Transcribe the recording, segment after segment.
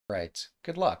Right.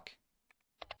 Good luck.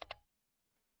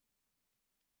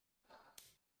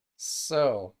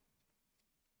 So,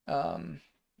 um,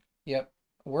 yep,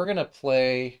 we're gonna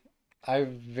play. I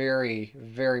very,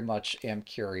 very much am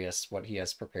curious what he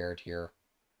has prepared here.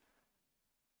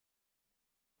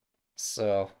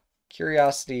 So,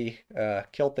 curiosity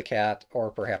killed the cat,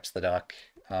 or perhaps the duck.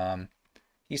 Um,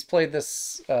 he's played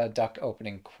this duck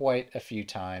opening quite a few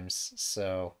times,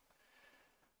 so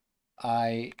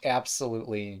I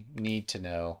absolutely need to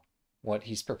know what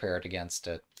he's prepared against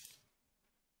it.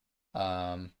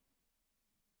 Um,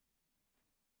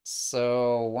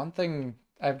 so one thing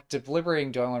I'm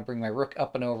deliberating, do I want to bring my rook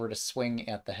up and over to swing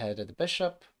at the head of the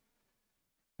bishop,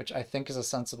 which I think is a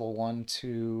sensible one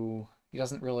to, he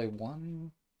doesn't really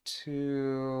want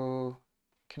to,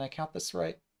 can I count this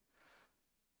right?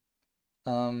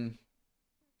 Um,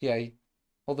 yeah,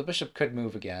 well, the bishop could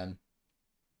move again.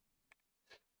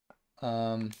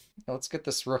 Um, let's get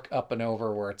this rook up and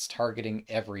over where it's targeting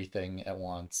everything at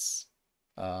once.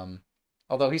 Um,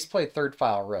 although he's played third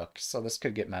file rook, so this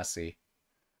could get messy.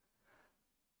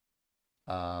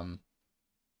 Um,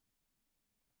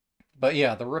 but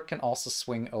yeah, the rook can also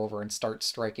swing over and start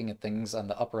striking at things on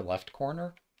the upper left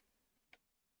corner.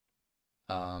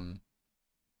 Um,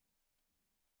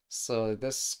 so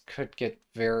this could get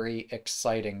very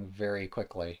exciting very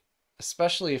quickly,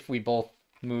 especially if we both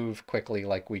move quickly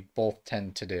like we both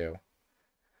tend to do.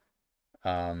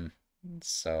 Um,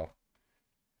 so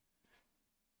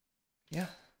yeah.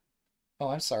 Oh,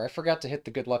 I'm sorry. I forgot to hit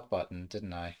the good luck button,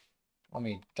 didn't I? Let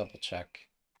me double check.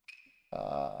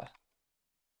 Uh,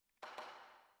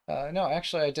 no,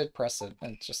 actually I did press it,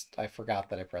 and just I forgot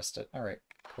that I pressed it. All right,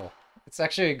 cool. It's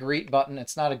actually a greet button.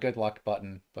 It's not a good luck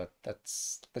button, but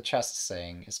that's the chest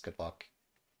saying is good luck.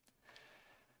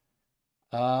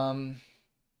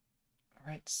 All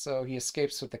right, so he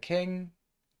escapes with the king.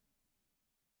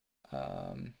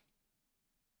 Um,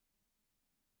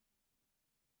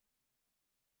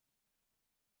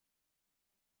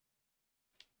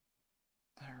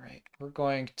 all right, we're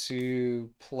going to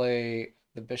play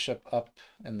the bishop up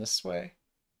in this way.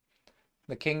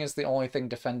 The king is the only thing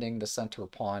defending the center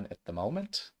pawn at the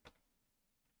moment.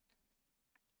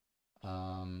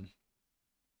 Um,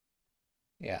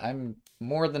 yeah, I'm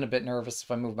more than a bit nervous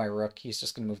if I move my rook. He's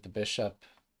just going to move the bishop,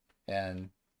 and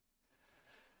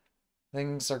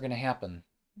things are going to happen.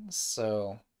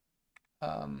 So,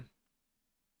 um,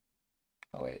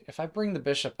 oh wait, if I bring the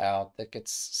bishop out, that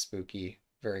gets spooky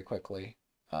very quickly.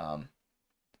 Um,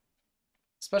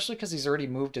 especially because he's already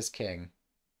moved his king.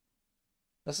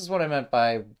 This is what I meant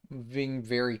by being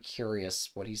very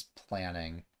curious what he's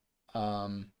planning.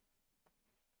 Um,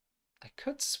 I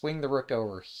could swing the rook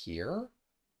over here.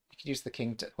 I could use the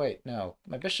king to... Wait, no.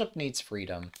 My bishop needs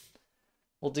freedom.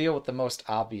 We'll deal with the most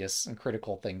obvious and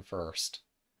critical thing first.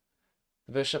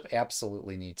 The bishop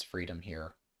absolutely needs freedom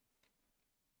here.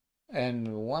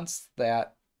 And once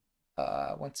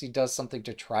he does something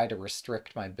to try to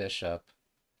restrict my bishop,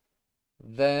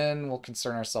 then we'll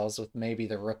concern ourselves with maybe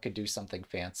the rook could do something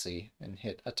fancy and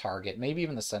hit a target. Maybe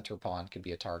even the center pawn could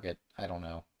be a target. I don't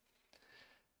know.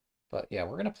 But yeah,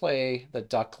 we're going to play the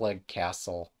duck leg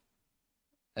castle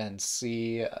and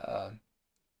see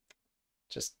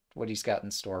just what he's got in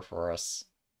store for us.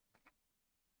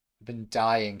 I've been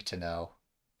dying to know.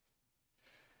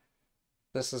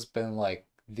 This has been like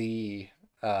the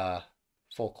uh,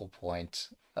 focal point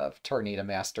of Tourney to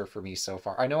Master for me so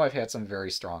far. I know I've had some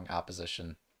very strong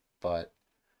opposition, but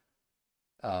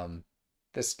um,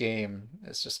 this game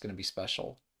is just going to be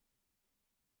special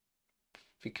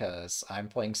because I'm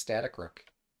playing Static Rook.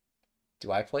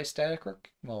 Do I play Static Rook?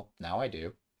 Well, now I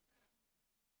do.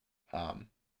 Um,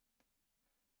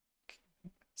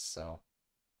 so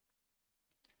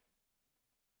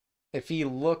if he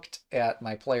looked at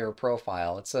my player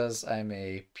profile, it says I'm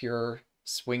a pure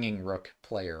swinging rook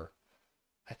player.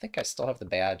 I think I still have the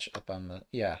badge up on the...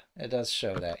 Yeah, it does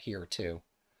show that here too.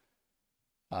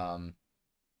 Um,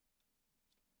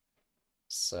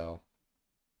 so,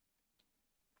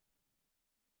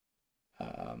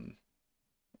 um,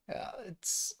 yeah,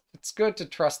 it's good to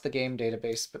trust the game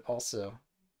database, but also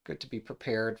good to be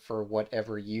prepared for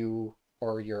whatever you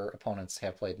or your opponents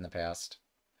have played in the past.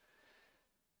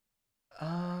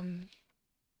 All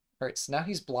right, so now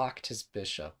he's blocked his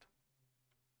bishop.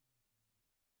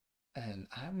 And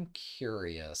I'm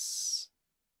curious.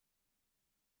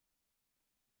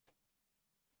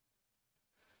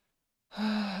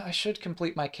 I should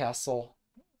complete my castle.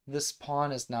 This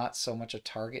pawn is not so much a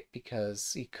target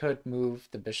because he could move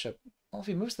the bishop. Well, if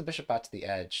he moves the bishop out to the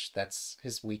edge, that's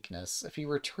his weakness. If he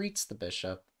retreats the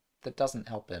bishop, that doesn't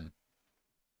help him.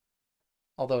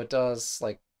 Although it does,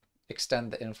 like,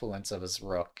 extend the influence of his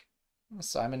rook.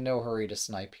 So I'm in no hurry to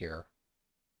snipe here.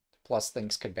 Plus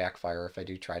things could backfire if I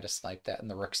do try to snipe that and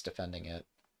the rook's defending it.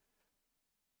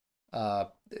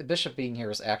 Bishop being here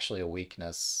is actually a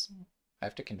weakness. I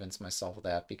have to convince myself of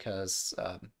that because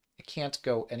it can't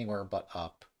go anywhere but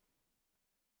up.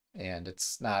 And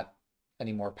it's not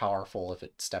any more powerful if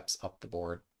it steps up the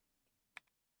board.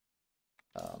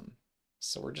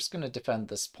 So we're just going to defend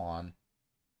this pawn.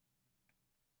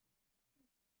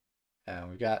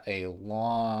 And we've got a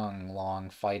long,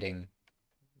 long fighting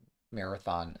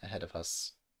marathon ahead of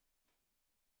us.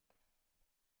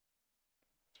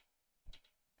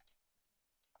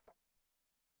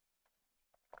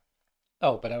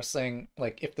 Oh, but I was saying,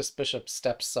 like, if this bishop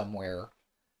steps somewhere,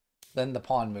 then the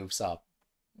pawn moves up.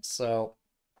 So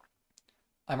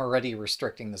I'm already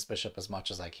restricting this bishop as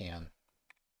much as I can.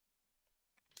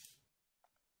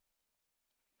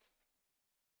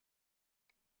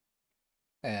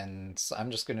 And so I'm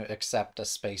just going to accept a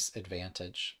space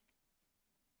advantage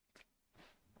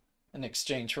in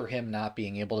exchange for him not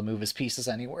being able to move his pieces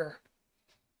anywhere.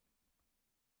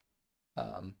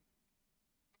 The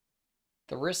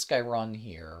risk I run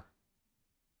here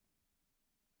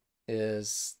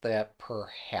is that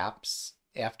perhaps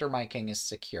after my king is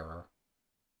secure,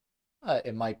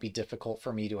 it might be difficult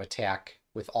for me to attack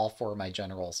with all four of my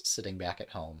generals sitting back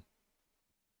at home.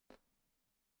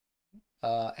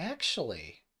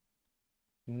 Actually,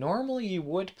 normally you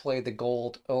would play the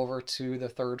gold over to the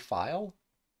third file.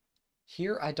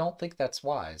 Here, I don't think that's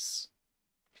wise,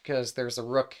 because there's a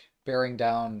rook bearing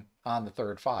down on the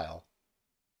third file.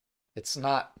 It's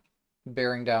not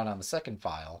bearing down on the second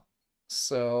file,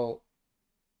 so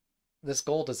this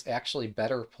gold is actually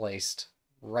better placed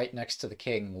right next to the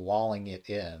king, walling it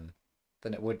in,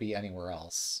 than it would be anywhere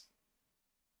else.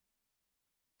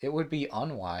 It would be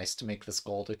unwise to make this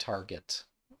gold a target,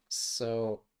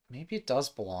 so maybe it does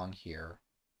belong here.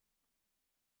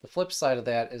 The flip side of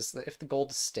that is that if the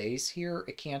gold stays here,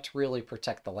 it can't really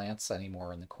protect the lance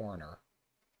anymore in the corner.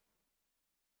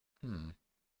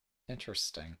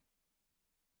 Interesting.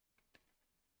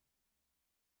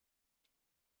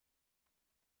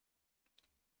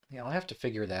 Yeah, I'll have to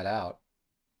figure that out.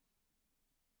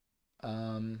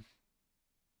 I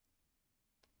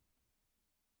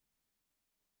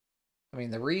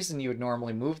mean, the reason you would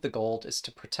normally move the gold is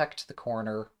to protect the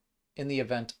corner in the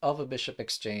event of a bishop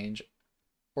exchange,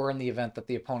 or in the event that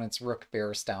the opponent's rook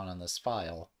bears down on this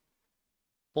file,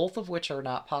 both of which are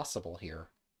not possible here.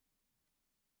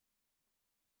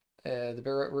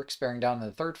 The rook's bearing down on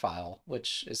the third file,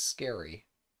 which is scary.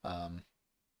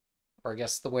 Or I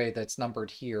guess the way that's numbered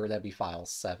here, that'd be file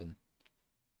 7.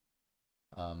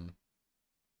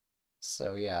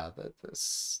 So yeah,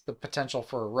 the potential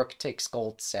for a rook takes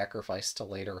gold sacrifice to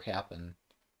later happen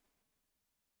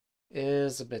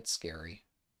is a bit scary.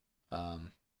 It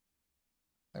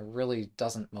really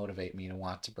doesn't motivate me to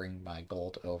want to bring my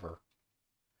gold over.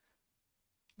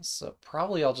 So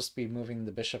probably I'll just be moving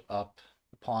the bishop up,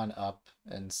 the pawn up,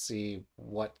 and see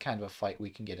what kind of a fight we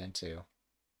can get into.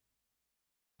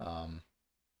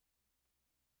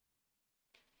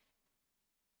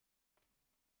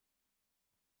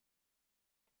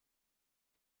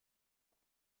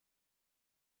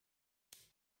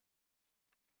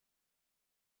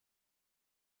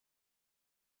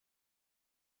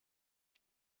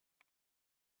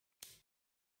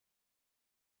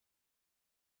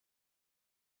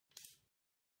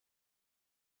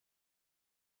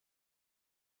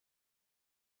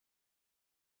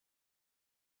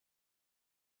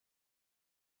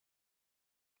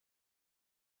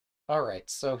 All right,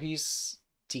 so he's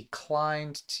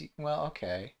declined to, well,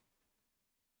 okay.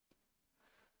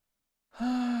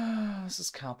 This is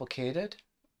complicated.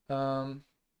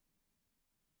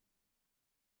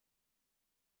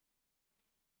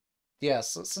 Yeah,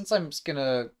 so since I'm just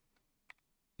gonna,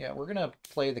 yeah, we're gonna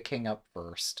play the king up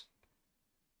first.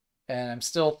 And I'm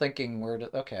still thinking where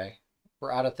to, okay,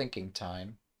 we're out of thinking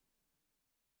time.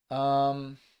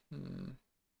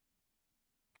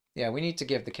 Yeah, we need to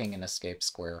give the king an escape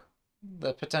square.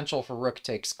 The potential for rook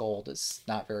takes gold is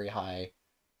not very high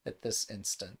at this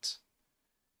instant.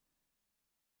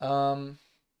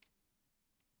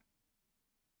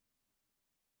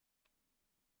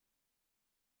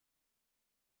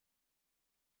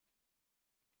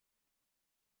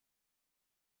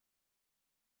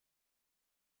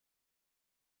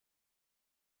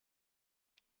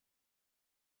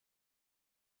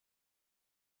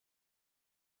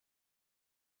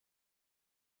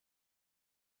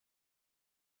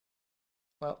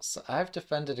 Well, so I've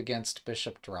defended against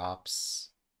bishop drops.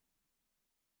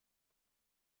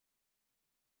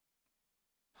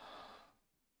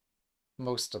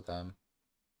 most of them.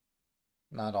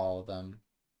 Not all of them.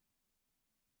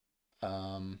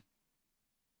 Um,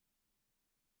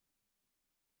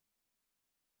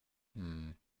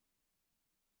 hmm.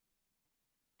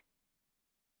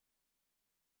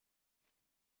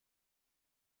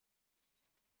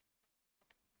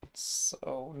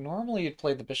 So normally you'd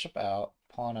play the bishop out,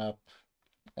 pawn up,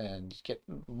 and you get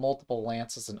multiple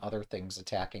lances and other things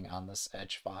attacking on this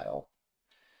edge file.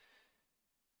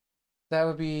 That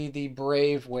would be the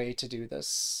brave way to do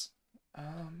this.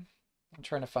 I'm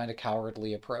trying to find a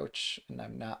cowardly approach, and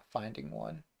I'm not finding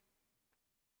one.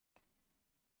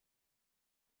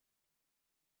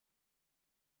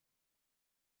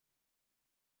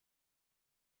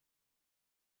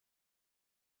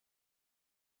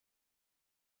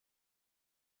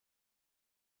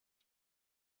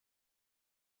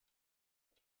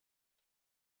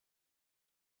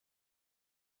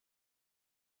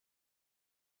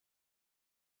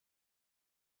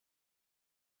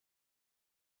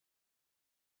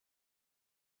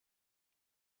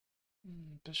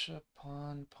 Bishop,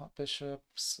 pawn,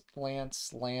 bishops,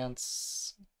 lance,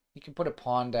 lance. You can put a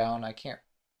pawn down. I can't.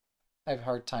 I have a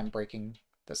hard time breaking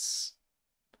this.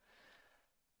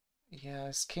 Yeah,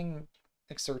 his king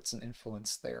exerts an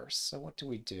influence there. So what do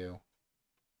we do?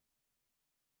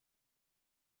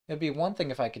 It'd be one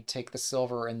thing if I could take the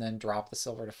silver and then drop the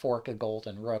silver to fork a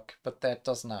golden rook, but that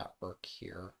does not work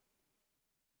here.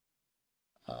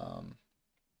 Um,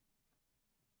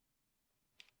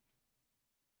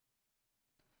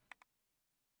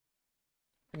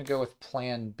 I'm going to go with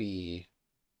plan B,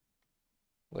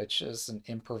 which is an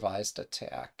improvised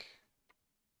attack.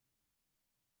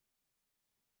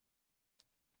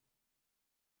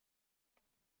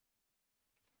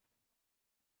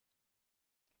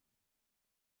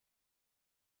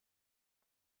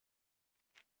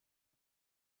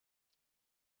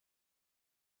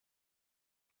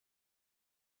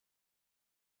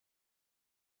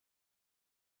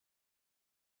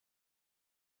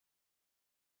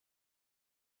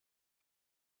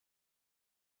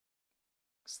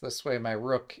 So this way my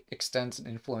rook extends an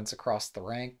influence across the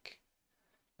rank,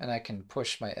 and I can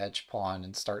push my edge pawn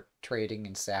and start trading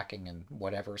and sacking, and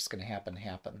whatever's going to happen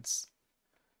happens.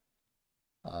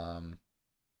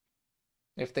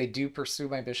 If they do pursue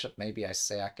my bishop, maybe I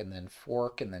sack and then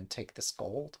fork and then take this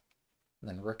gold. And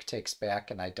then rook takes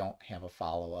back and I don't have a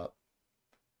follow-up.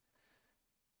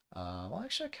 Well,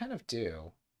 actually, I kind of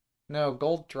do. No,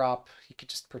 gold drop, he could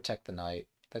just protect the knight.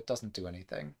 That doesn't do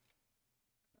anything.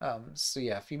 So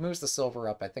yeah, if he moves the silver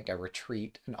up, I think I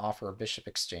retreat and offer a bishop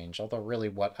exchange, although really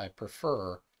what I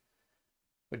prefer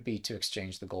would be to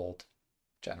exchange the gold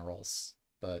generals.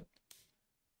 But,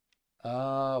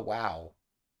 wow.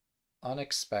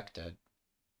 Unexpected.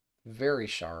 Very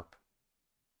sharp.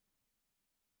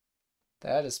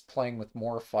 That is playing with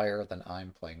more fire than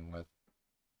I'm playing with.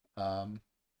 I'm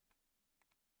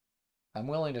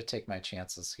willing to take my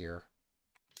chances here.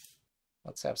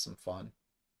 Let's have some fun.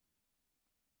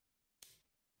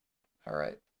 All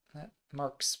right, that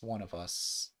marks one of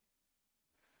us.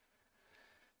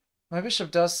 My bishop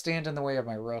does stand in the way of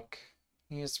my rook.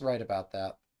 He is right about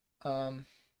that.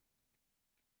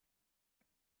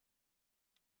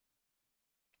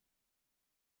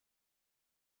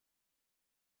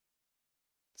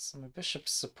 So my bishop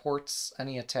supports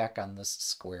any attack on this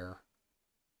square.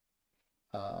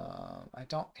 I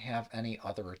don't have any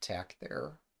other attack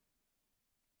there.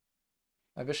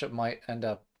 My bishop might end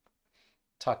up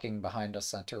tucking behind a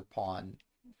center pawn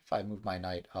if I move my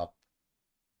knight up.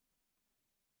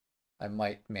 I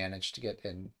might manage to get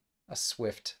in a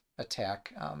swift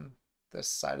attack on this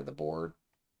side of the board.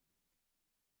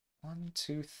 1,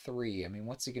 2, 3. I mean,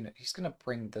 what's he gonna? He's gonna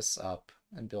bring this up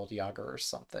and build Yager or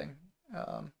something.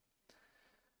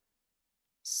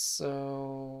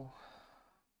 So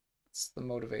it's the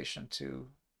motivation to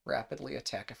rapidly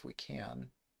attack if we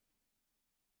can.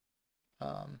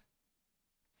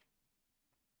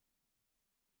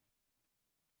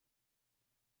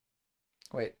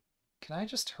 Wait, can I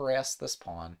just harass this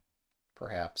pawn?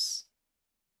 Perhaps.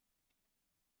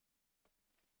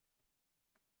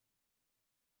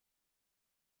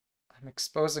 I'm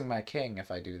exposing my king if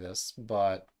I do this,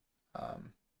 but I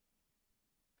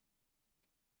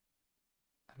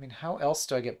mean, how else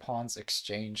do I get pawns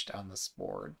exchanged on this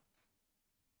board?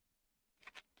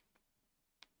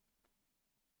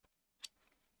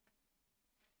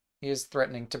 He is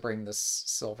threatening to bring this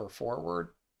silver forward.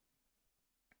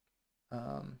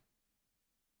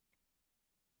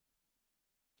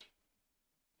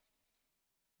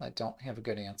 I don't have a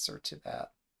good answer to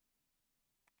that.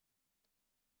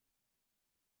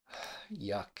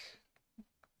 Yuck.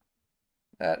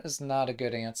 That is not a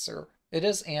good answer. It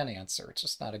is an answer, it's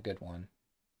just not a good one.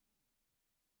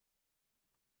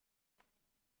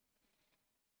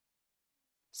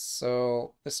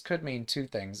 So this could mean two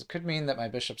things. It could mean that my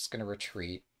bishop's going to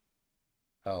retreat.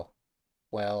 Oh,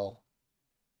 well,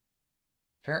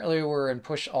 apparently we're in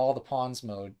push all the pawns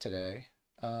mode today.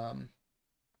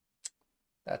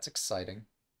 That's exciting.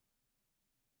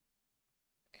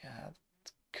 Yeah,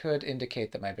 it could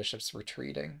indicate that my bishop's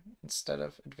retreating instead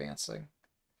of advancing.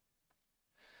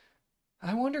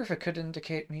 I wonder if it could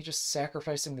indicate me just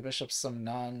sacrificing the bishop some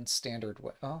non-standard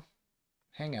way. Oh,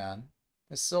 hang on.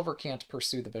 The silver can't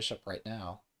pursue the bishop right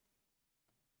now.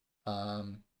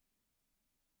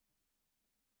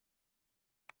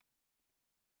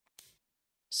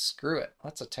 Screw it.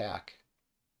 Let's attack.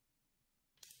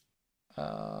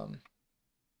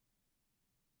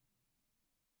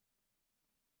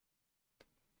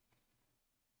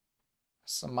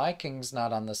 So my king's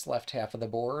not on this left half of the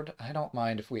board. I don't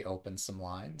mind if we open some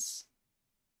lines.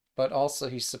 But also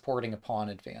he's supporting a pawn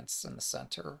advance in the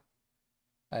center.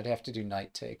 I'd have to do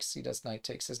knight takes. He does knight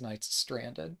takes. His knight's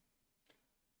stranded.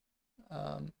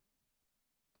 So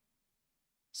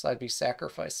I'd be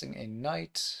sacrificing a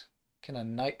knight. Can a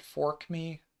knight fork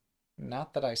me?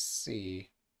 Not that I see.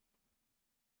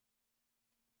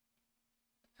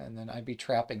 And then I'd be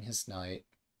trapping his knight.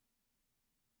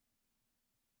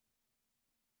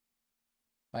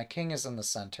 My king is in the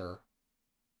center,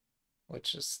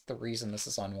 which is the reason this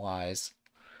is unwise.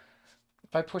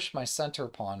 If I push my center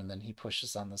pawn and then he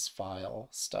pushes on this file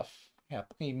stuff, yeah,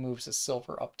 he moves his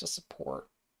silver up to support.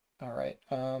 All right.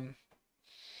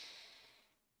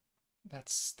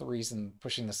 That's the reason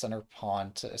pushing the center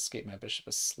pawn to escape my bishop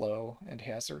is slow and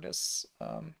hazardous.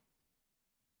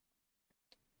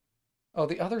 Oh,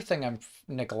 the other thing I'm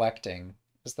neglecting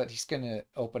is that he's going to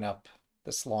open up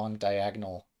this long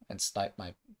diagonal and snipe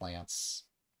my lance.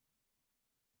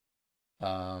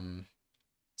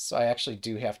 So I actually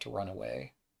do have to run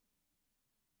away.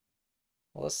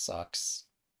 Well, this sucks.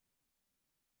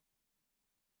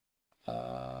 If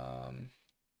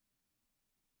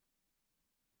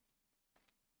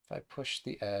I push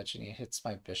the edge and he hits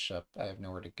my bishop, I have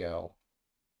nowhere to go.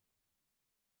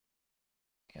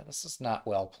 Yeah, this is not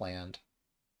well planned.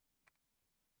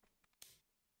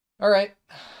 All right,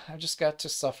 I just got to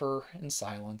suffer in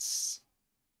silence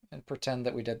and pretend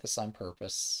that we did this on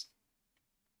purpose.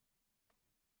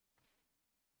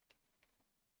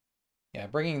 Yeah,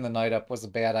 bringing the knight up was a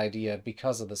bad idea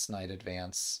because of this knight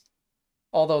advance.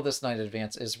 Although this knight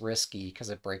advance is risky because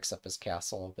it breaks up his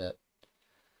castle a bit.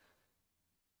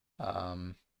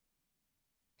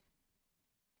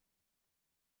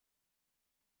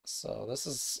 So this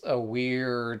is a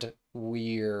weird,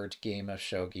 weird game of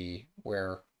shogi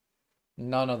where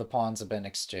none of the pawns have been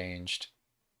exchanged.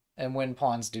 And when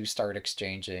pawns do start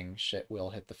exchanging, shit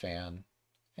will hit the fan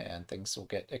and things will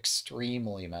get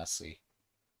extremely messy.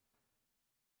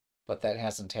 But that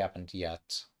hasn't happened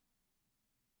yet.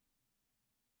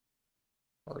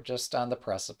 We're just on the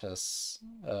precipice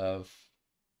of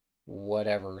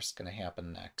whatever's going to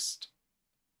happen next.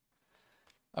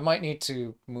 I might need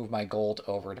to move my gold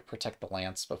over to protect the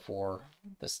lance before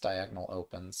this diagonal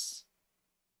opens.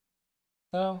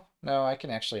 No, I can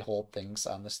actually hold things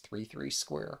on this 3-3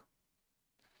 square.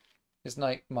 His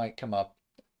knight might come up,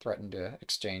 threaten to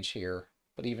exchange here,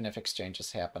 but even if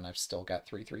exchanges happen, I've still got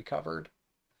 3-3 covered.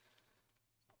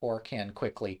 Or can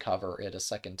quickly cover it a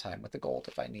second time with the gold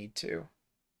if I need to.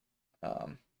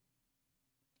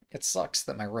 It sucks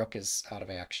that my rook is out of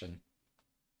action.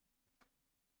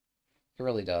 It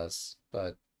really does,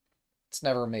 but it's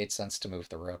never made sense to move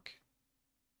the rook.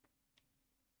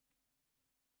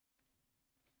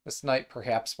 This knight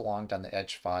perhaps belonged on the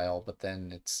edge file, but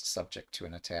then it's subject to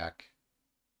an attack.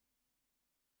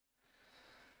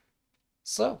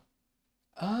 So,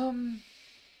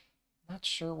 not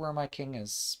sure where my king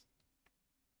is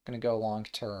going to go long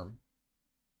term.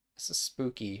 This is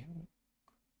spooky.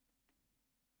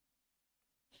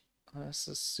 This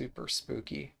is super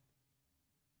spooky.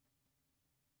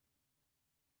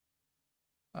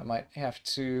 I might have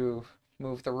to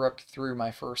move the rook through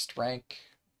my first rank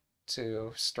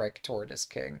to strike toward his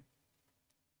king.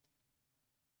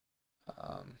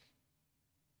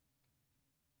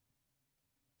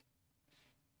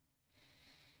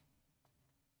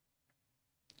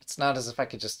 It's not as if I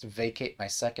could just vacate my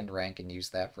second rank and use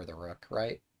that for the rook,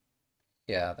 right?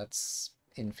 Yeah, that's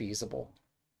infeasible.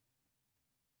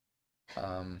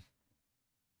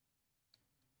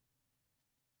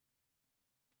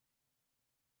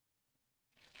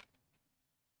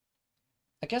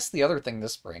 I guess the other thing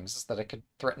this brings is that I could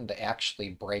threaten to actually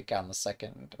break on the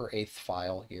second or eighth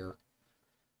file here.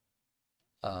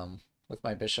 with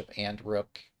my bishop and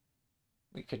rook.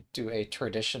 We could do a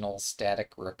traditional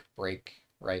static rook break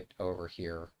right over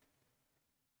here,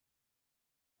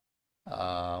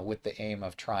 with the aim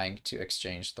of trying to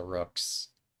exchange the rooks.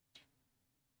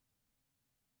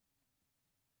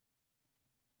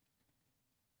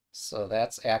 So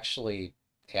that's actually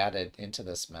added into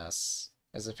this mess,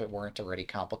 as if it weren't already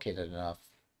complicated enough.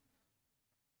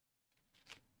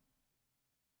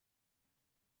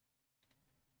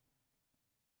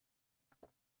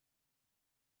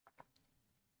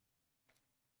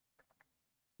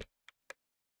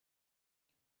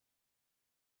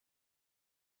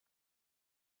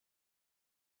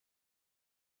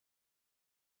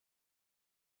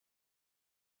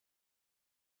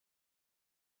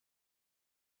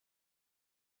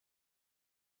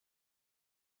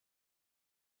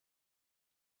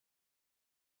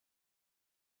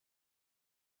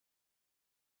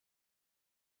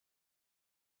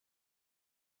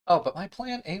 Oh, but my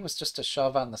plan A was just to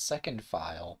shove on the second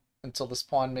file until this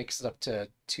pawn makes it up to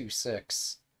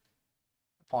 2-6.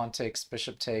 Pawn takes,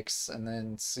 bishop takes, and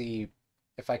then see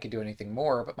if I could do anything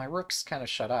more, but my rook's kind of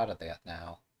shut out of that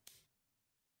now.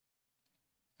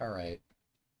 Alright.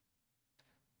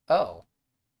 Oh.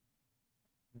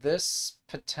 This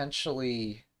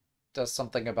potentially does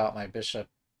something about my bishop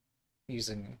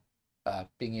using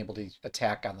being able to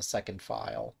attack on the second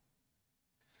file.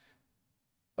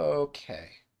 Okay.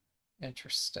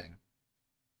 Interesting.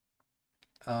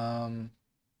 Not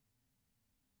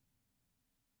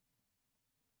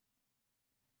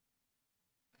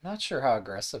sure how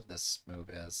aggressive this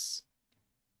move is.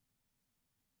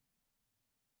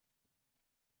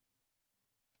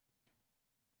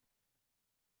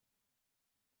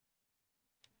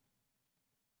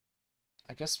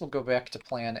 I guess we'll go back to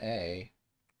plan A,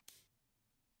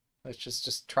 which is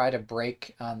just try to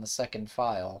break on the second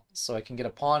file so I can get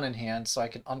a pawn in hand so I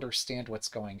can understand what's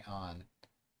going on.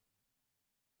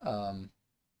 Oh,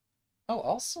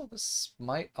 also this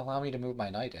might allow me to move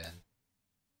my knight in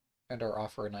and or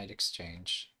offer a knight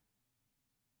exchange.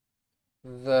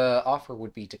 The offer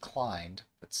would be declined,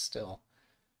 but still.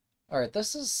 Alright,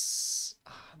 this is...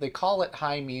 They call it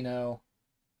high Mino,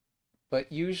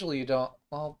 but usually you don't...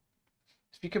 Well,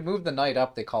 if you could move the knight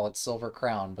up, they call it silver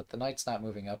crown, but the knight's not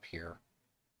moving up here.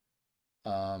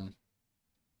 The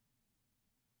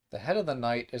head of the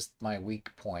knight is my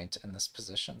weak point in this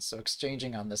position, so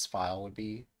exchanging on this file would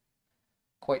be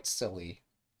quite silly.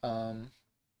 My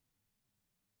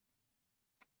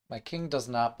king does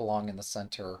not belong in the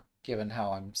center, given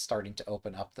how I'm starting to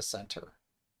open up the center.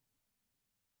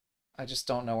 I just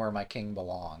don't know where my king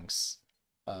belongs.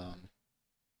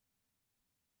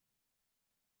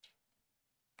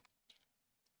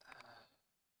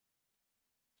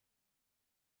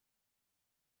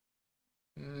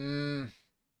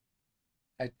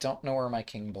 I don't know where my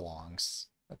king belongs.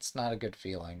 That's not a good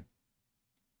feeling.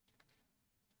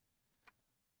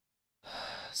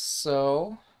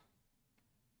 So...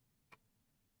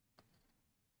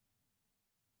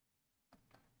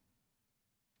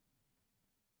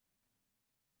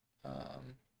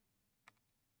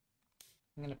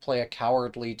 I'm going to play a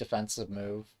cowardly defensive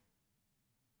move.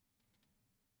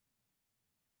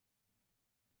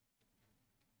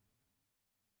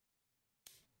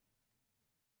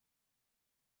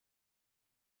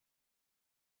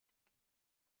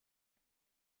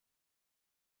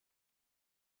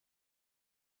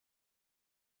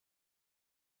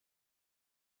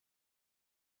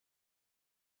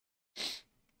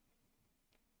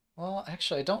 Well,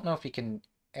 actually, I don't know if he can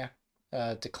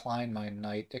decline my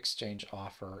knight exchange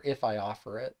offer if I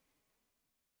offer it.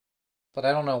 But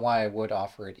I don't know why I would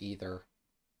offer it either.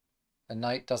 A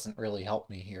knight doesn't really help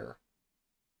me here.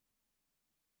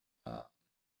 Well,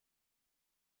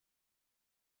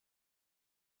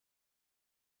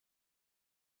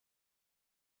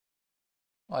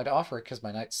 I'd offer it because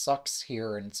my knight sucks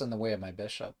here and it's in the way of my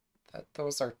bishop.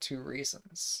 Those are two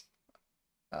reasons.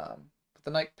 But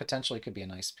the knight potentially could be a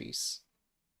nice piece.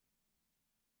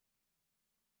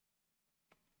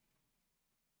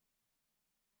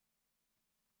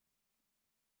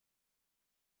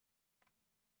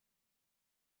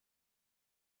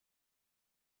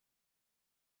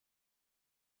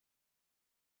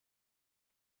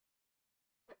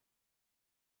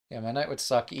 Yeah, my knight would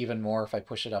suck even more if I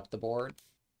push it up the board.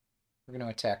 We're going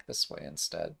to attack this way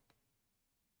instead.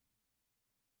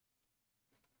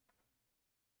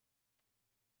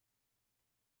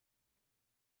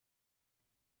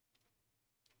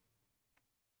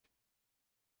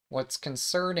 What's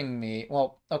concerning me...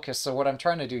 Well, okay, so what I'm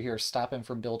trying to do here is stop him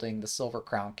from building the Silver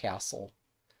Crown Castle.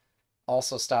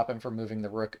 Also stop him from moving the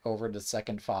rook over to the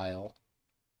second file.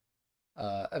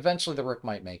 Eventually the rook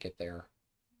might make it there.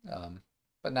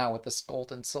 But now with this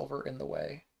gold and silver in the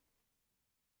way.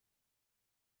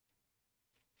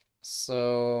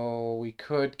 So we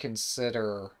could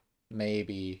consider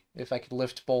maybe if I could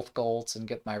lift both golds and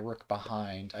get my rook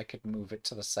behind, I could move it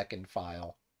to the second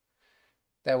file.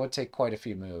 That would take quite a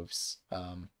few moves.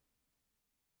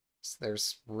 So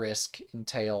there's risk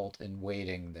entailed in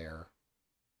waiting there.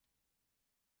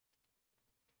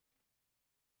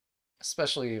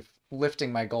 Especially if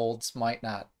lifting my golds might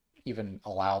not even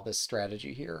allow this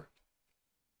strategy here.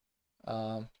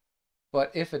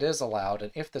 But if it is allowed,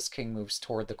 and if this king moves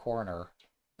toward the corner,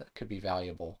 that could be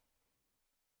valuable.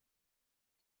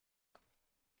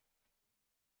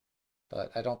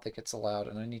 But I don't think it's allowed,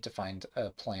 and I need to find a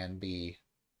plan B.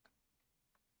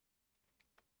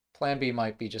 Plan B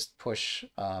might be just push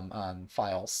on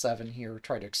file 7 here,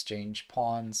 try to exchange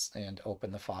pawns and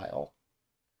open the file.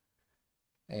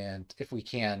 And if we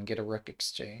can, get a rook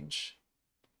exchange.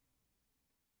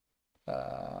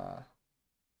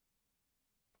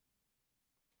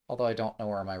 Although I don't know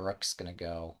where my rook's going to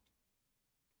go.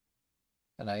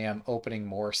 And I am opening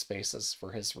more spaces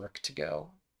for his rook to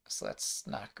go. So that's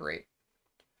not great.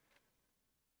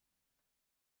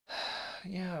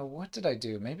 Yeah, what did I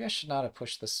do? Maybe I should not have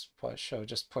pushed this push. I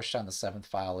just pushed on the 7th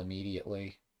file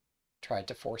immediately. Tried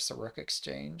to force a rook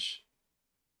exchange.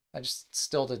 I just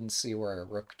still didn't see where a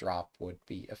rook drop would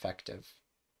be effective.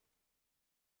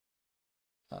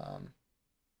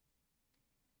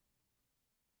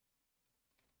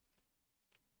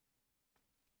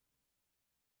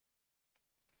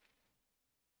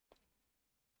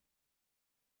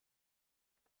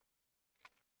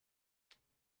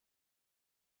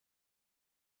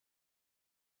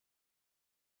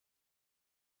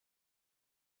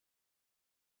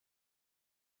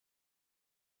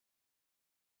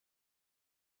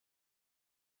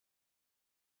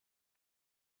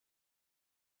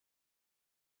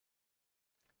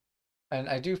 And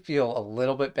I do feel a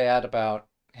little bit bad about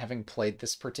having played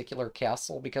this particular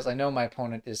castle because I know my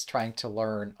opponent is trying to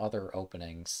learn other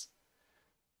openings.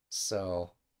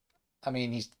 So, I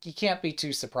mean, he can't be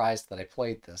too surprised that I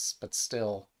played this, but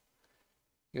still,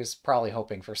 he was probably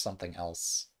hoping for something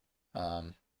else.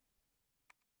 On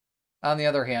the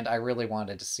other hand, I really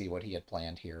wanted to see what he had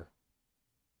planned here.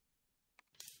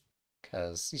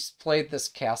 Because he's played this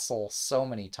castle so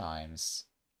many times,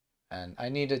 and I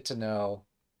needed to know,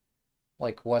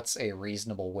 like, what's a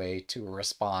reasonable way to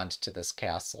respond to this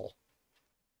castle.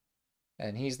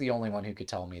 And he's the only one who could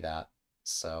tell me that.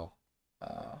 So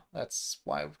that's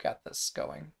why we've got this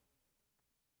going.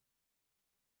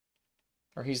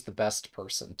 Or he's the best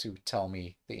person to tell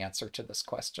me the answer to this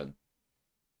question.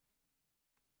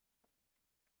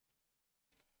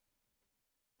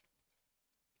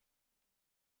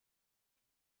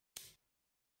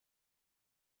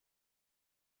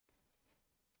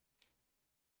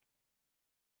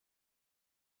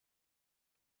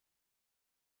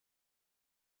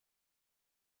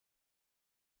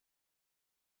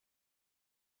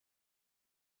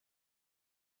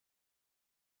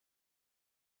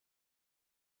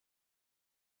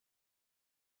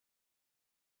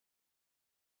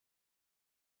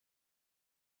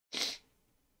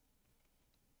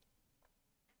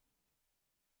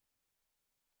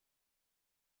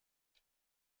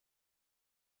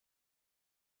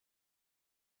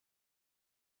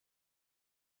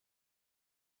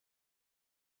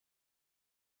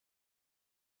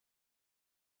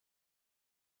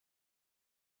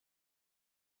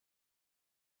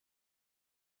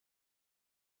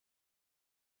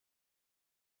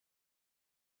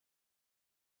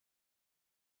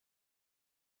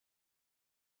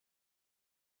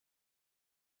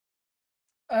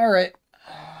 All right.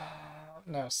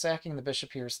 No, sacking the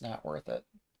bishop here is not worth it.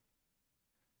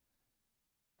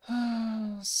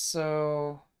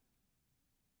 So...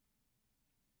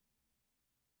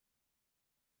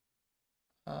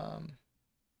 Um,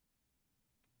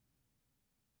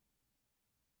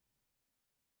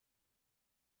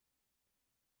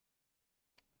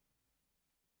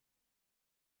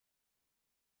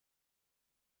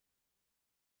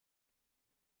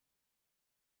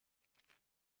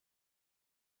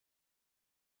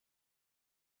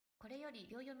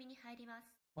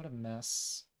 what a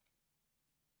mess.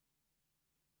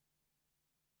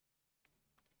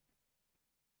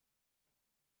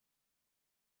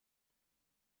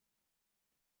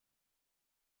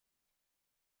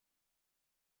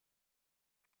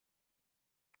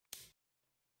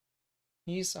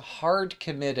 He's hard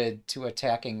committed to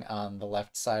attacking on the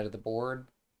left side of the board.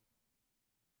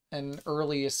 An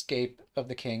early escape of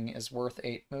the king is worth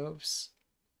 8 moves.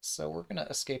 So we're going to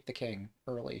escape the king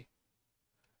early.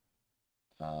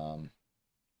 Um,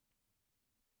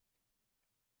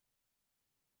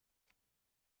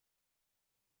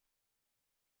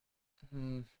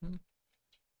 mhm.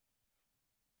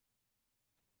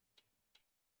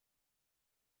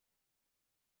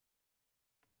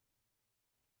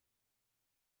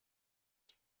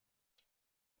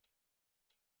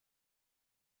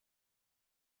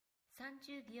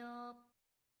 30秒。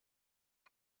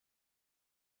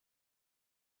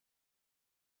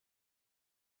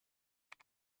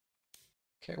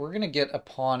 Okay, we're gonna get a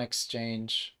pawn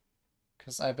exchange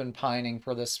because I've been pining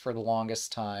for this for the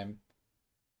longest time.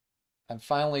 I'm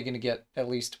finally gonna get at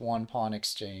least one pawn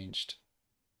exchanged,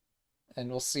 and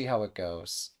we'll see how it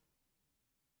goes.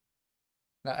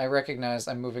 Now, I recognize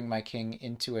I'm moving my king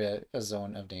into a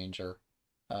zone of danger.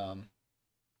 Um,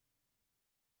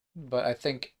 but I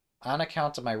think on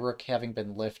account of my rook having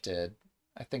been lifted,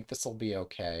 I think this will be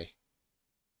okay.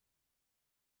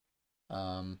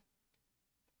 Um,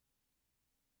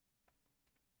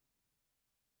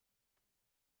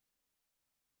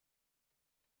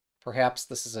 Perhaps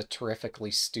this is a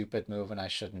terrifically stupid move and I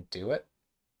shouldn't do it.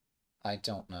 I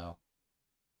don't know.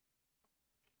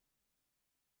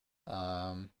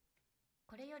 Um,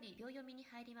 これより秒読みに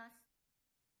入ります。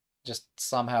 just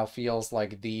somehow feels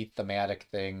like the thematic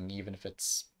thing, even if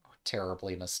it's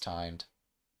terribly mistimed.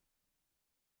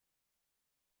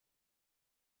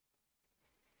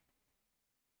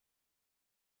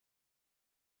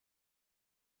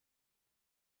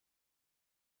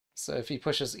 So if he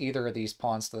pushes either of these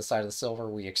pawns to the side of the silver,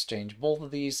 we exchange both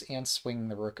of these and swing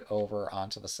the rook over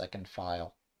onto the second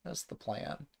file. That's the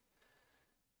plan.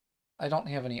 I don't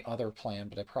have any other plan,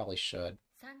 but I probably should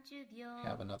 30秒。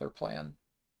 have another plan.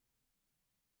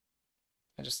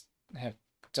 I just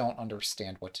don't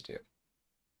understand what to do.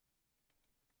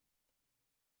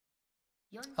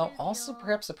 40 Oh, also 秒。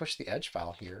 perhaps I push the edge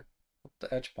file here.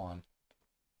 The edge pawn.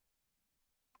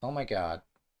 Oh my god.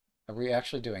 Are we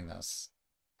actually doing this?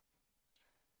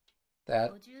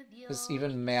 That 50秒。 is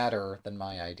even madder than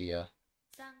my idea.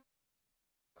 3。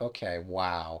 Okay,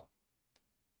 wow.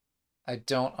 I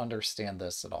don't understand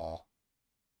this at all.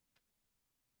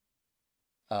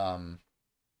 Um,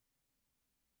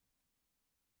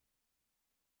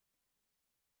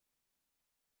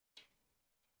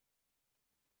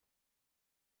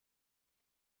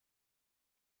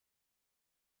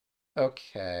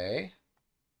 okay.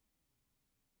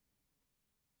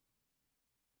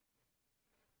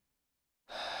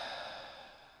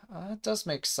 It does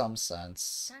make some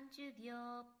sense. 30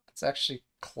秒。 It's actually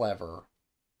clever.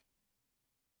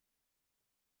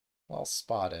 Well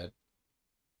spotted.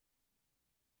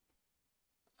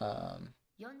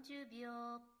 40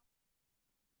秒。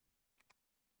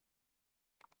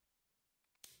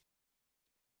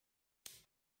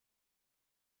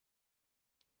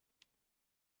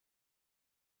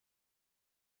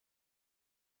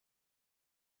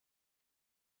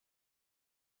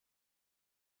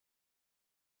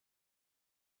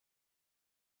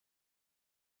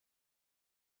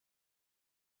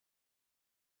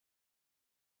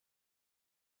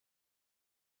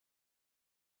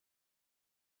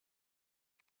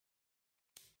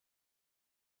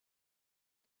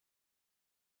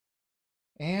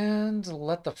 And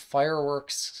let the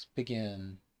fireworks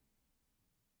begin.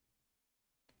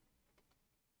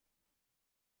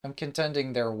 I'm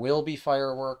contending there will be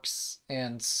fireworks,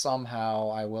 and somehow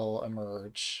I will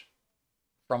emerge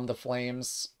from the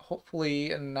flames, hopefully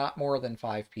in not more than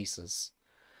 5 pieces.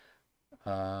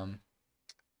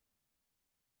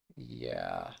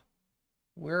 Yeah.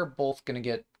 We're both gonna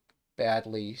get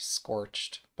badly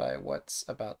scorched by what's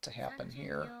about to happen 30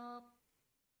 here.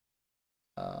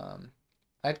 秒。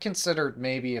 I'd considered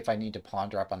maybe if I need to pawn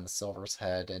drop on the silver's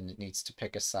head and it needs to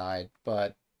pick a side,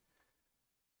 but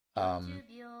 40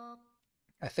秒。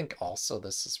 I think also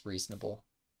this is reasonable.30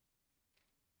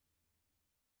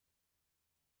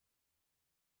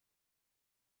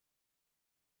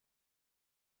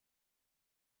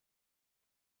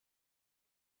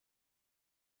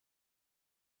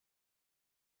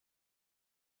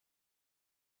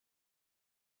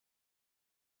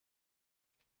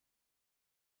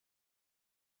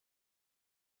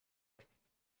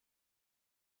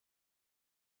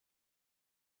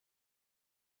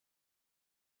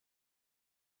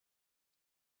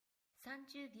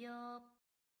秒。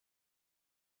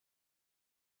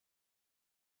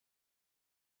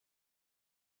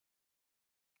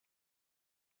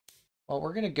 Well,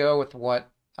 we're going to go with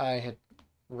what I had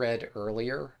read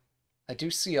earlier. I do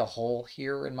see a hole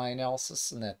here in my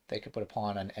analysis in that they could put a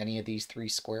pawn on any of these 3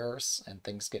 squares and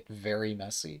things get very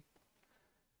messy.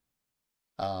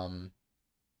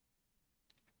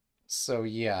 So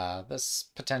yeah, this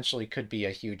potentially could be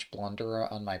a huge blunder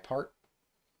on my part.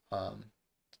 Um,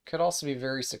 could also be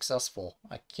very successful.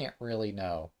 I can't really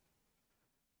know.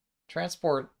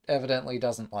 Transport evidently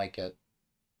doesn't like it.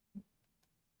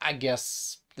 I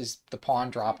guess the pawn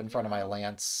drop in front of my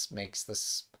lance makes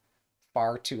this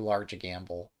far too large a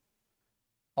gamble.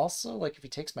 Also, like if he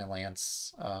takes my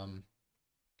lance,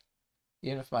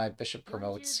 even if my bishop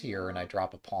promotes here and I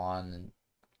drop a pawn, and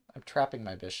I'm trapping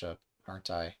my bishop, aren't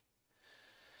I?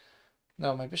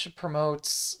 No, my bishop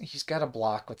promotes. He's got to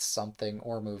block with something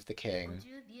or move the king.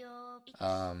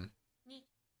 Um,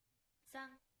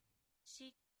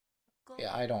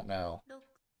 yeah, I don't know.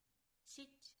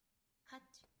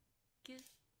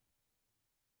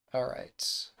 All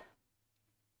right.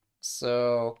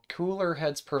 So cooler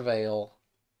heads prevail.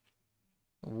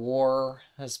 War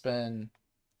has been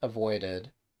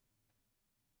avoided,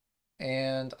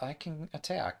 and I can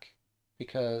attack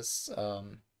because,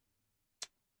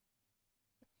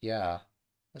 yeah,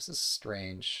 this is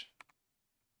strange.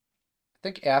 I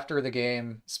think after the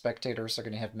game, spectators are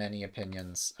going to have many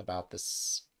opinions about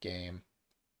this game.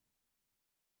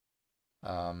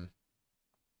 Um,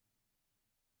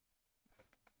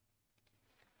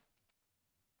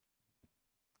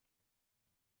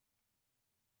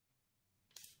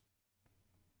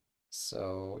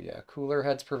 so yeah, cooler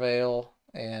heads prevail,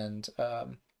 and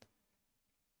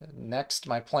next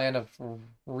my plan of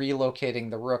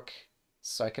relocating the rook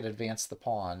so I could advance the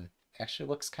pawn actually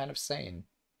looks kind of sane.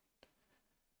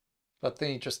 But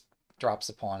then he just drops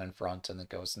a pawn in front and it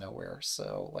goes nowhere.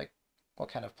 So, like, what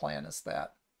kind of plan is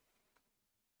that?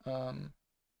 Um,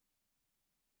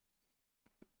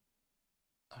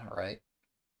 all right.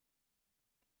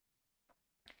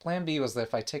 Plan B was that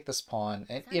if I take this pawn,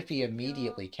 and if he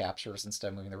immediately captures instead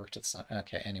of moving the rook to the center.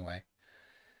 Okay, anyway.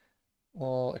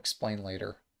 We'll explain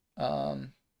later.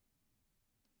 Um,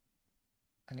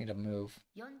 I need a move.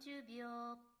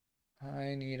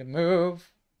 I need a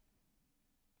move.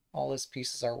 All his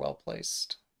pieces are well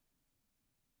placed.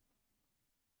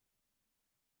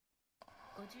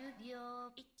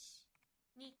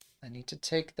 I need to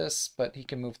take this, but he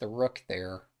can move the rook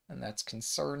there, and that's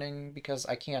concerning because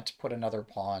I can't put another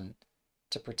pawn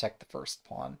to protect the first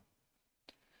pawn.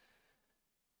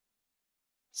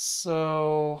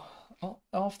 So, oh,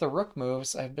 if the rook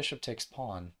moves, I have bishop takes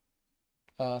pawn.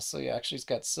 So yeah, actually he's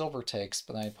got silver takes,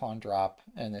 but then I pawn drop,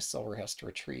 and the silver has to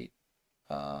retreat.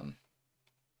 Um,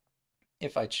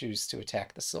 if I choose to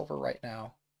attack the silver right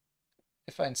now.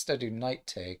 If I instead do knight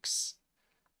takes,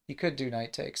 he could do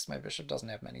knight takes. My bishop doesn't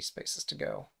have many spaces to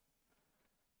go.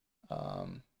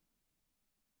 Um,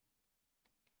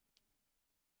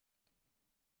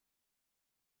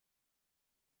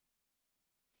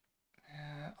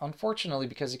 Unfortunately,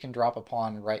 because he can drop a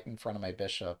pawn right in front of my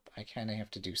bishop, I kind of have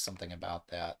to do something about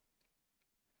that.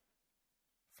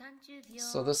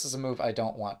 So this is a move I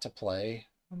don't want to play,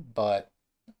 but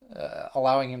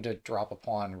allowing him to drop a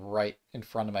pawn right in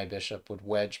front of my bishop would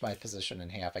wedge my position in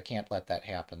half. I can't let that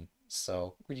happen.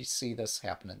 So we see this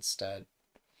happen instead.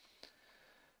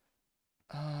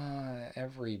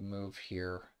 Every move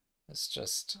here is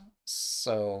just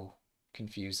so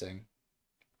confusing.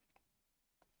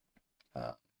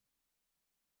 Uh,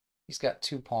 he's got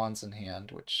two pawns in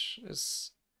hand, which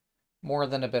is more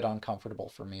than a bit uncomfortable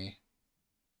for me.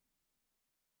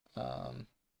 Um,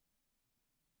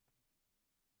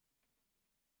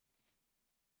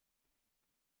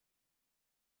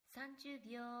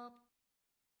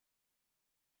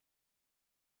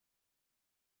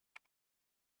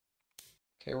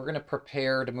 okay, we're going to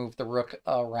prepare to move the rook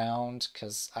around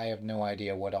because I have no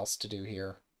idea what else to do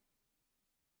here.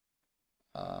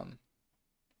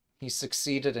 He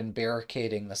succeeded in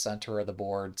barricading the center of the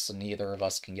board so neither of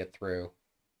us can get through.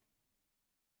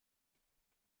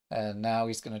 And now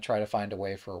he's going to try to find a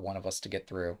way for one of us to get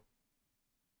through.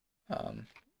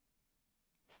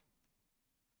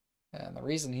 And the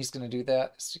reason he's going to do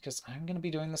that is because I'm going to be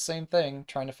doing the same thing,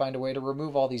 trying to find a way to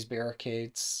remove all these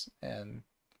barricades and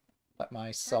let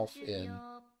myself in.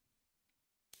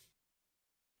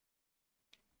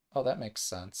 Oh, that makes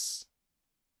sense.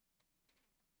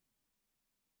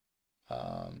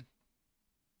 Um,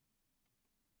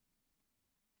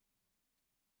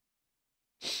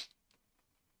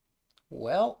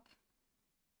 well,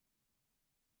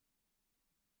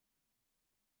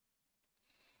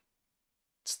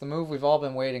 it's the move we've all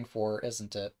been waiting for,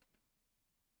 isn't it?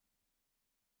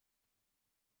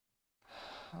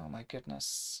 Oh my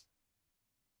goodness.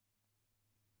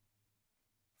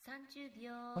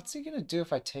 What's he gonna do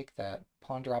if I take that?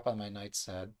 Pawn drop on my knight's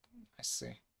head. I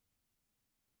see.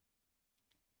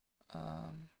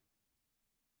 Um,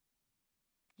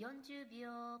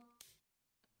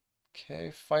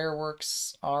 Okay,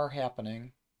 fireworks are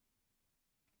happening.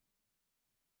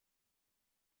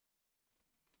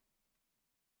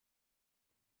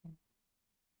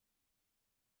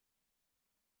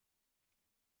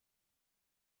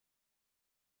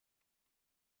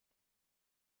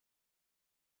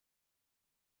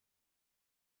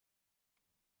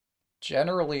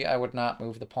 Generally, I would not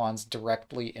move the pawns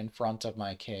directly in front of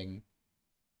my king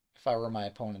if I were my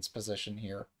opponent's position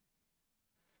here.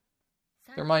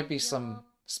 There might be 30 some 秒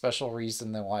special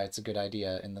reason why it's a good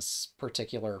idea in this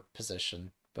particular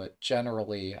position, but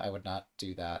generally I would not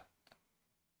do that.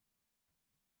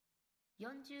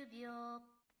 40秒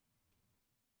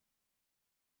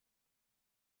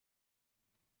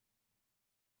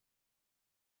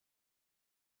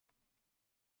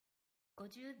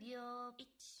 50秒 1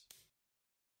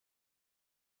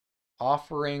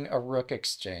 Offering a rook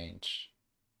exchange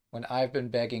when I've been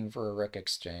begging for a rook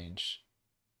exchange.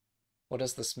 What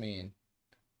does this mean?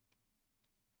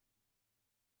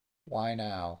 Why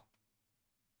now?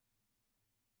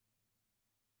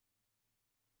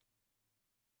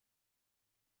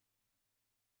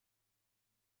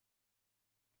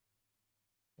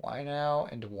 Why now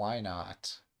and why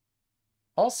not?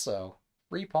 Also,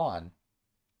 free pawn,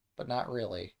 but not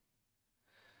really.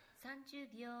 30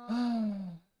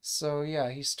秒 So yeah,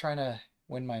 he's trying to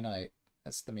win my knight.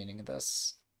 That's the meaning of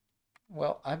this.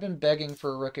 Well, I've been begging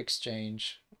for a rook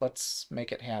exchange. Let's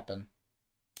make it happen.30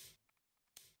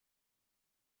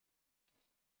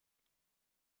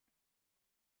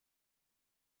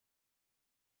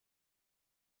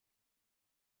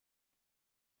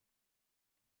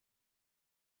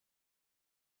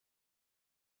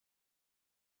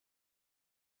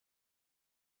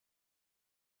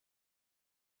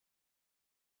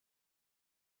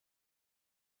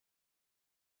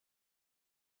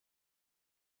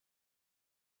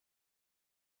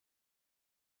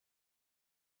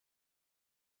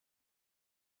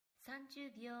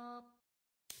秒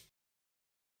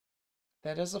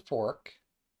That is a fork.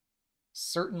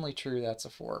 Certainly true, that's a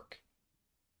fork.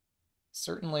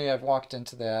 Certainly I've walked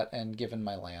into that and given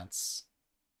my lance.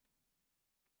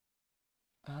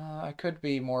 I could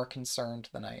be more concerned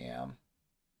than I am.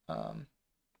 Um,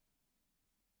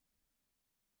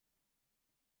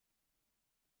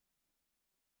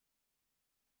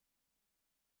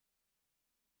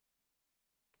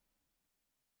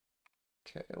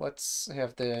 okay, let's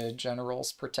have the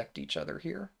generals protect each other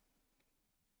here.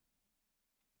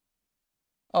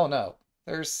 Oh no,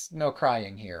 there's no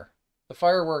crying here. The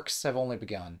fireworks have only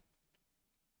begun.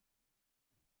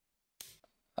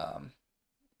 Um,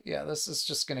 yeah, this is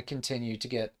just going to continue to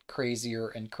get crazier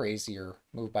and crazier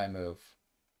move by move.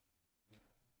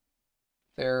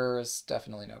 There's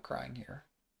definitely no crying here.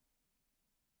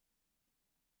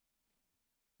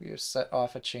 We have set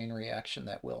off a chain reaction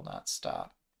that will not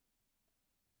stop.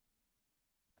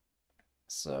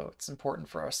 So it's important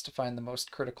for us to find the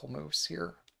most critical moves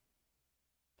here.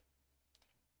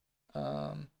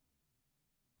 Um,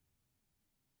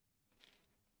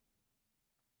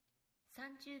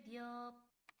 30秒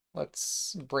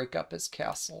let's break up his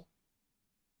castle.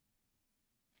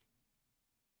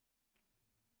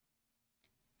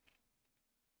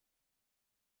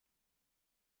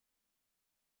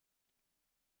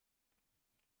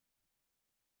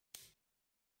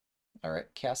 All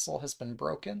right, castle has been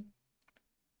broken.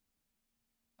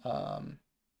 Um,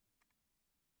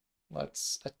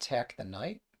 let's attack the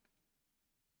knight.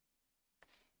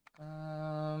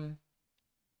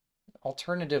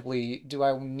 Alternatively, do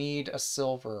I need a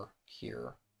silver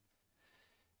here?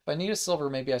 If I need a silver,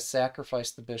 maybe I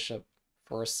sacrifice the bishop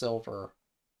for a silver.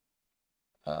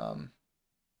 Um,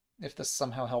 if this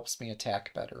somehow helps me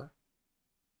attack better.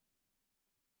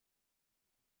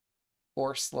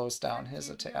 Or slows down his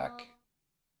 30 attack.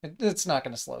 秒 It's not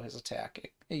going to slow his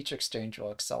attack. Each exchange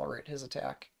will accelerate his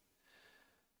attack.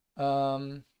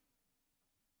 Um,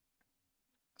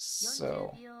 40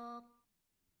 so, 秒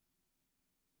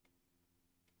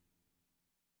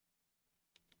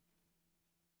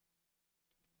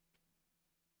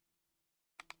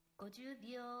 50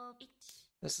秒 1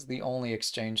 this is the only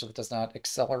exchange that does not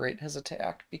accelerate his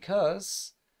attack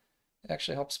because it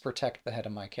actually helps protect the head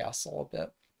of my castle a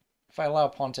bit. If I allow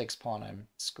pawn takes pawn, I'm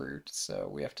screwed, so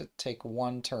we have to take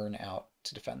one turn out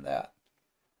to defend that.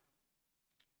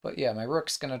 But yeah, my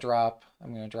rook's going to drop.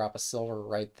 I'm going to drop a silver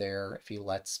right there if he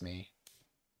lets me.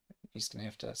 He's going to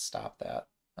have to stop that.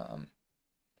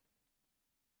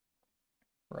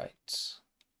 Right.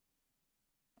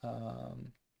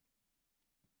 Um,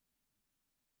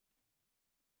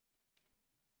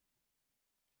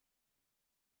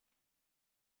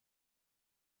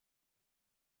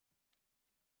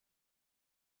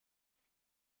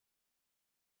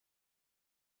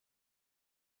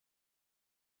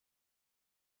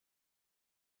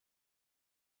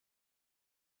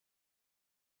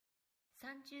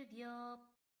 30秒、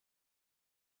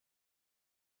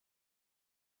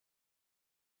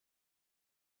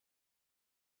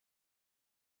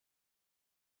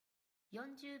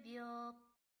40秒、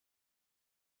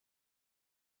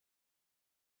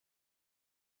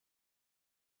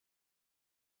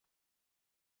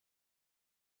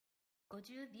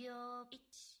50秒、1、2、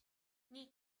3、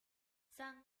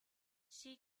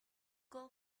4、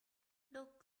5、6、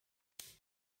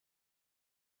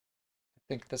I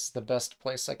think this is the best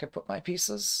place I could put my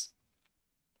pieces.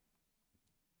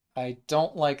 I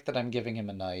don't like that I'm giving him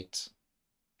a knight.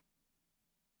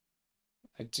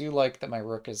 I do like that my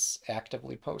rook is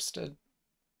actively posted.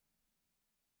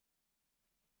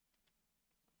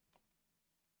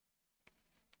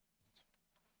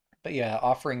 But yeah,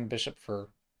 offering bishop for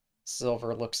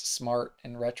silver looks smart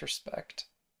in retrospect.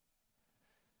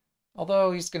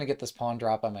 Although he's going to get this pawn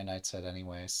drop on my knight's head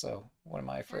anyway, so what am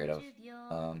I afraid of? 30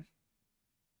秒、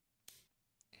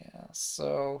Yeah,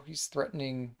 so he's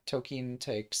threatening Tokin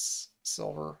takes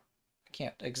silver. I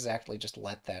can't exactly just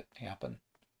let that happen.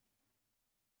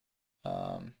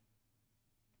 Um,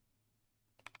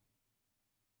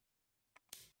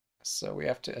 so we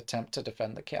have to attempt to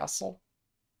defend the castle.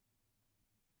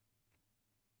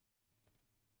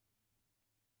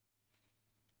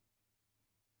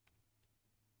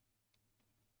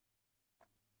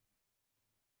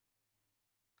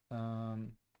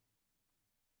 Um,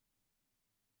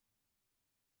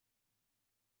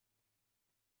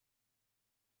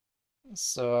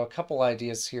 so a couple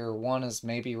ideas here. One is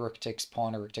maybe rook takes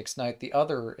pawn or rook takes knight. The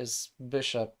other is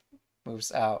bishop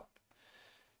moves out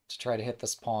to try to hit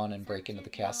this pawn and break into the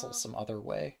castle some other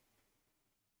way.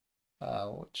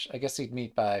 Which I guess he'd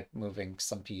meet by moving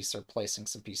some piece or placing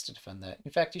some piece to defend that.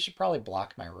 In fact, he should probably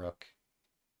block my rook.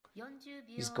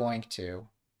 He's going to.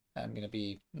 I'm going to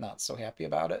be not so happy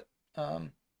about it.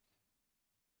 Um,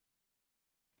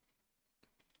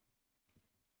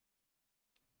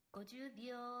 50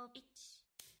秒、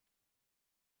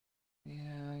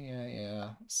1、yeah.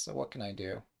 So what can I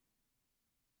do?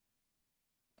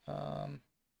 Um,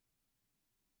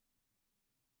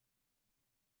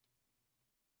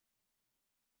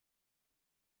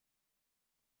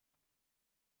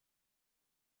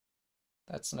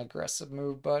 that's an aggressive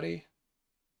move, buddy.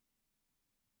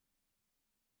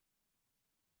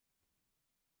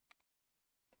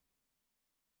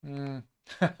 Hmm.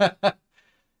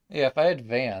 Yeah, if I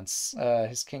advance,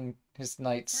 his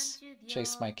knights 30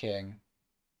 chase my秒、king.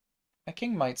 My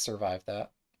king might survive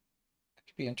that. That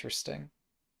could be interesting.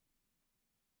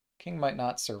 King might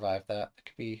not survive that. It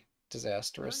could be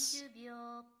disastrous. 40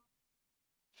秒、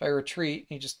If I retreat,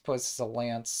 he just puts a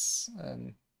lance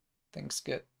and things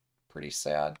get pretty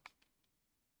sad.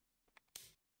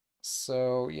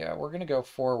 So yeah, we're going to go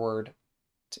forward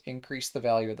to increase the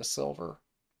value of the silver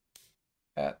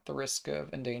at the risk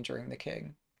of endangering the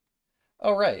king.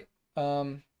 Oh, right.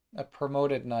 A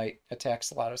promoted knight attacks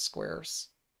a lot of squares.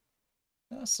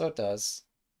 So it does.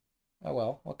 Oh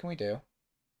well, what can we do?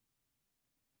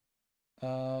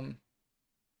 Um,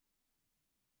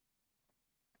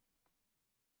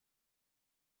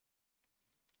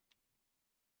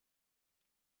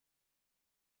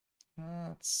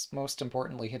 it's most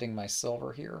importantly hitting my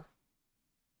silver here.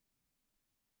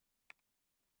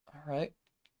 All right,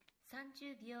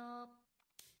 30秒、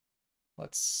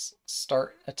let's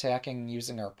start attacking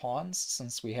using our pawns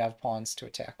since we have pawns to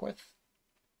attack with.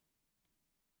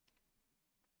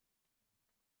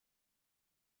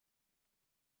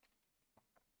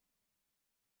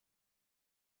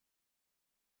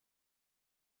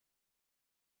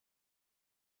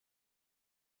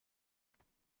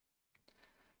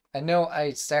 I know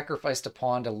I sacrificed a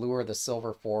pawn to lure the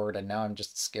silver forward, and now I'm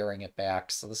just scaring it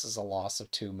back, so this is a loss of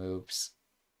 2 moves.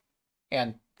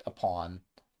 And a pawn.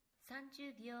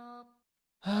 30秒、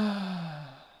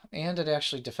And it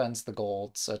actually defends the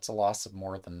gold, so it's a loss of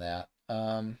more than that.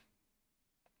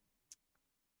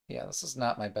 Yeah, this is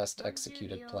not my best 40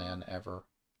 executed秒、plan ever.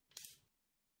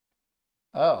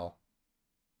 Oh,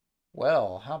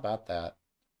 well, how about that?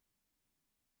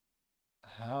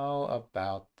 How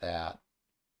about that?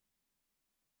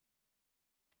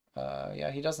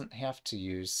 Yeah, he doesn't have to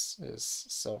use his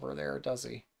silver there, does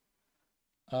he?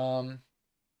 Um,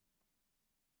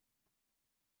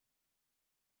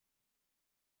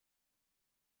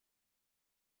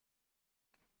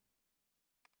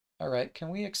 all right, can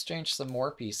we exchange some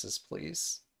more pieces,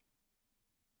 please?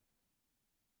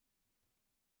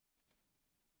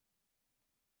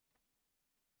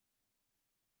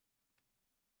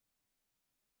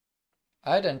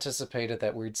 I'd anticipated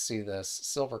that we'd see this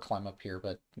silver climb up here,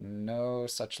 but no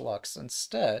such lucks.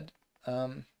 Instead,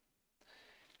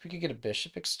 If we could get a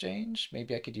bishop exchange,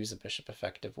 maybe I could use a bishop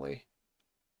effectively.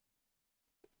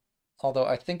 Although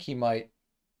I think he might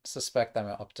suspect I'm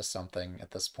up to something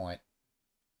at this point.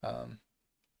 And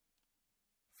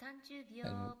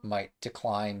might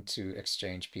decline to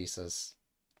exchange pieces.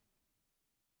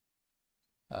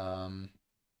 If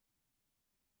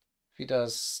he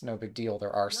does, no big deal. There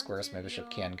are squares my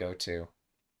bishop can go to.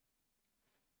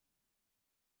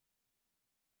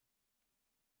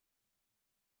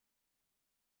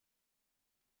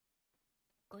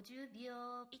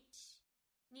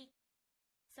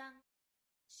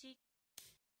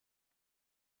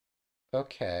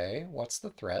 Okay, what's the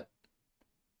threat?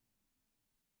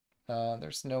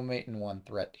 There's no mate in one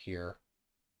threat here.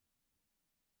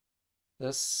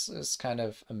 This is kind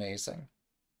of amazing.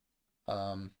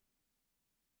 My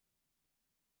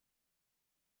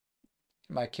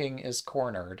king is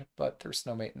cornered, but there's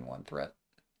no mate in one threat.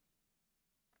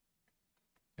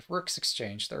 If rooks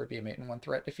exchange, there would be a mate in one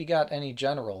threat. If he got any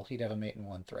general, he'd have a mate in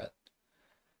one threat.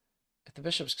 If the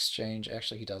bishops exchange,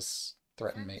 actually he does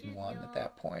threaten mate in one at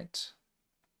that point.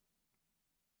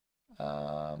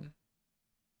 Yeah,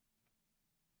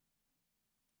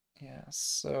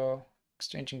 so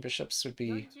exchanging bishops would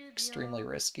be extremely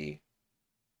risky.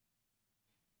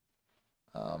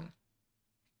 Can't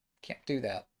do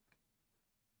that.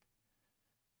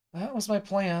 That was my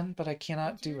plan, but I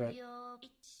cannot do it.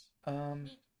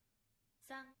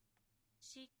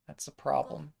 That's a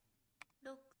problem.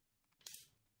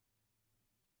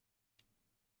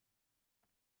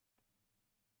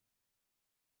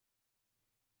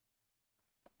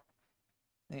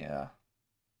 Yeah.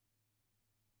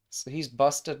 So he's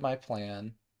busted my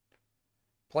plan.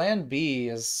 Plan B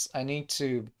is I need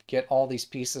to get all these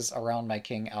pieces around my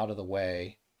king out of the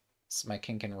way so my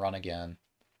king can run again.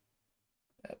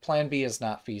 Plan B is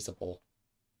not feasible.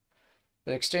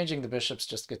 But exchanging the bishops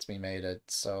just gets me mated,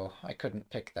 so I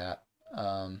couldn't pick that.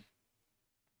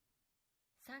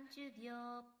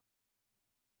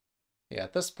 Yeah,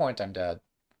 at this point I'm dead.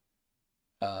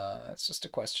 It's just a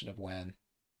question of when.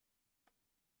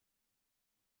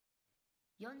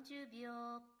 40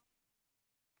秒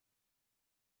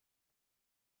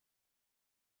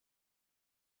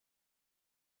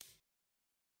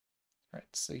Right,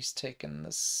 so he's taken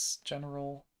this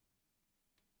general.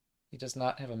 He does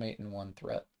not have a mate in one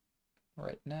threat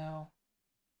right now.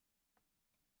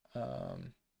 I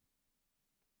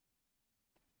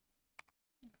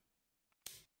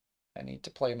need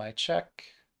to play my check.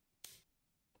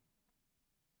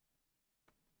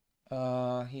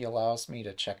 He allows me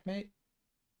to checkmate.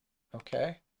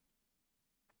 Okay.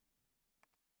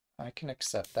 I can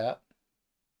accept that.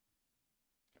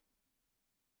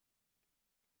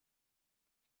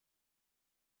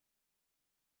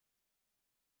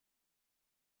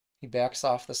 He backs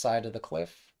off the side of the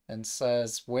cliff and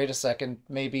says, wait a second,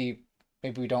 maybe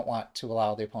we don't want to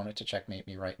allow the opponent to checkmate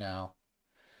me right now.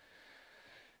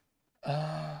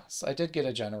 So I did get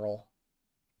a general.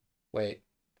 Wait.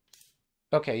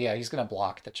 Okay, yeah, he's going to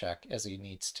block the check as he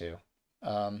needs to.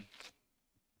 Yeah,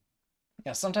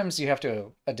 sometimes you have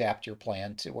to adapt your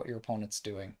plan to what your opponent's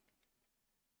doing.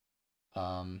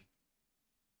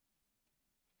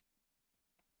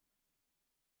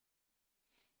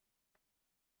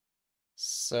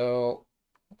 So,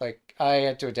 like, I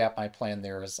had to adapt my plan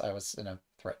there as I was in a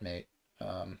threat mate.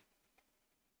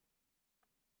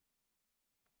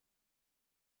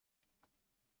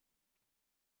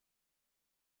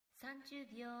 30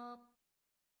秒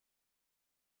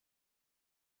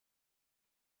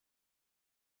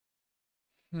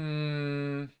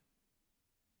The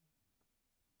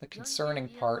concerning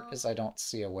part is I don't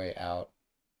see a way out.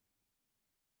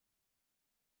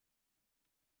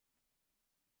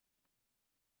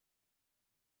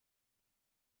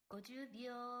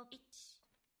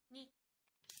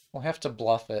 We'll have to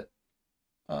bluff it.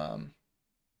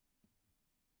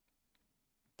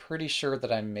 Pretty sure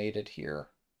that I'm mated here,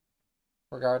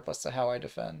 regardless of how I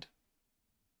defend.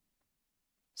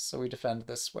 So we defend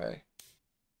this way.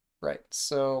 Right,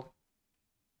 so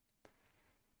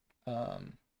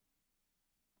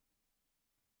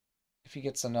if he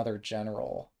gets another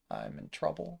general, I'm in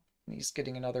trouble. And he's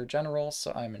getting another general,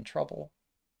 so I'm in trouble.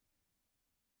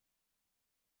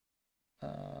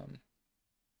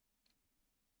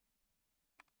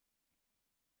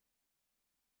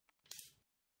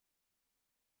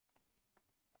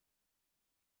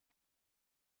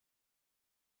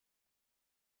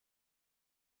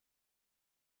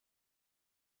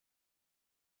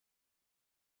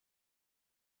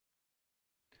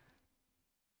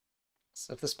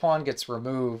 So if this pawn gets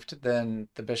removed, then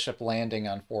the bishop landing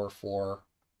on 4-4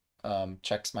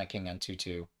 checks my king on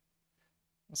 2-2.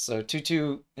 So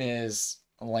 2-2 is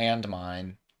a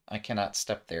landmine. I cannot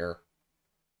step there.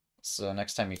 So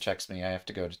next time he checks me, I have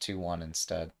to go to 2-1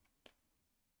 instead.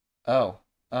 Oh,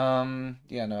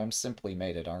 yeah, no, I'm simply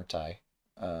mated, aren't I?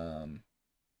 Um,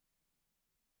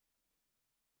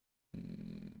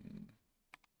 hmm,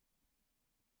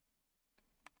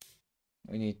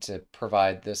 we need to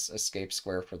provide this escape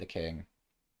square for the king.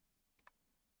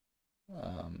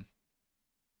 Um,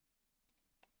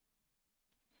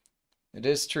 it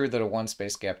is true that a one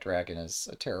space gap dragon is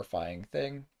a terrifying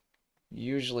thing,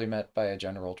 usually met by a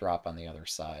general drop on the other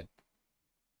side.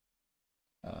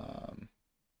 Um,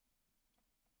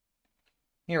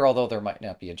 Here, although there might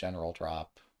not be a general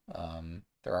drop,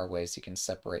 there are ways you can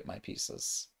separate my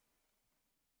pieces.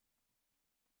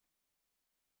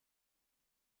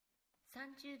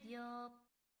 30秒。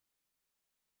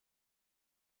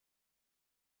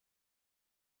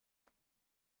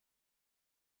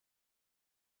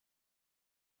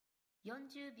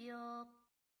40秒。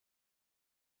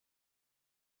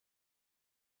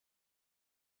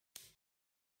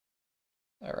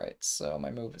All right, so my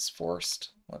move is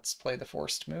forced. Let's play the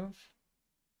forced move.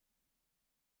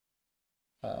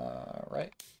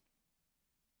 Right.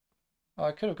 Oh,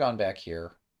 I could have gone back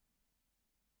here.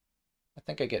 I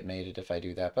think I get mated if I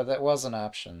do that, but that was an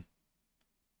option.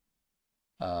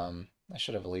 I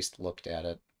should have at least looked at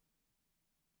it.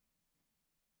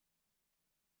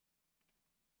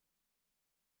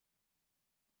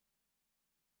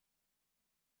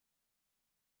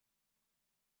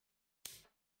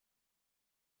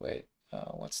 Wait,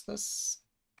 what's this?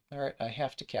 All right, I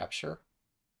have to capture.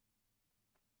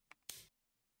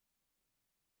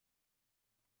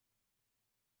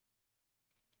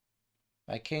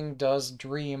 My king does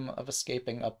dream of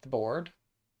escaping up the board.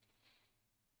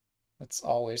 That's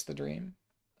always the dream.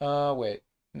 Wait,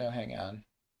 no, hang on.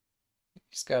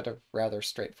 He's got a rather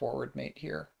straightforward mate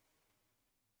here.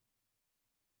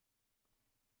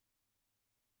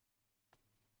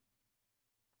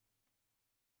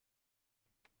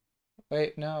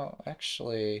 Wait, no,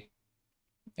 actually,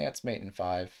 yeah, it's mate in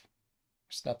 5.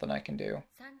 There's nothing I can do.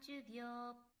 30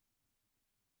秒。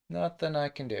Nothing I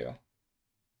can do.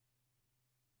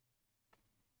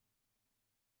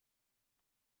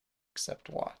 Except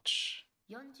watch.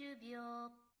 40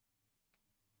秒。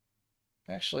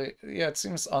Actually, yeah, it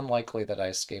seems unlikely that I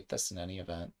escape this in any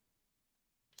event.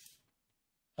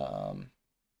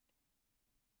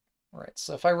 Right,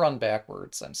 so if I run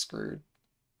backwards, I'm screwed.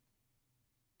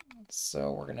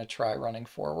 So we're going to try running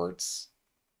forwards.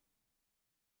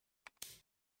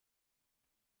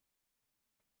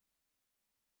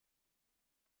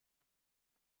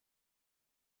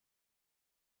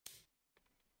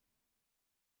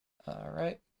 All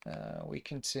right, we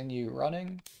continue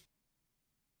running.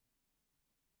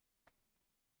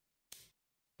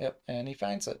 Yep, and he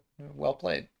finds it. Well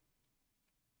played.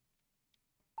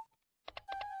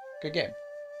 Good game.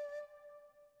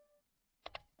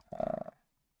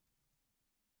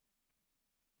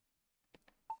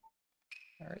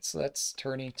 All right, so that's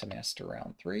Tourney to master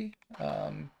round 3.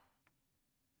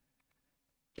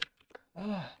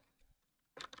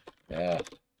 Yeah,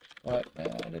 what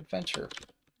an adventure.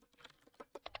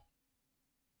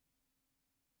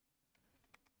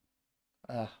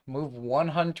 Move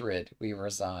 100, we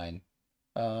resign.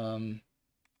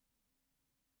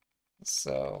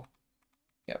 So,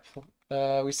 yep.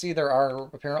 We see there are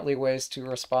apparently ways to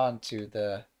respond to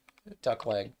the duck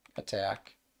leg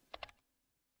attack.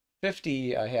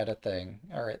 50, I had a thing.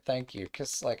 All right, thank you,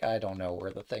 because, like, I don't know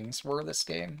where the things were this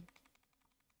game.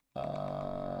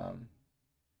 Yeah,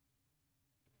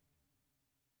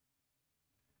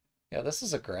 this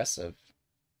is aggressive.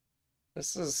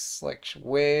 This is, like,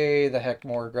 way the heck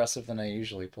more aggressive than I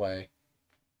usually play.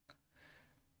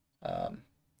 Um,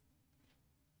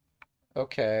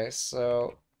 okay,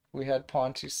 so we had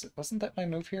pawn 2-6. Wasn't that my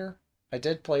move here? I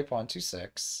did play pawn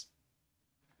 2-6.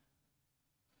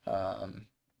 Um,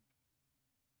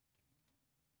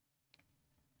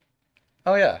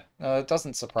 oh yeah, no, it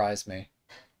doesn't surprise me.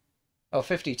 Oh,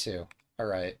 52. All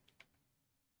right.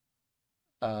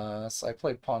 So I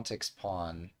played pawn takes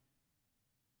pawn.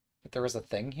 But there was a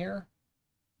thing here?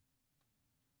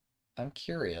 I'm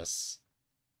curious.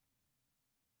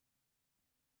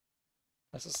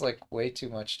 This is like way too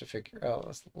much to figure out.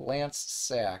 Oh, Lance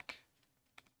sack.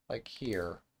 Like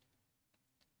here.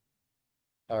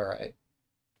 All right.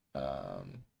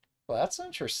 Well, that's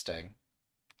interesting.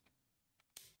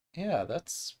 Yeah,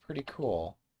 that's pretty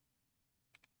cool.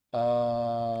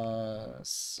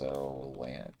 So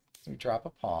Lance, we drop a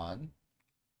pawn.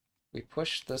 We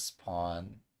push this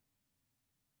pawn.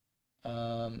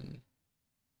 Um,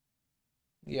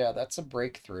 Yeah, that's a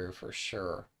breakthrough for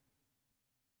sure.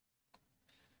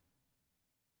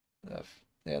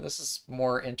 Yeah, this is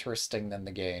more interesting than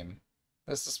the game.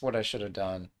 This is what I should have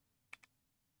done.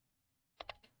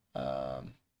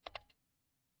 Um,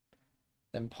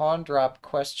 then pawn drop,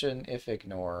 question if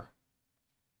ignore.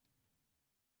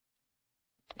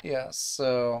 Yeah,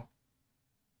 so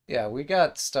yeah, we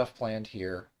got stuff planned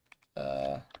here.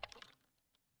 Uh,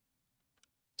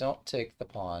 don't take the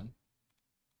pawn.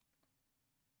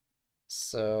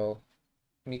 So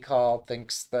Mikhail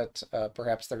thinks that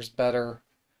perhaps there's better.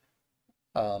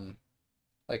 Um,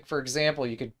 like for example,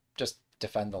 you could just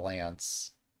defend the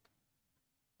lance.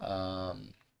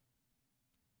 Um,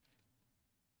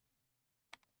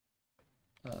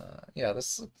 yeah,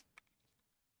 this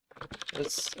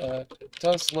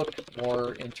does look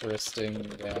more interesting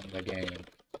than the game.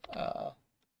 Uh,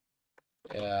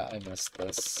 yeah, I missed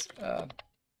this.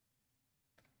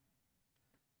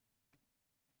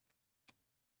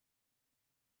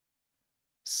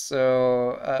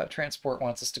 So Transport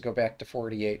wants us to go back to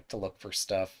 48 to look for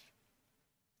stuff.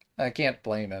 I can't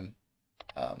blame him.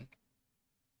 Um,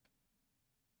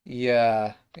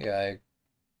 yeah.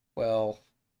 Well,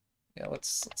 yeah.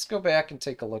 Let's go back and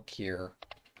take a look here.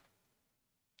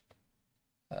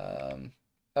 Um,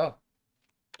 oh,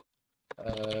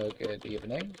 good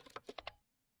evening.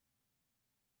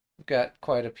 We've got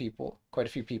quite a few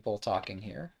people talking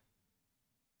here.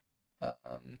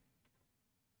 Um,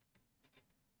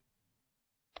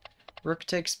 Rook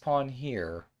takes pawn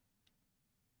here.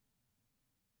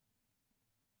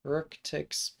 Rook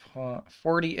takes pawn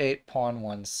 48 pawn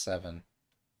 1-7.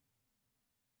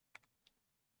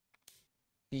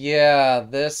 Yeah,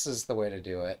 this is the way to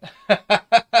do it.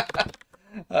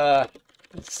 uh,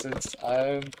 since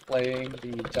I'm playing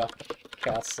the Duck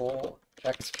Castle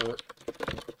expert,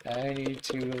 I need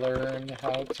to learn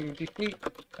how to defeat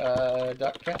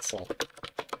Duck Castle.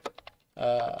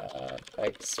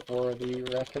 Thanks for the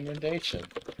recommendation.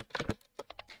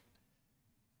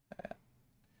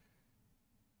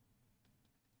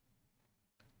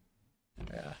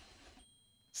 Yeah.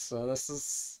 So this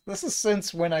is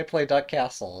since when I play Duck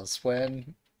Castle, is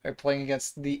when I'm playing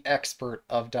against the expert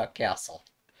of Duck Castle.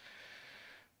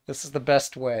 This is the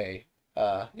best way.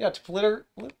 Yeah, to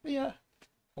yeah.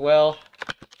 Well,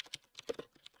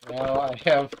 now I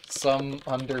have some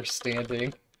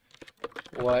understanding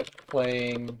what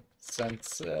playing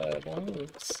since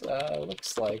moves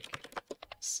looks like.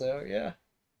 So yeah,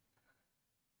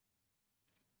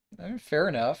 I mean, fair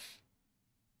enough.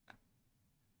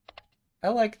 I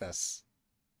like this.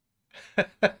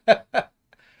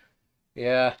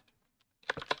 Yeah.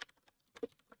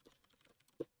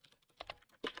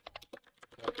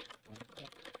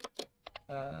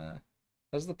 Uh,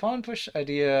 was the pawn push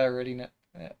idea already?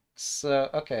 Yeah. So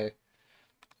okay,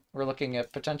 we're looking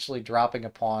at potentially dropping a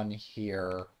pawn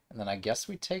here, and then I guess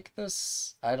we take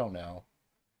this. I don't know.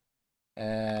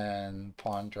 And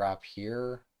pawn drop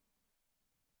here.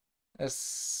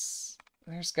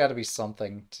 There's got to be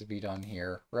something to be done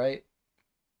here, right?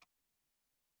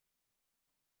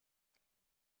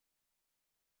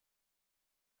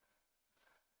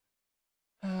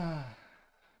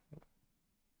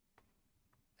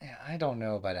 Yeah, I don't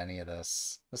know about any of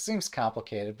this. This seems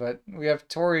complicated, but we have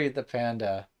Tori the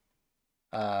Panda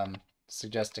um,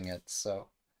 suggesting it, so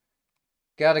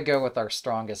gotta go with our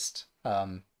strongest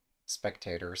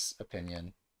spectator's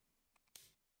opinion.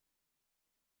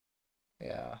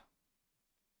 Yeah.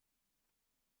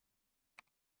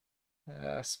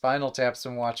 Spinal Tap's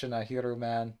been watching a Hero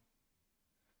Man,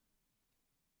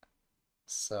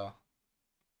 so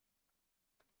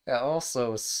yeah.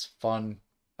 Also, it's fun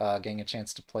getting a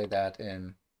chance to play that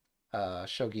in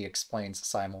Shogi Explains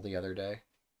Simul the other day.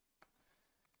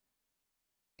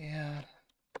 Yeah.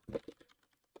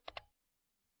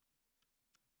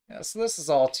 Yeah, so this is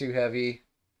all too heavy.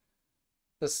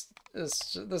 This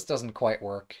doesn't quite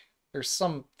work. There's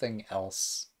something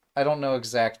else. I don't know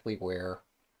exactly where.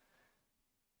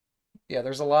 Yeah,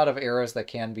 there's a lot of arrows that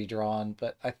can be drawn,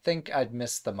 but I think I'd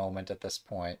miss the moment at this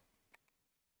point.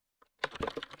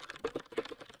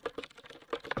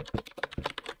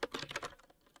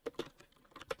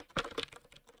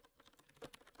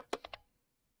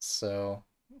 So,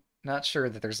 not sure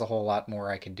that there's a whole lot more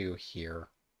I can do here.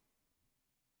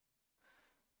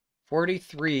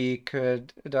 43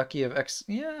 could Ducky of X?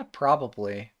 Yeah,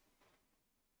 probably.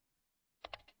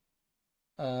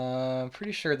 I'm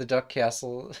pretty sure the Duck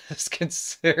Castle is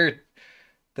considered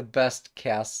the best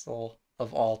castle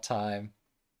of all time.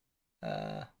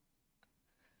 Uh,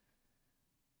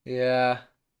 yeah.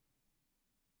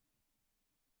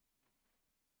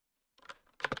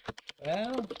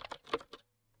 Well,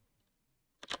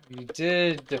 You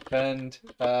did defend,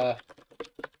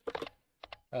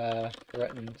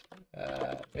 threatened,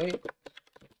 mate.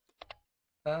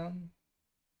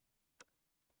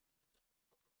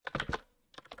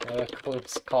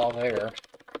 Close call there.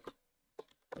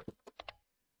 I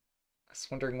was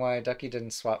wondering why Ducky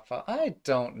didn't swap file. I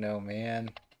don't know, man.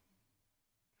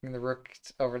 Bring the rook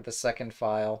over the second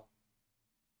file.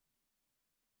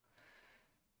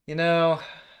 You know,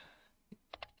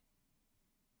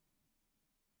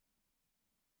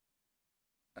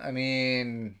 I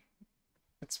mean,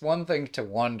 it's one thing to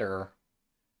wonder.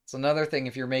 It's another thing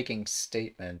if you're making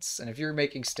statements. And if you're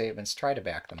making statements, try to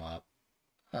back them up.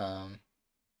 Um,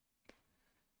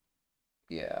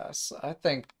 yeah, so I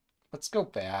think let's go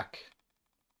back.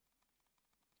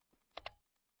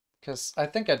 Because I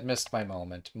think I'd missed my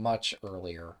moment much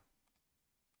earlier.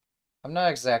 I'm not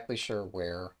exactly sure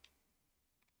where.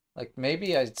 Like,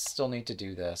 maybe I still need to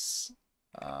do this.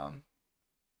 Um,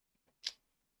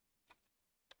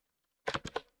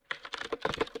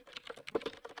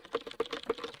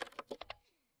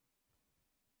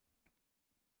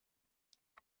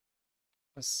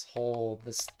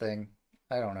 this thing.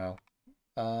 I don't know.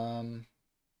 Um,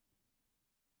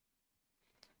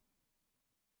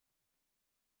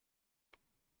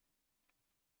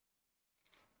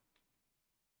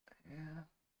 yeah.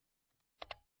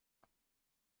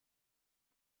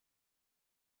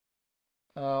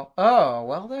 Oh,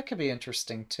 well, that could be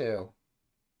interesting too.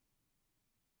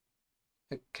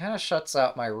 It kind of shuts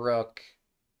out my rook,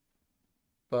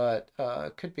 but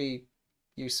it could be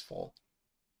useful.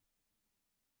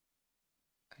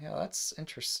 Yeah, that's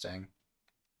interesting.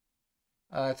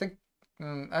 I think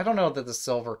I don't know that the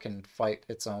silver can fight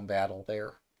its own battle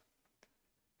there.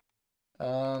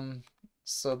 Um,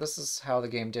 so this is how the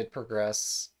game did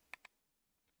progress.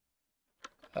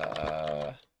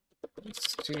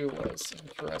 This too was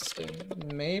interesting.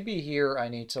 Maybe here I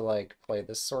need to like play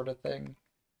this sort of thing.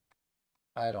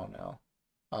 I don't know.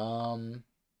 Um,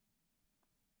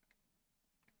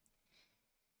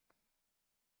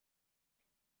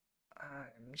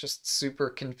 I'm just super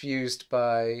confused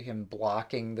by him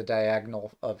blocking the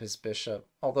diagonal of his bishop,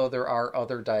 although there are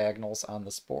other diagonals on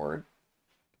this board.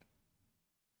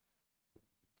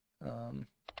 Um,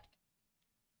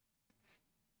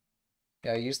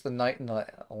 yeah, I used the knight and the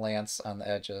lance on the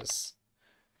edges.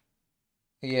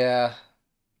 Yeah,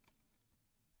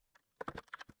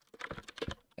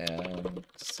 and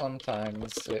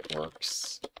sometimes it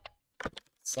works.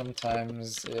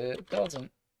 Sometimes it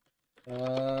doesn't.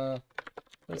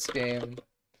 This game,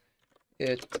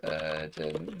 it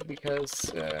didn't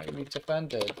because we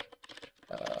defended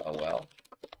well.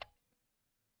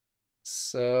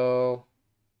 So,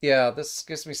 yeah, this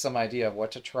gives me some idea of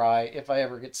what to try if I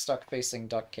ever get stuck facing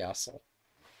Duck Castle.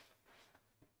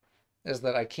 Is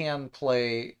that I can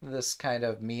play this kind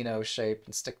of Mino shape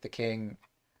and stick the king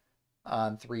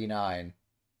on 3-9.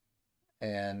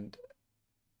 And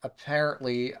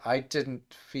apparently, I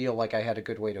didn't feel like I had a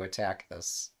good way to attack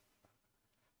this.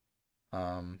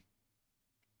 Um,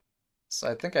 so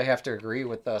I think I have to agree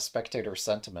with the spectator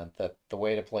sentiment that the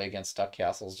way to play against Duck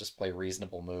Castle is just play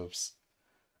reasonable moves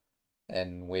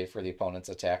and wait for the opponent's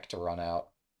attack to run out.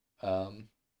 I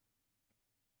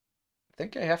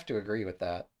think I have to agree with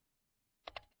that.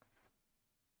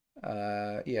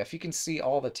 Yeah, if you can see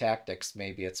all the tactics,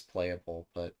 maybe it's playable,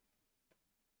 but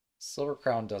Silver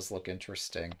Crown does look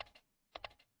interesting.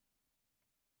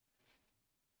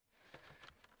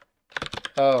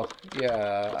 Oh,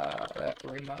 yeah, that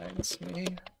reminds me.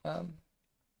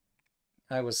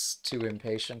 I was too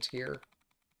impatient here.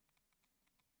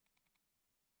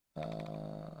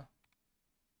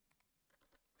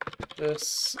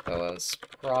 This was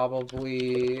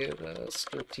probably the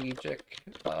strategic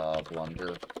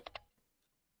blunder.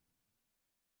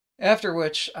 After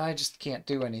which, I just can't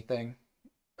do anything.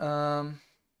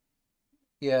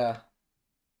 Yeah.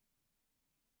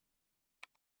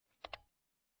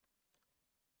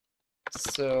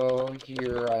 So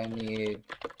here I need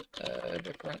a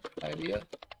different idea.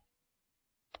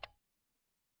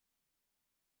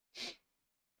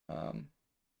 Um,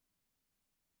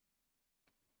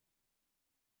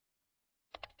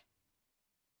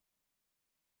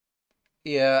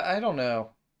 yeah, I don't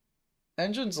know.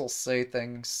 Engines will say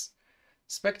things.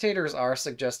 Spectators are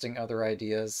suggesting other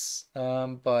ideas,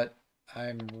 but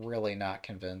I'm really not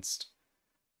convinced.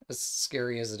 As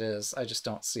scary as it is, I just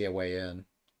don't see a way in.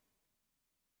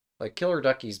 Like,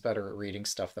 KillerDucky's better at reading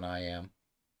stuff than I am.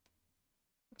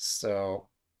 So,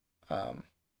 um,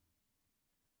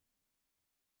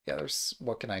 yeah,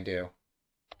 what can I do?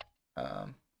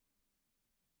 Um,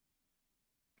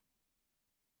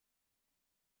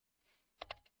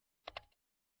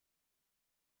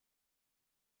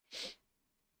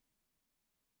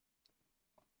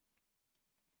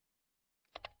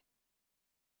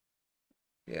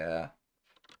 Yeah.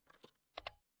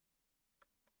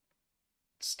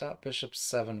 Stop bishop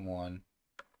 7-1.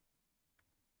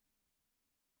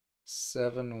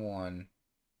 7-1.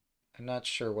 I'm not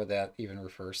sure what that even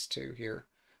refers to here.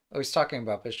 Oh, he's talking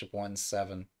about bishop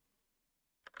 1-7.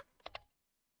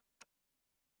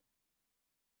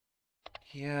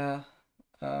 Yeah.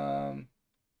 Um,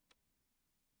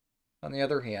 on the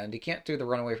other hand, he can't do the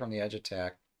runaway from the edge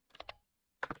attack.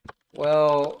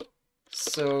 Well,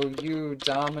 so you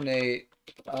dominate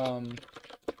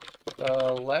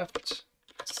the left,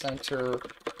 center,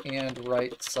 and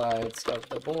right sides of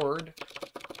the board.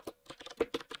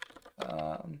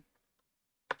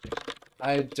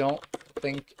 I don't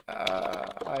think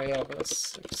I have a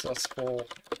successful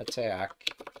attack.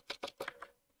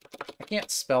 I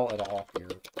can't spell at all here.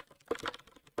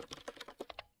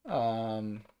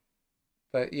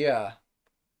 But yeah,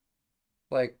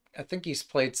 like I think he's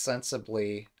played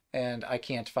sensibly, and I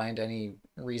can't find any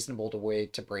reasonable way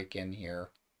to break in here.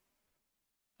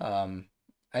 Um,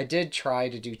 I did try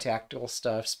to do tactical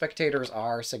stuff. Spectators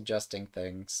are suggesting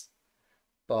things,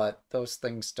 but those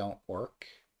things don't work.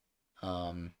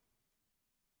 Um,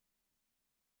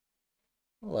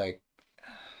 like,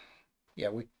 yeah,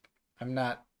 I'm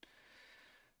not.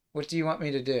 What do you want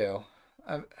me to do?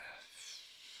 I,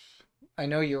 I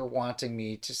know you're wanting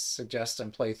me to suggest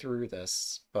and play through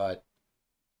this, but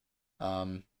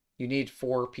um, you need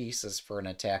 4 pieces for an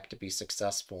attack to be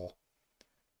successful,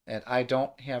 and I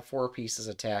don't have 4 pieces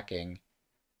attacking,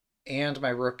 and my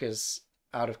rook is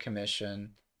out of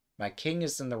commission. My king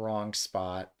is in the wrong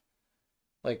spot.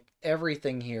 Like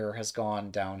everything here has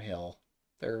gone downhill.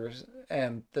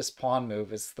 And this pawn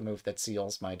move is the move that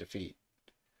seals my defeat.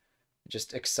 It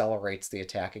just accelerates the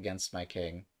attack against my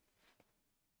king.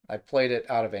 I played it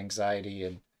out of anxiety,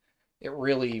 and it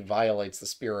really violates the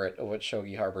spirit of what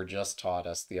Shogi Harbor just taught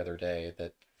us the other day,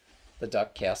 that the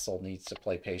Duck Castle needs to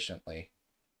play patiently,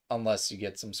 unless you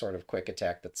get some sort of quick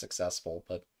attack that's successful.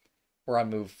 But we're on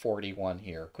move 41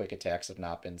 here. Quick attacks have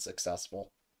not been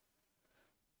successful.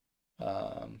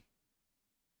 Um,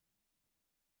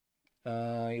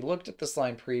 he looked at this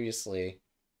line previously,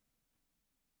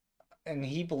 and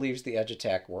he believes the edge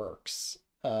attack works.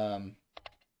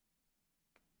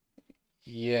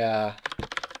 Yeah,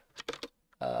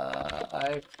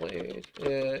 I played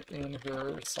it in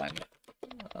her assignment.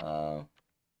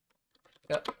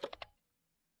 Yep.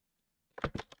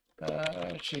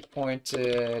 She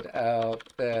pointed out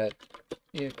that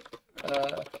if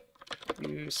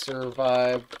you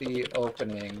survive the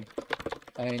opening,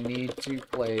 I need to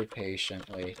play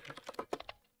patiently.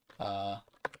 Pawn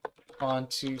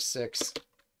 2-6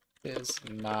 is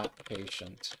not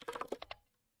patient.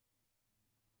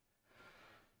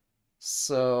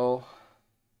 So,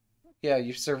 yeah,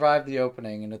 you've survived the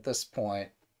opening, and at this point,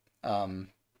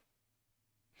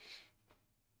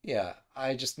 yeah,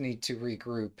 I just need to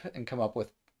regroup and come up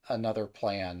with another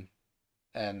plan,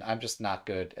 and I'm just not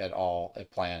good at all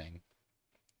at planning.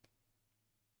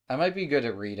 I might be good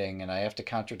at reading, and I have to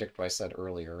contradict what I said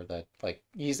earlier that, like,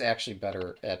 he's actually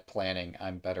better at planning,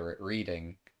 I'm better at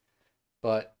reading,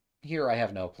 but here I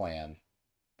have no plan,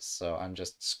 so I'm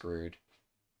just screwed.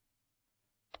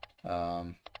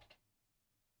 Um,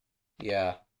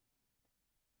 yeah,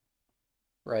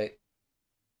 right.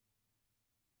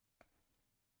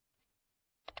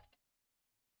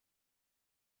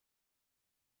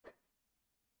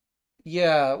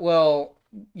 Yeah, well,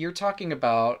 you're talking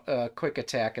about a quick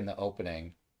attack in the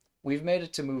opening. We've made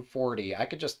it to move 40. I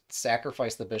could just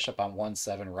sacrifice the bishop on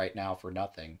 1-7 right now for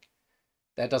nothing.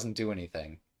 That doesn't do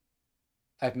anything.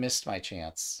 I've missed my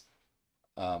chance.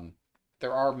 Um,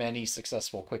 there are many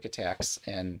successful quick attacks,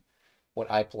 and what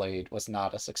I played was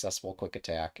not a successful quick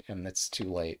attack, and it's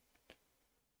too late.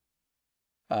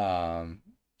 Um,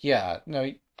 yeah,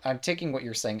 no, I'm taking what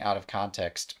you're saying out of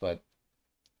context, but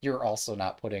you're also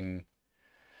not putting,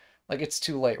 like, it's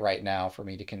too late right now for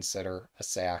me to consider a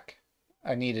sack.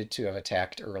 I needed to have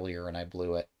attacked earlier, and I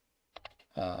blew it.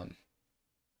 Um,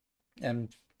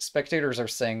 and spectators are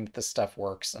saying that this stuff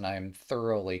works, and I'm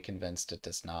thoroughly convinced it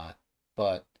does not.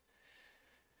 But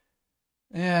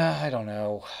yeah, I don't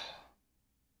know.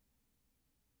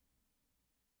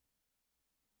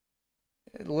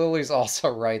 Lily's also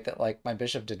right that like my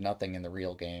bishop did nothing in the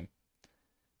real game.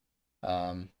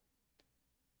 Um,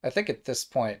 I think at this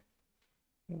point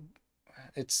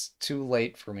it's too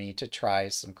late for me to try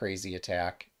some crazy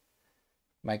attack.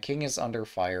 My king is under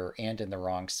fire and in the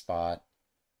wrong spot,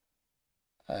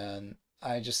 and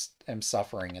I just am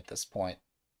suffering at this point.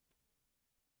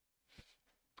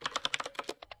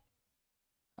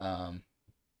 Um,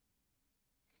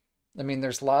 I mean,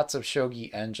 there's lots of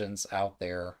shogi engines out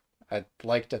there. I'd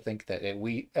like to think that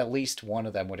at least one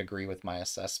of them would agree with my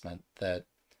assessment that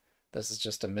this is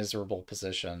just a miserable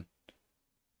position.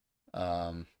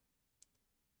 Um,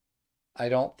 I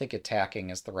don't think attacking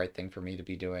is the right thing for me to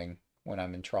be doing when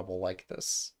I'm in trouble like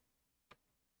this.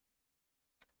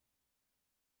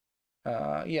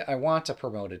 Yeah, I want a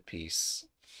promoted piece.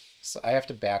 So I have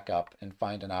to back up and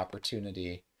find an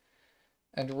opportunity.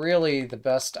 And really, the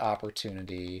best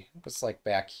opportunity was like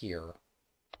back here.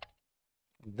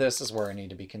 This is where I need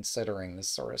to be considering this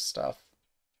sort of stuff.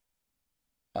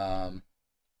 Um,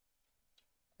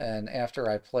 and after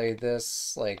I play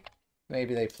this, like,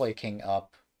 maybe they play king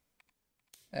up,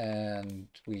 and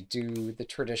we do the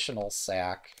traditional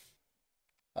sack.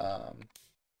 Um,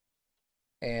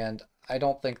 and I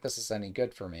don't think this is any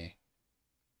good for me.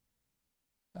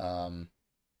 So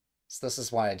this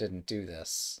is why I didn't do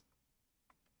this.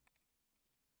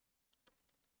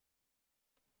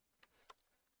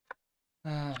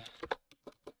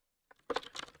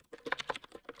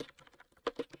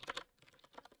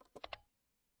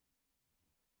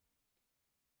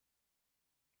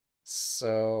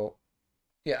 So,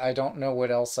 yeah, I don't know what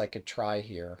else I could try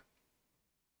here.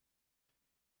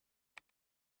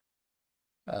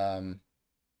 Um,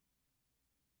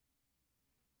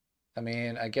 I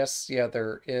mean, I guess, yeah,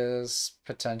 there is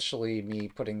potentially me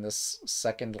putting this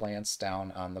second lance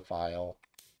down on the file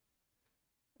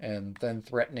and then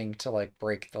threatening to, like,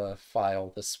 break the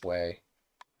file this way.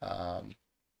 Um,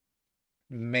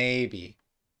 maybe.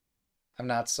 I'm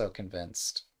not so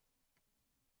convinced.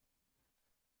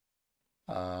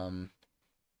 Um,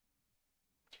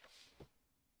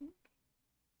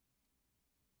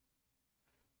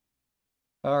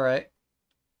 all right.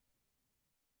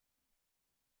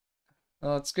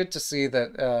 Well, it's good to see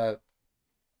that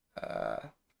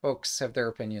folks have their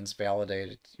opinions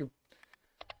validated.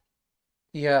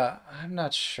 Yeah, I'm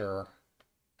not sure.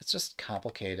 It's just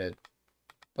complicated,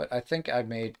 but I think I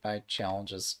made my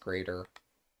challenges greater.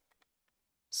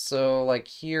 So, like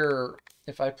here,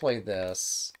 if I play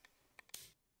this,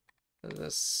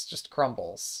 this just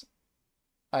crumbles.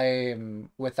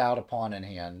 I'm without a pawn in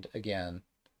hand again.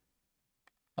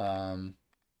 Um,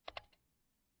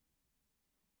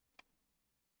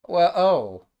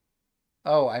 well,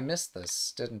 oh, I missed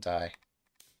this, didn't I?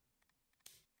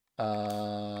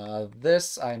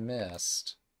 This I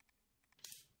missed.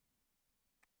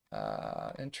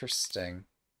 Interesting.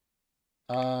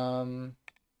 Um,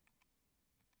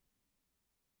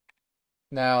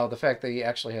 Now the fact that he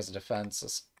actually has a defense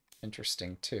is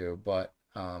interesting too, but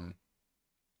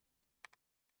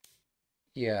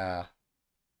yeah.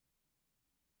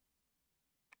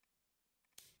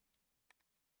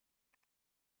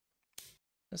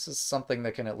 This is something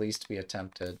that can at least be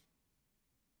attempted.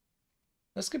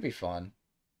 This could be fun.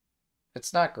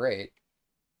 It's not great,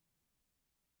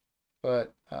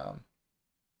 but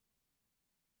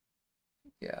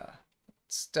yeah,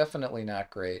 it's definitely not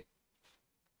great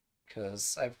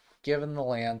because I've given the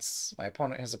lance. My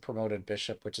opponent has a promoted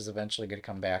bishop, which is eventually going to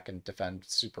come back and defend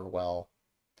super well.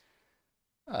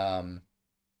 Um,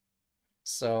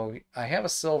 so I have a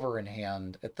silver in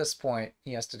hand. At this point,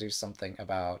 he has to do something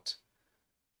about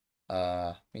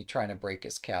me trying to break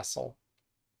his castle.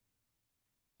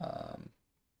 Um,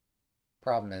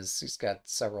 Problem is, he's got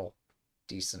several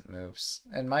decent moves,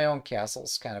 and my own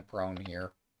castle's kind of prone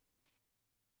here.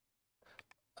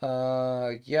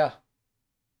 Yeah.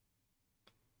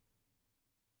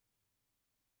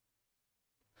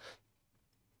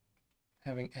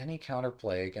 Having any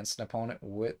counterplay against an opponent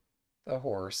with a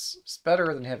horse is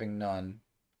better than having none.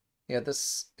 Yeah,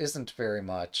 this isn't very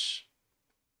much.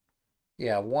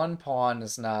 Yeah, one pawn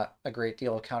is not a great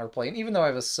deal of counterplay, and even though I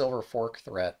have a silver fork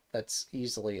threat, that's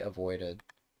easily avoided.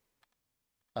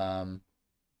 Um,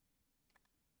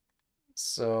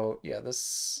 so yeah,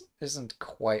 this isn't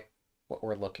quite what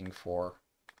we're looking for.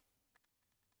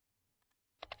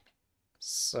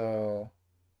 So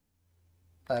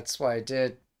that's why I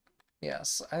did.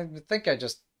 Yes, I think I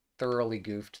just thoroughly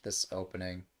goofed this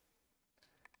opening.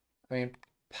 I mean,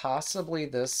 possibly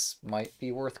this might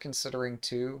be worth considering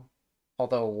too.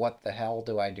 Although, what the hell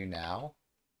do I do now?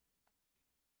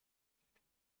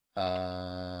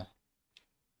 Uh,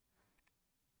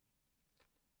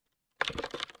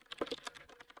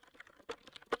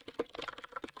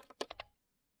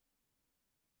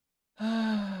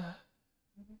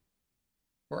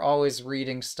 we're always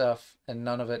reading stuff and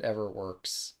none of it ever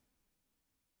works.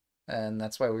 And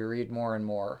that's why we read more and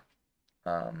more.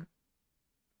 Um,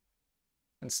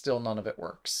 and still none of it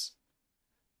works.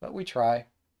 But we try.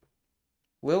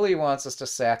 Lily wants us to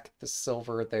sack the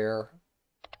silver there.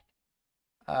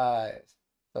 Uh,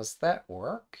 does that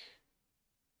work?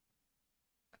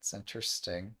 That's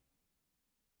interesting.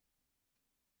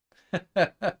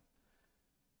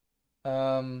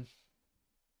 Um,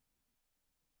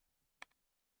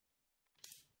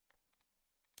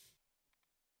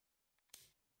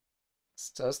 this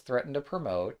does threaten to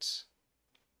promote.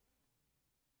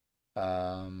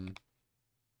 Um,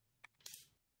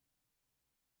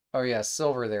 oh yeah,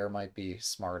 silver there might be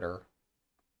smarter.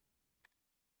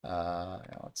 Yeah,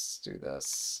 let's do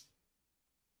this.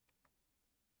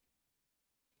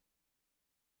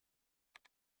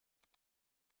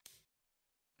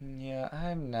 Yeah,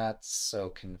 I'm not so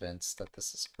convinced that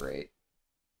this is great.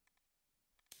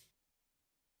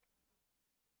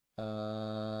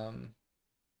 Um,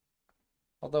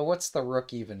 although what's the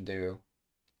rook even do?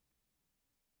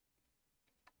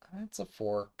 It's a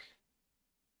fork.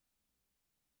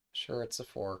 Sure, it's a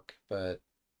fork, but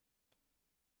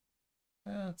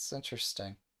it's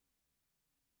interesting.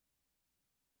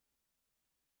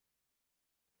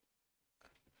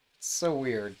 It's so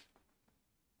weird.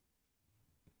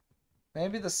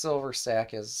 Maybe the silver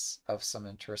sack is of some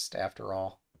interest after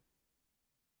all.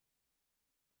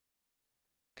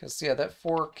 Because, yeah, that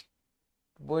fork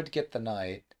would get the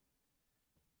knight.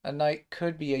 A knight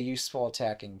could be a useful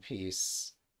attacking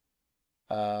piece.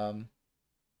 Um,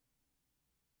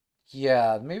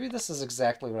 yeah, maybe this is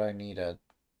exactly what I needed.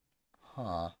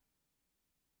 Huh.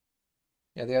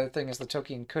 Yeah, the other thing is the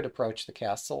token could approach the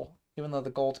castle, even though the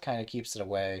gold kind of keeps it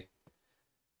away.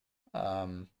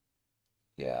 Um,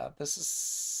 yeah, this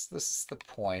is the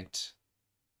point.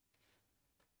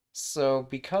 So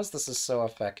because this is so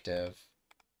effective,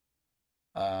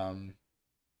 um,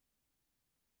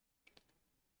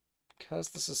 because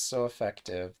this is so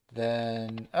effective,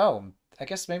 then oh, I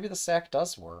guess maybe the sack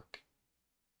does work.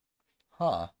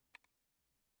 Huh.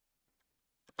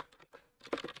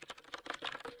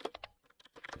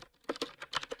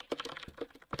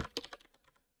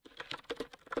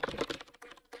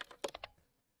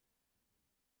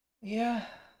 Yeah,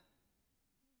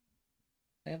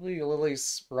 maybe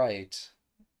Lily's right.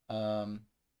 Um,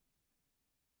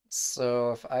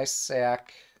 so if I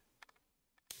sack,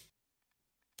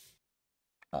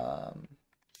 um,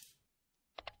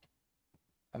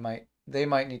 they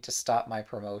might need to stop my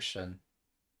promotion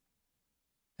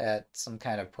at some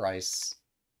kind of price.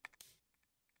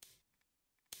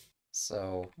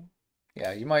 So,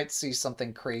 yeah, you might see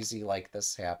something crazy like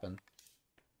this happen.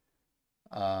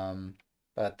 Um,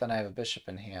 but then I have a bishop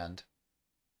in hand.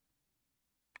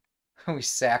 We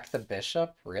sack the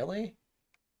bishop? Really?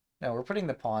 No, we're putting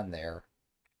the pawn there.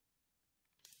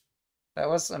 That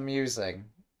was amusing.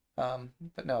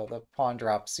 But no, the pawn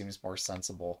drop seems more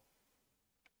sensible.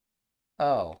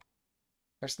 Oh,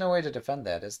 there's no way to defend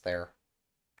that, is there?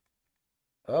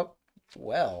 Oh,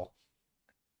 well.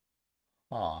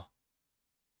 Huh.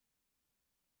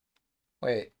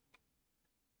 Wait,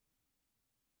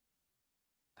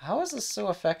 how is this so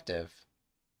effective?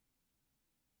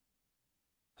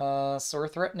 So we're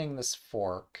threatening this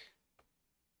fork.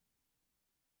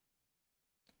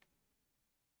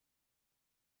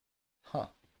 Huh.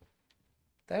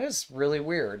 That is really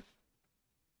weird.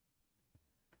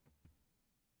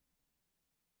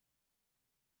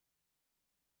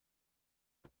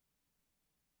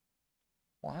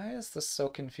 Why is this so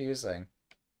confusing?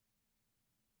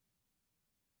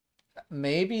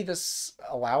 Maybe this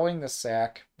allowing the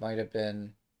sack might have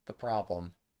been the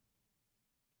problem.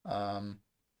 Um,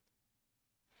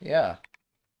 yeah.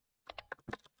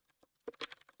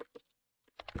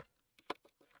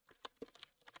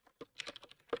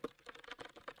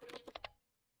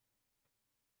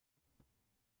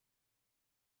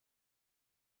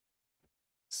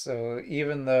 So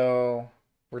even though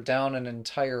we're down an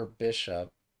entire bishop,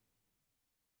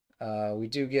 we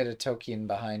do get a token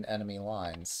behind enemy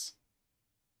lines.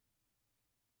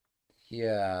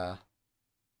 Yeah.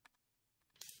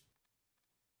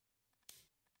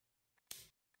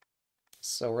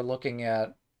 So we're looking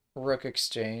at rook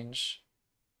exchange,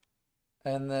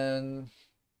 and then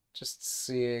just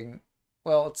seeing,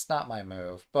 well, it's not my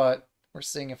move, but we're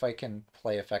seeing if I can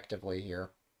play effectively here.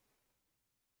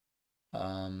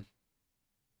 Um,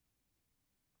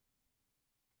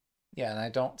 yeah, and I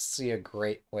don't see a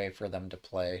great way for them to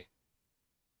play.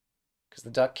 Because the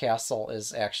Duck Castle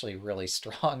is actually really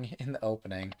strong in the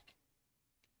opening.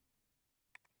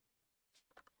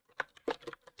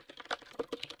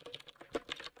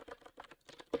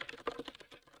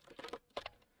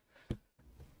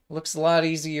 Looks a lot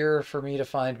easier for me to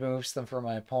find moves than for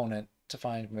my opponent to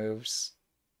find moves.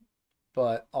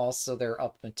 But also they're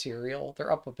up material.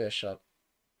 They're up a bishop,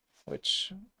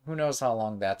 which who knows how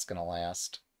long that's going to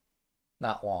last.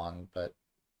 Not long, but...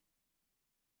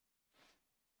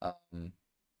 Um,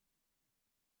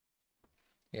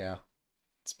 Yeah,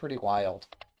 it's pretty wild.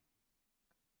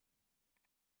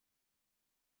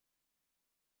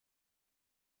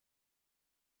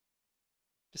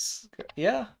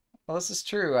 Yeah, well, this is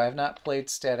true. I have not played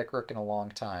Static Rook in a long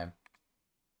time.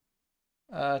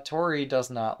 Tori does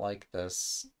not like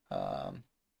this.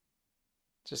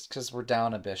 Just because we're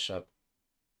down a bishop.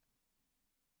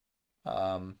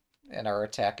 Um, and our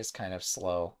attack is kind of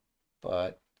slow.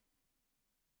 But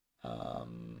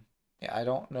yeah, I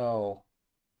don't know.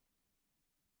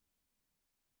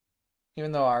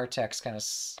 Even though our attack's kind of,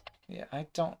 yeah, I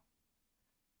don't.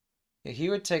 Yeah, he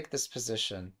would take this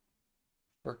position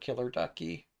for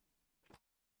KillerDucky.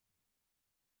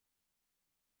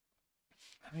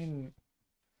 I mean,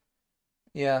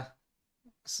 yeah,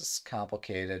 this is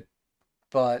complicated,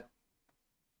 but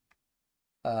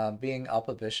being up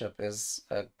a bishop is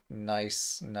a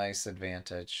nice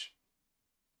advantage.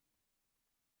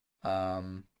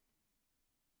 Um,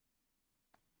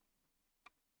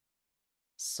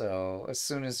 so as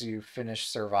soon as you finish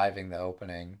surviving the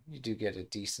opening, you do get a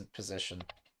decent position.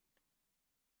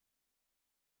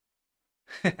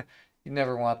 You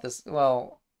never want this.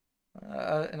 Well,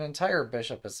 an entire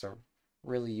bishop is a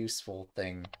really useful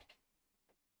thing.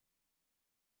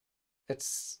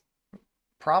 It's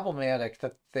problematic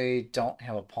that they don't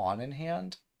have a pawn in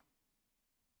hand.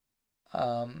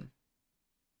 Um,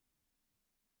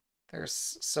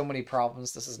 there's so many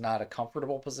problems. This is not a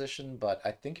comfortable position, but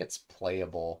I think it's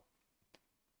playable.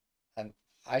 And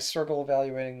I struggle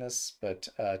evaluating this, but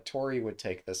Tori would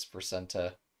take this for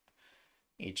Senta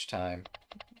each time.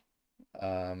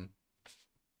 Um,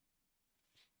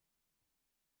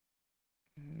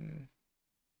 mm,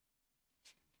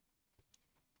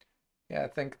 yeah, I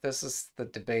think this is the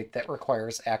debate that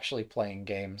requires actually playing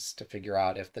games to figure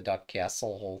out if the Duck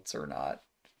Castle holds or not.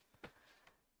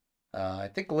 I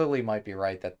think Lily might be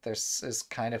right that this is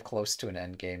kind of close to an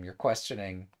end game. You're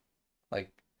questioning,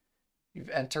 like, you've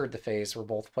entered the phase where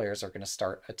both players are going to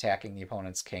start attacking the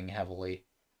opponent's king heavily.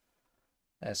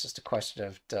 And it's just a question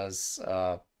of does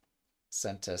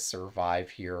Senta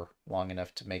survive here long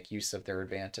enough to make use of their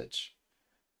advantage?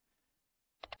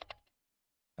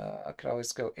 I could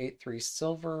always go 8-3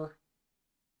 silver,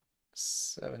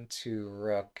 7-2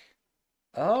 rook.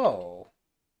 Oh,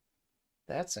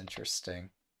 that's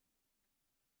interesting.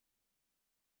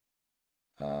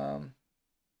 Um,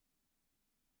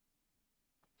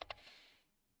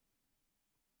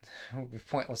 it would be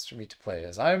pointless for me to play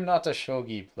as I'm not a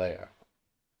shogi player.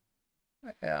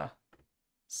 Yeah,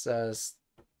 says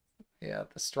yeah,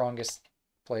 the strongest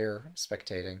player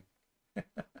spectating.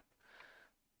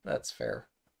 That's fair.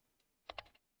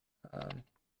 Um,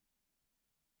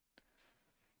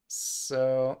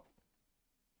 so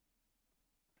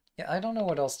yeah, I don't know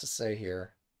what else to say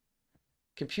here.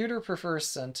 Computer prefers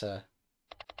Senta.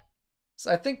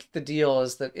 So I think the deal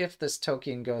is that if this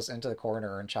token goes into the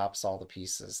corner and chops all the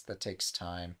pieces, that takes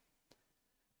time.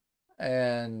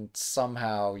 And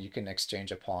somehow you can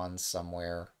exchange a pawn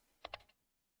somewhere.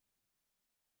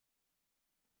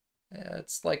 Yeah,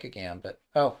 it's like a gambit.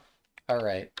 Oh, all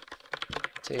right.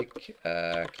 Take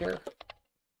care.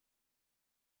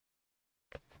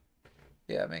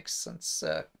 Yeah, it makes sense.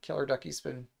 KillerDucky's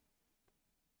been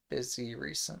busy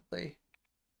recently.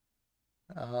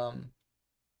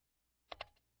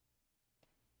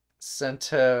 Sent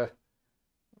to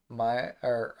my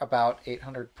or about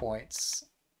 800 points.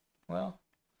 Well,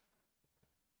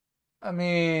 I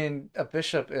mean, a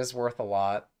bishop is worth a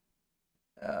lot.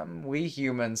 We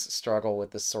humans struggle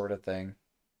with this sort of thing,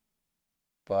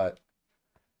 but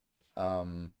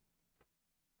um,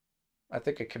 I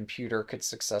think a computer could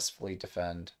successfully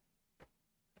defend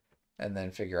and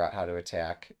then figure out how to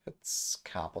attack. It's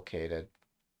complicated.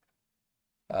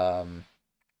 Um,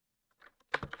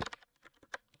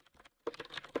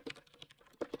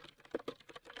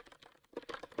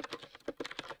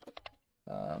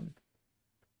 um,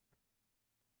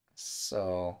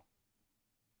 so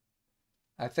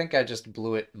I think I just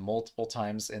blew it multiple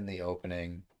times in the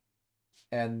opening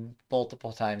and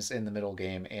multiple times in the middle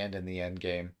game and in the end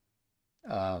game.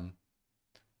 Um,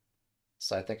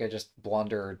 so I think I just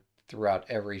blundered throughout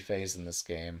every phase in this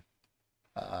game.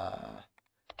 Uh,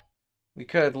 we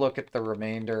could look at the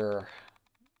remainder.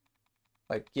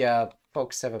 Like, yeah,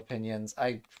 folks have opinions.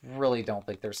 I really don't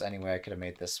think there's any way I could have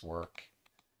made this work.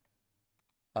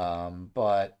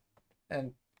 But,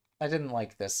 and I didn't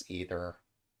like this either,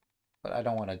 but I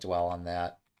don't want to dwell on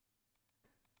that.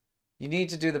 You need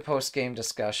to do the post-game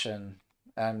discussion.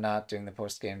 I'm not doing the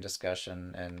post-game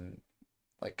discussion, and,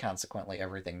 like, consequently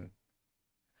everything.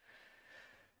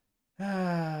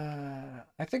 I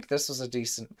think this was a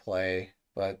decent play,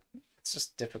 but it's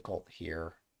just difficult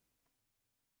here.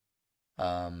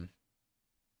 Um,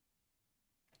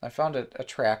 I found it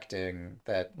attracting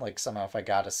that like somehow if I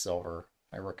got a silver,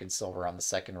 my rook and silver on the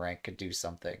second rank could do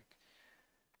something.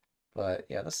 But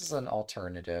yeah, this is an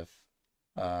alternative.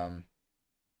 Um,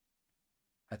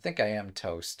 I think I am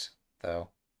toast though.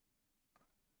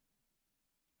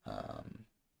 Um,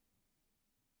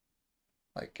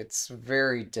 like it's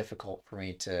very difficult for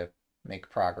me to make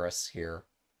progress here.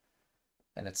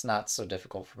 And it's not so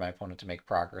difficult for my opponent to make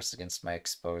progress against my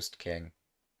exposed king.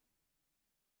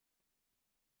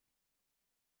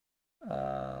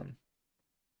 Um,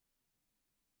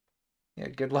 yeah,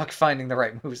 good luck finding the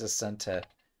right moves as sent to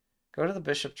go to the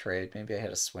bishop trade. Maybe I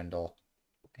had a swindle.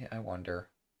 Yeah, I wonder.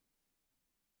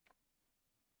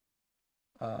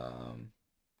 Um,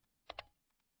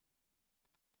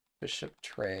 bishop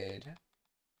trade.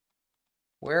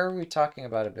 Where are we talking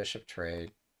about a bishop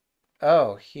trade?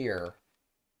 Oh, here.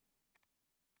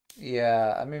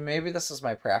 Yeah, I mean, maybe this is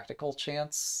my practical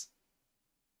chance.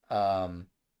 Um,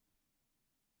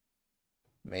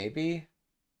 maybe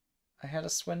I had a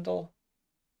swindle.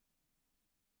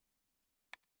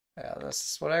 Yeah,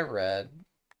 this is what I read.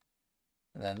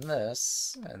 And then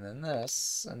this, and then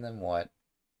this, and then what?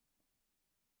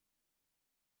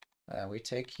 We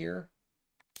take here.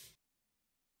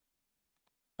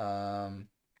 Um,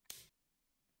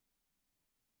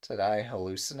 did I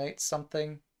hallucinate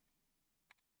something?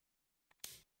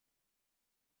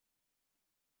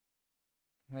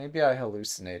 Maybe I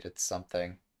hallucinated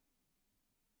something.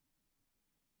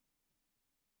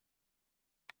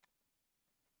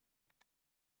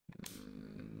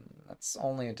 That's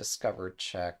only a discovered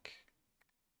check.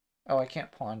 Oh, I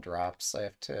can't pawn drops. I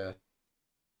have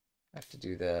to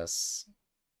do this.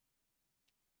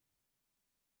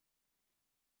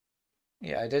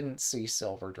 Yeah, I didn't see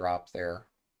silver drop there.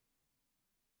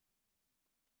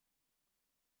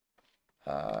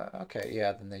 Okay,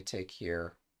 yeah, then they take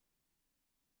here.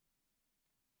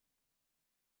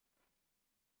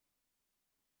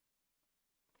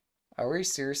 Are we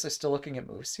seriously still looking at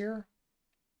moves here?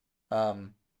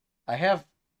 Um, I have,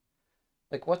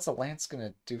 like, what's a lance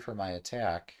gonna do for my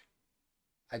attack?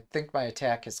 I think my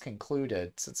attack is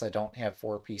concluded since I don't have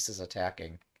four pieces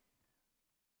attacking.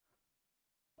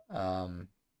 Um,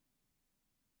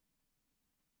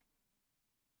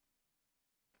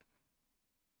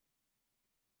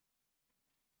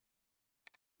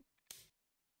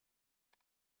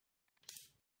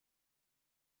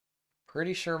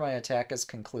 pretty sure my attack is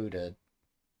concluded.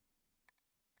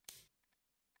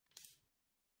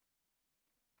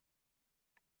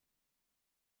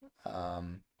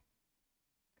 Um,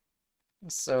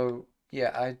 so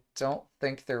yeah, I don't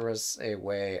think there was a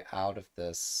way out of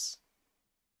this.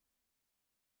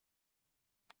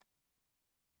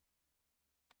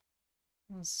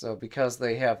 So because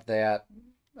they have that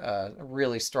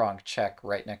really strong check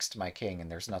right next to my king, and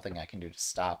there's nothing I can do to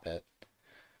stop it,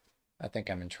 I think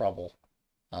I'm in trouble.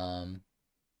 Um,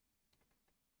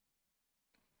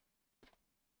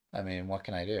 I mean, what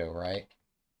can I do, right?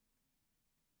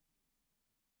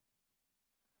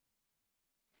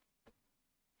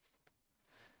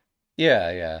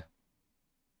 Yeah, yeah.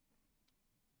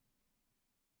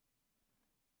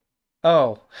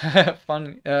 Oh,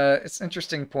 fun. It's an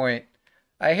interesting point.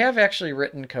 I have actually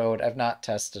written code. I've not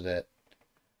tested it.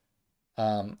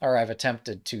 Or I've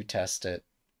attempted to test it.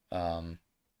 And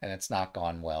it's not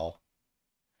gone well.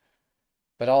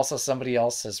 But also somebody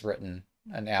else has written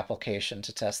an application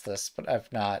to test this, but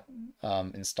I've not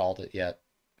installed it yet.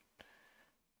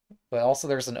 But also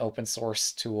there's an open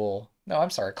source tool. No,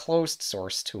 I'm sorry, closed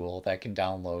source tool that I can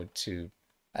download to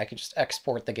I can just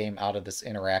export the game out of this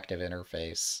interactive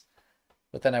interface.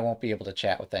 But then I won't be able to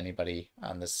chat with anybody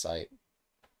on this site.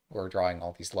 We're drawing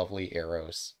all these lovely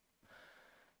arrows.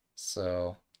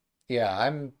 So, yeah,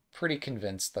 I'm pretty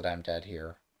convinced that I'm dead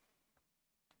here.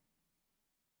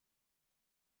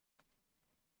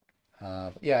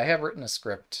 Yeah, I have written a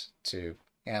script to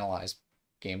analyze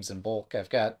games in bulk. I've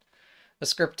got a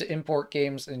script to import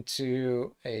games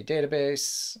into a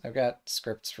database. I've got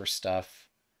scripts for stuff,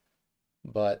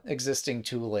 but existing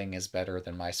tooling is better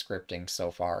than my scripting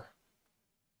so far.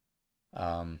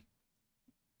 Um,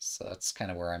 so that's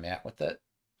kind of where I'm at with it.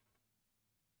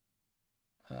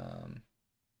 Um,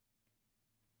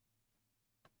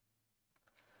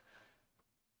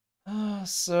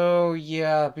 so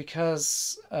yeah,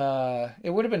 because it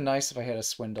would have been nice if I had a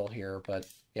swindle here, but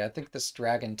yeah, I think this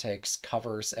dragon takes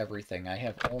covers everything. I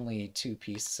have only two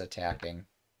pieces attacking.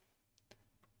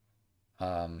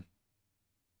 Um,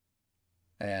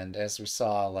 and as we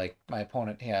saw, like my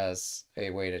opponent has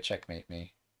a way to checkmate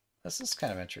me. This is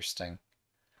kind of interesting.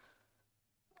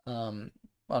 Um,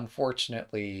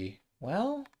 Unfortunately,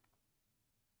 well,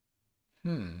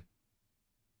 Hmm.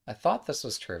 I thought this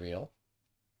was trivial.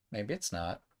 Maybe it's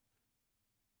not.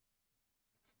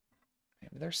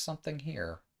 Maybe there's something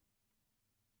here.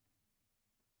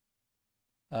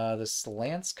 This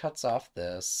lance cuts off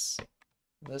this.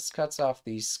 This cuts off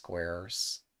these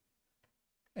squares.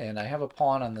 And I have a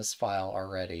pawn on this file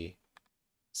already.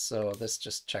 So this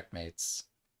just checkmates.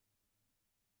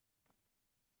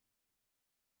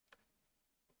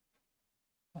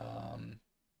 Um,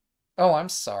 oh, I'm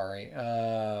sorry.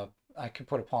 I can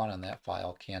put a pawn on that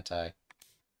file, can't I?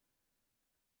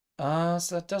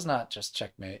 So that does not just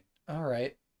checkmate. All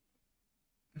right.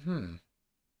 Hmm.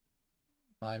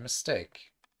 My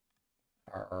mistake.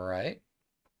 All right.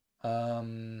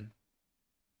 Um.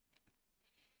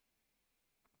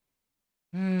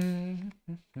 Hmm.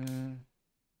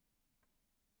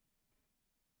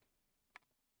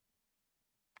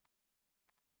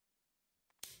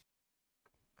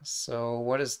 So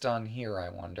what is done here, I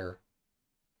wonder?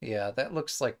 Yeah, that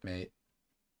looks like mate.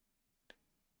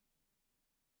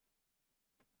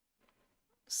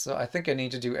 So I think I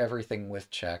need to do everything with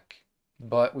check.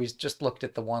 But we just looked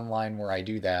at the one line where I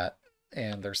do that,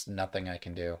 and there's nothing I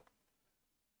can do.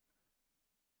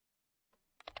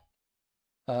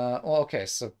 Well, okay,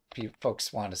 so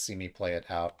folks want to see me play it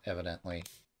out, evidently.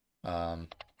 Um,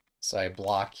 so I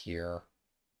block here.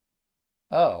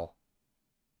 Oh,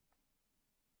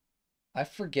 I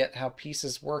forget how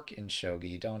pieces work in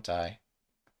shogi, don't I?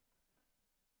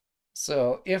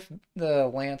 So if the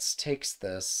lance takes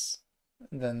this,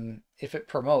 then if it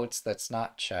promotes, that's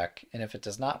not check. And if it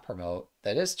does not promote,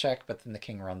 that is check, but then the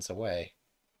king runs away.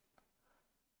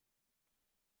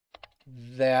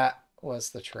 That was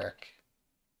the trick.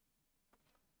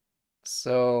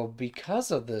 So because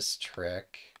of this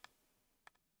trick,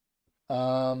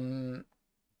 um,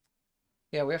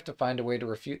 yeah, we have to find a way to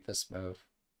refute this move.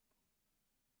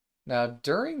 Now,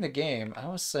 during the game, I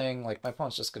was saying, like, my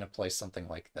opponent's just going to play something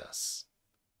like this.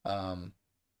 Um,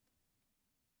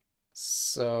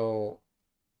 so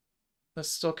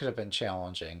this still could have been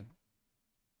challenging,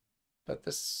 but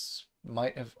this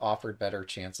might have offered better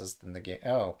chances than the game.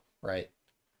 Oh, right.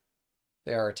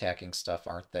 They are attacking stuff,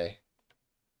 aren't they?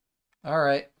 All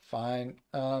right, fine.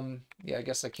 Yeah, I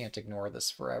guess I can't ignore this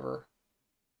forever.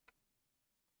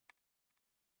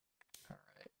 All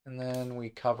right, and then we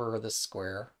cover this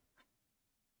square.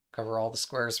 Cover all the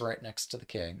squares right next to the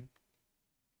king.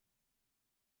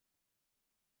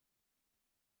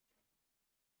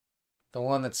 The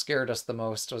one that scared us the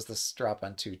most was this drop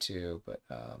on 2-2, but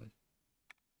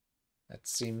that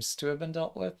seems to have been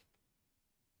dealt with.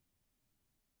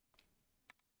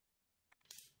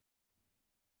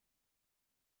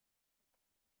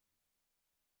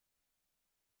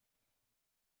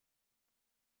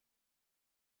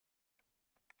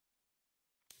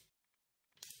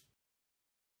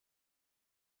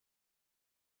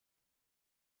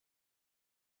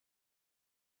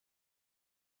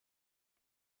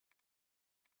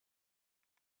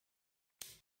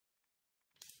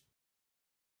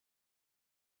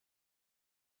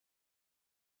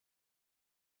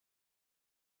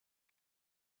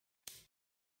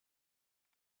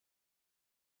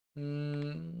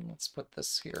 Let's put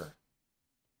this here.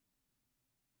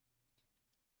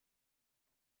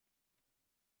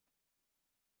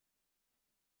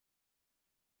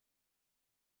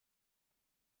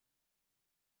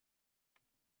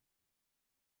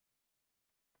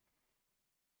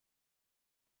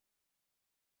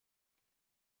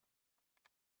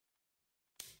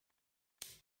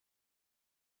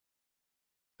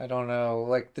 I don't know.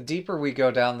 Like, the deeper we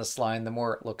go down this line, the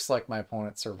more it looks like my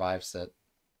opponent survives it.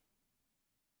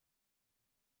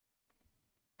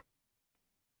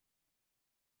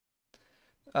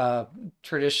 Uh,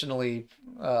 Traditionally,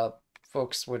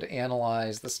 folks would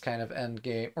analyze this kind of end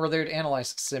game, or they'd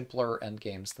analyze simpler end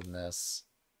games than this.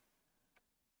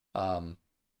 Um,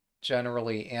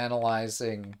 Generally,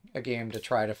 analyzing a game to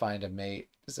try to find a mate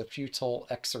is a futile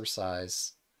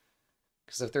exercise.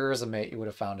 Because if there is a mate, you would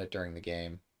have found it during the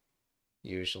game,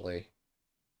 usually.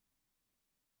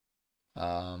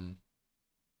 Um,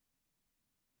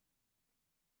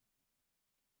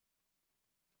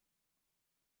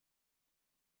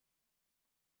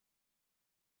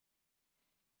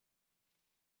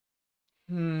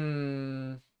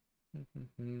 hmm.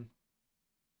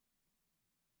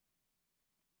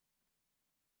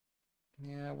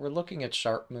 Yeah, we're looking at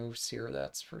sharp moves here,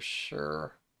 that's for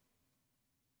sure.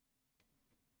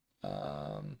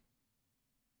 Um,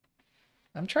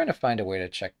 I'm trying to find a way to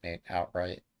checkmate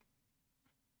outright.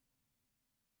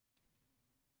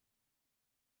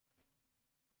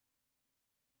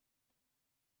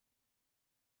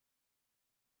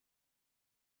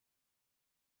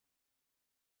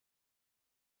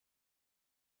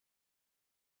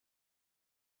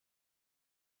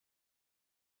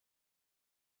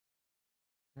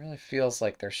 Really feels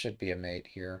like there should be a mate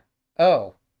here.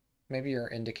 Oh, maybe you're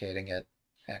indicating it,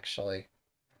 actually.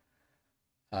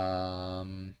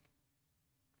 Um,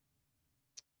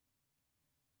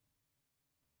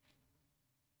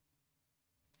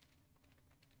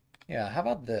 yeah, how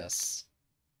about this?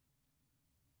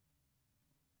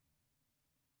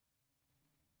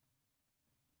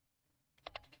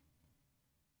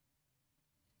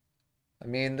 I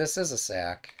mean, this is a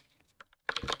sack.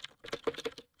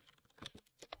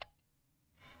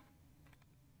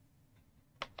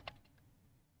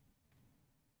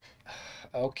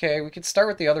 Okay, we can start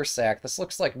with the other sack. This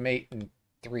looks like mate in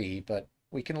 3, but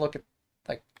we can look at,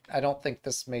 like, I don't think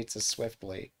this mates as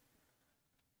swiftly.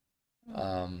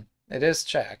 It is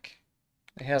check.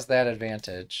 It has that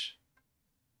advantage.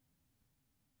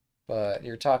 But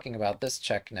you're talking about this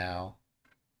check now,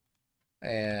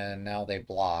 and now they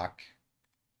block.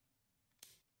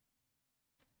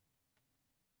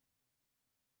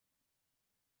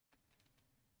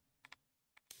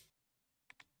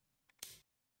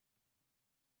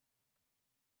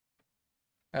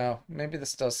 Oh, maybe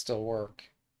this does still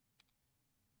work.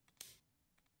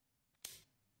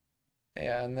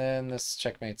 Yeah, and then this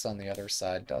checkmate's on the other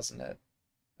side, doesn't it?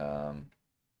 Um,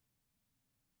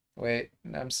 wait,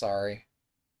 I'm sorry.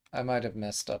 I might have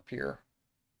messed up here.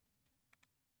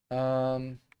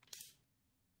 Um,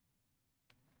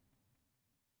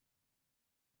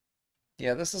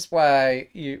 yeah, this is why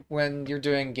when you're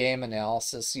doing game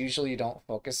analysis, usually you don't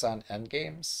focus on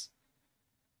endgames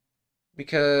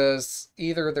because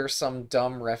either there's some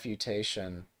dumb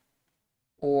refutation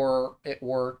or it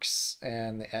works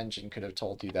and the engine could have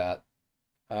told you that.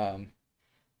 Um,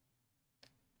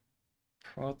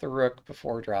 promote the rook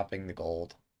before dropping the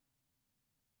gold.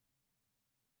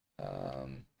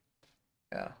 Um,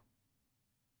 yeah.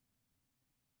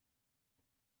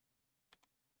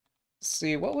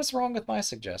 See, what was wrong with my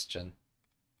suggestion?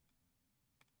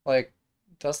 Like,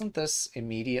 doesn't this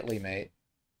immediately mate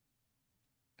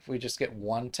if we just get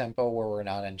one tempo where we're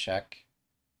not in check?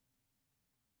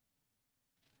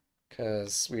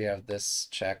 Because we have this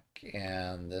check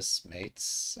and this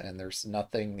mates, and there's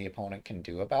nothing the opponent can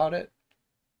do about it.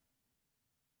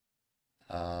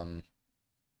 Um,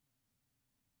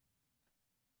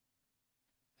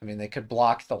 I mean, they could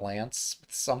block the lance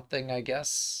with something, I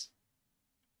guess.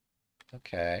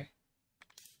 Okay.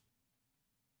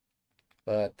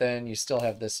 But then you still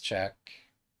have this check,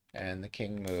 and the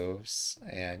king moves,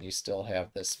 and you still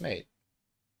have this mate.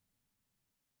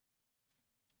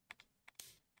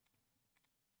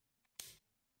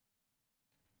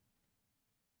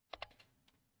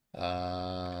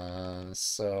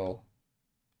 So,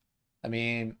 I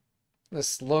mean,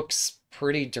 this looks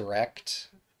pretty direct.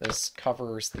 This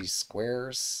covers these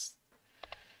squares.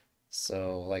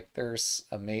 So, like, there's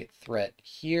a mate threat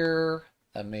here,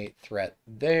 a mate threat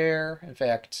there. In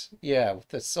fact, yeah, with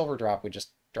the silver drop, we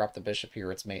just drop the bishop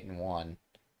here. It's mate in 1.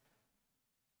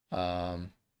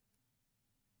 Um,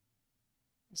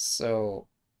 so,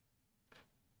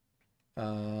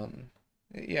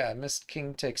 yeah, missed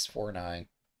king takes 4-9.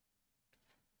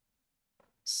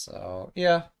 So,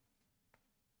 yeah.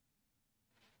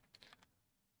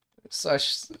 So I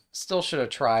still should have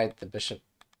tried the bishop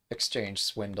exchange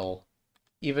swindle.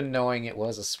 Even knowing it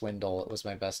was a swindle, it was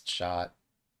my best shot.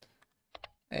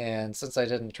 And since I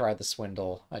didn't try the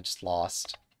swindle, I just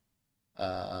lost.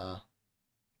 Uh,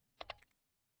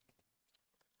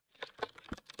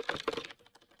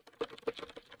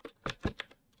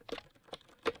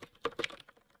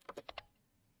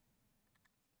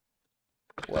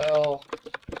 well,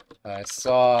 I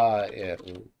saw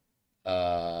it.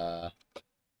 Uh,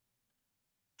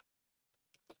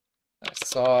 I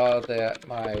saw that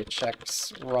my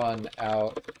checks run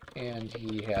out and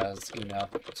he has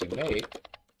enough to mate.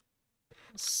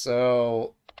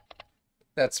 So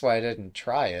that's why I didn't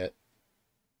try it.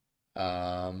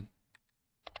 Um,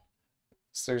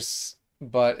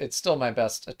 but it's still my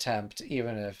best attempt,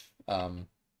 even if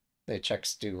the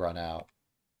checks do run out.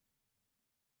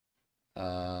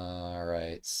 All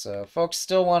right, so folks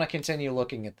still want to continue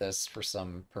looking at this for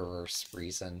some perverse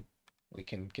reason. We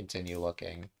can continue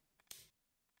looking.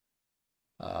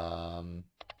 Um,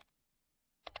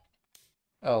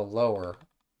 oh, lower.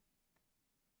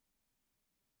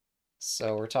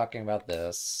 So we're talking about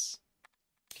this.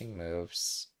 King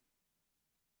moves.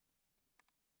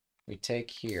 We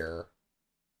take here.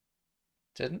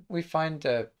 Didn't we find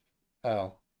a...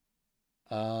 Oh.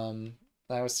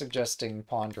 I was suggesting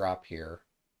pawn drop here.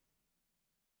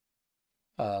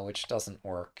 Which doesn't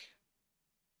work.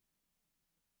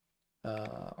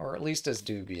 Or at least is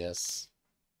dubious.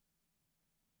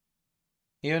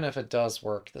 Even if it does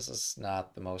work, this is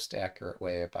not the most accurate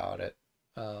way about it.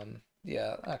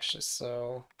 Yeah, actually,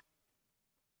 so...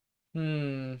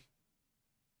 Hmm.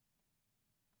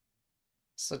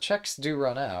 So checks do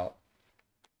run out,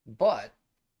 but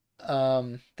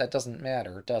that doesn't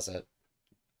matter, does it?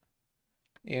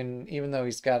 Even though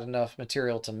he's got enough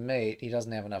material to mate, he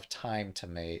doesn't have enough time to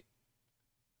mate.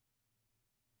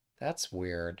 That's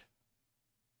weird.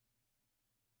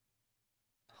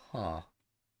 Huh.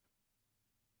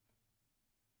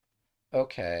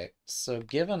 Okay, so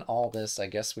given all this, I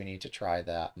guess we need to try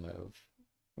that move.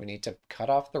 We need to cut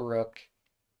off the rook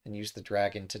and use the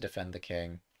dragon to defend the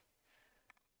king.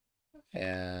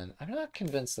 And I'm not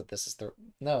convinced that this is the...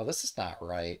 No, this is not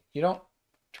right. You don't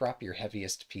drop your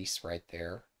heaviest piece right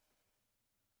there.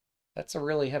 That's a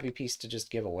really heavy piece to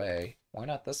just give away. Why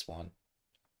not this one?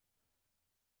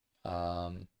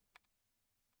 Um,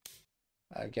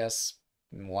 I guess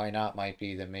why not might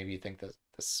be that maybe you think that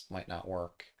this might not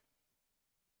work.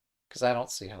 Because I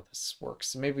don't see how this works.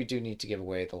 So maybe we do need to give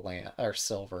away the land or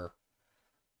silver.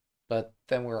 But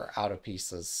then we're out of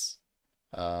pieces.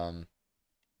 Um,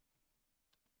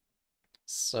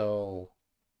 so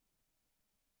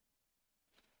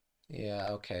yeah,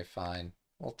 okay, fine.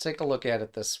 We'll take a look at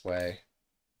it this way,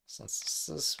 since this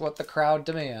is what the crowd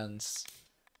demands.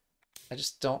 I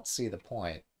just don't see the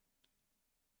point.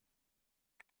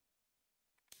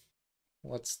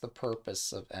 What's the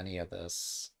purpose of any of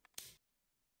this?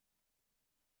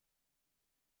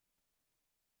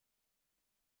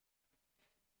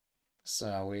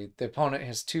 So the opponent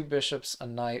has 2 bishops, a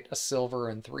knight, a silver,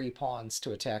 and 3 pawns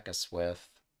to attack us with.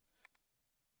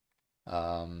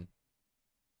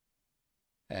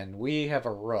 And we have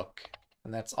a rook,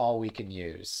 and that's all we can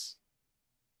use.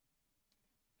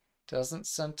 Doesn't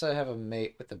Senta have a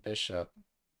mate with the bishop?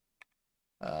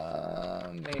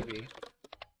 Maybe.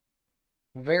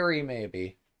 Very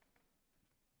maybe.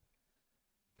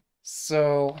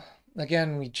 So,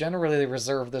 again, we generally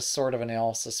reserve this sort of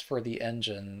analysis for the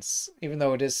engines, even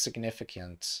though it is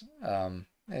significant, and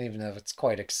even if it's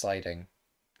quite exciting.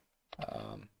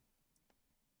 Um,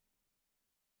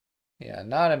 yeah,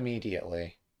 not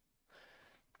immediately.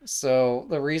 So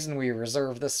the reason we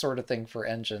reserve this sort of thing for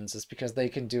engines is because they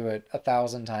can do it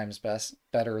 1,000 times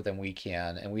better than we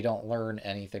can, and we don't learn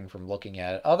anything from looking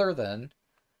at it other than,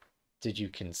 did you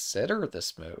consider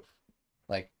this move?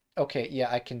 Like, okay, yeah,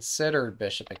 I considered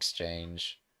bishop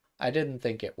exchange. I didn't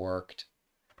think it worked.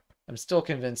 I'm still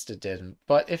convinced it didn't.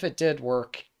 But if it did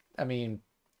work, I mean,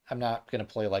 I'm not going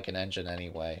to play like an engine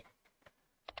anyway.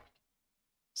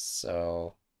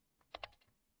 So,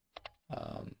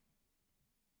 um,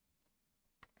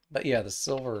 but yeah, the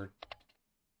silver,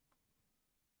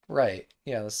 right.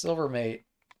 Yeah, the silver mate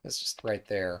is just right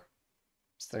there.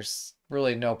 So there's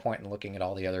really no point in looking at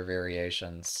all the other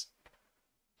variations.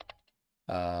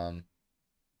 Um,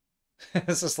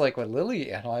 this is like what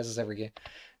Lily analyzes every game.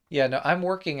 Yeah, no, I'm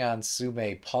working on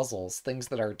Sume puzzles, things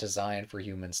that are designed for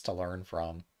humans to learn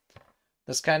from.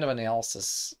 This kind of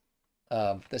analysis,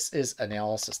 this is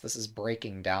analysis. This is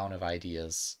breaking down of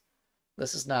ideas.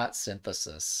 This is not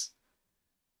synthesis.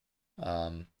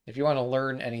 If you want to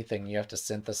learn anything, you have to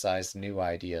synthesize new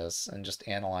ideas, and just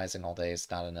analyzing all day is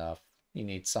not enough. You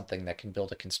need something that can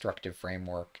build a constructive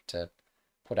framework to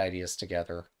put ideas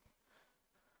together.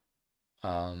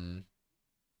 Um,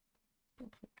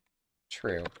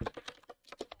 True.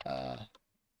 Uh,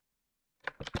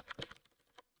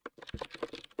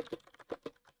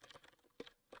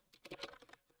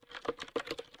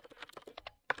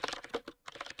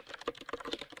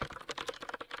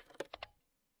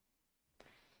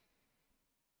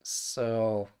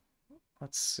 so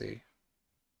let's see.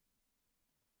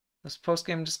 This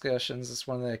post-game discussions is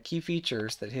one of the key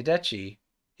features that Hidechi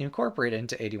incorporated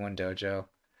into 81 Dojo.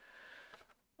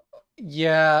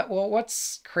 Yeah, well,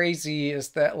 what's crazy is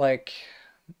that, like,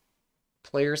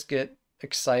 players get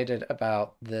excited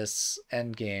about this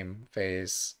endgame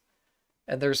phase,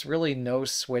 and there's really no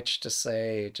switch to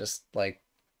say, just like,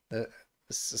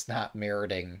 this is not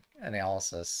meriting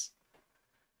analysis.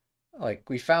 Like,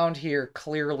 we found here,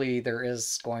 clearly there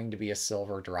is going to be a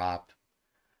silver drop.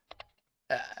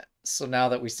 Uh, so now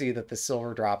that we see that the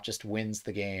silver drop just wins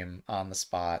the game on the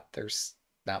spot, there's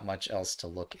not much else to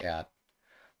look at.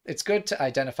 It's good to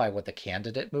identify what the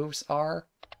candidate moves are,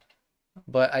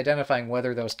 but identifying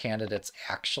whether those candidates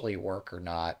actually work or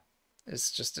not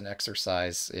is just an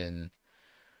exercise in,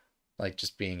 like,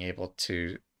 just being able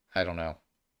to, I don't know.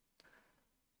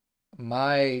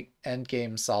 My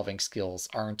endgame solving skills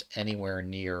aren't anywhere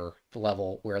near the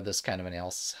level where this kind of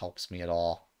analysis helps me at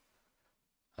all.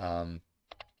 Um,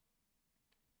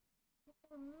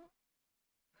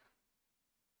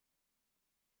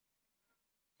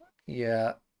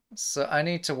 Yeah. So I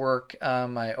need to work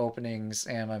on my openings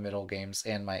and my middle games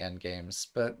and my end games.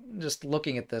 But just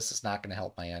looking at this is not going to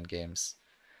help my end games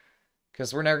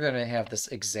because we're never going to have this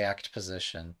exact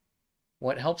position.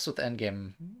 What helps with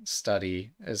endgame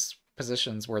study is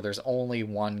positions where there's only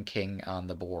one king on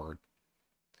the board.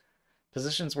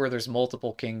 Positions where there's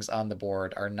multiple kings on the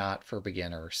board are not for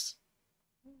beginners.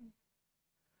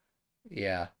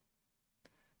 Yeah.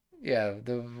 Yeah,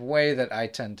 the way that I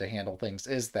tend to handle things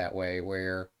is that way,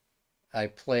 where I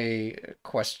play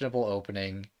questionable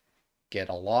opening, get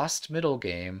a lost middle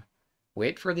game,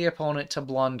 wait for the opponent to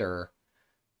blunder,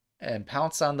 and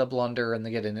pounce on the blunder and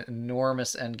they get an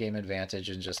enormous endgame advantage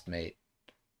and just mate.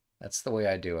 That's the way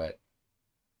I do it.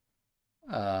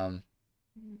 Um,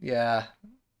 yeah,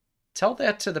 tell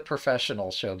that to the Professional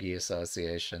Shogi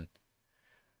Association.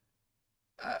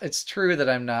 It's true that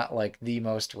I'm not like the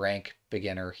most rank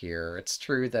beginner here. It's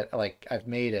true that like I've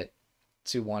made it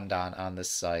to one dan on this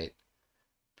site,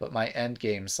 but my end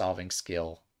game solving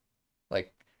skill,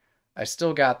 like I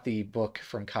still got the book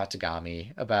from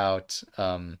Katagami about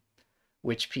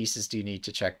which pieces do you need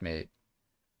to checkmate.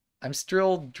 I'm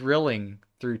still drilling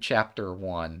through chapter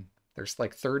 1. There's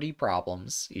like 30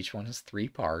 problems. Each one has 3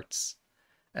 parts,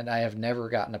 and I have never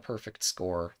gotten a perfect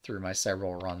score through my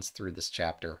several runs through this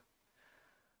chapter.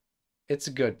 It's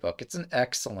a good book. It's an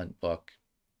excellent book.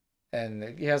 And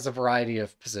it has a variety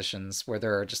of positions where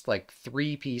there are just like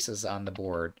 3 pieces on the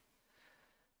board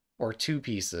or 2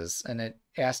 pieces, and it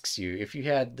asks you if you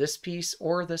had this piece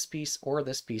or this piece or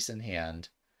this piece in hand,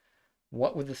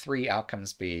 what would the 3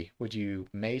 outcomes be? Would you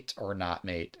mate or not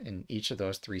mate in each of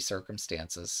those 3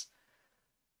 circumstances?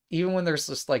 Even when there's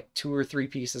just like 2 or 3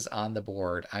 pieces on the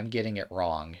board, I'm getting it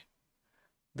wrong.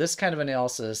 This kind of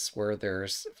analysis where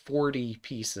there's 40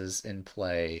 pieces in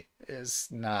play is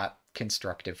not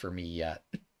constructive for me yet.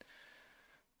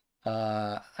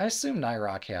 I assume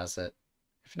Nyrock has it.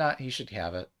 If not, he should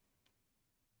have it.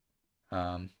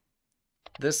 Um,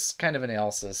 this kind of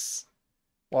analysis,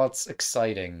 while it's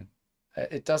exciting,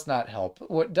 it does not help.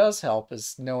 What does help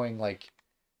is knowing, like,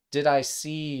 did I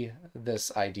see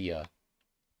this idea?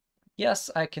 Yes,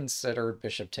 I considered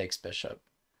bishop takes bishop.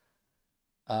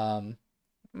 Um,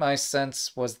 my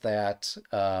sense was that,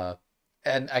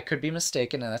 and I could be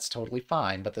mistaken, and that's totally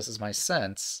fine, but this is my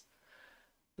sense,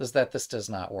 is that this does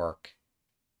not work.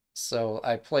 So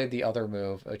I played the other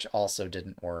move, which also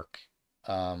didn't work.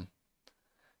 Um,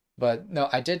 but no,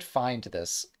 I did find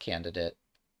this candidate.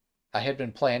 I had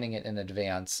been planning it in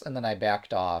advance, and then I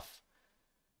backed off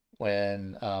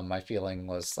when my feeling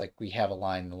was like we have a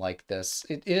line like this.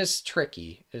 It is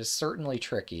tricky. It is certainly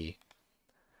tricky.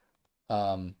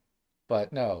 Um,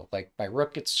 but no, like my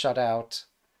rook gets shut out,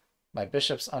 my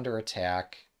bishop's under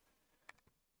attack,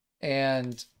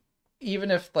 and even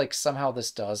if like somehow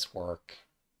this does work,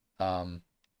 um,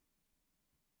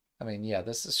 I mean, yeah,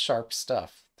 this is sharp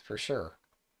stuff for sure.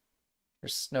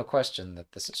 There's no question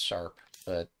that this is sharp,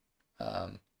 but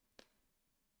um,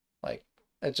 like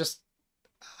it just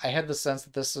I had the sense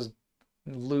that this would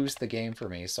lose the game for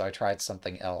me, so I tried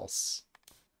something else.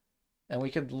 And we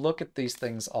could look at these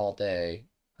things all day,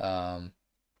 um,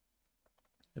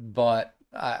 but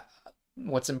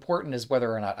what's important is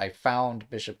whether or not I found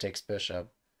bishop takes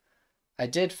bishop. I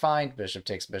did find bishop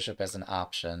takes bishop as an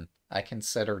option. I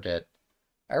considered it.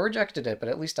 I rejected it, but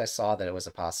at least I saw that it was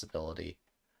a possibility.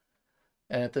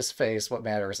 And at this phase, what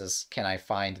matters is can I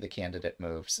find the candidate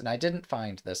moves? And I didn't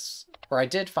find this, or I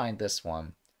did find this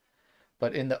one,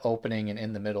 but in the opening and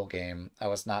in the middle game, I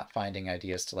was not finding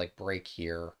ideas to like break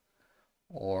here,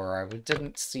 or I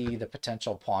didn't see the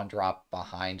potential pawn drop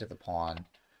behind the pawn.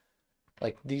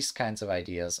 Like these kinds of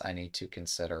ideas I need to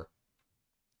consider.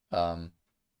 Um,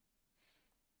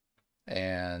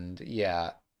 and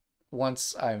yeah,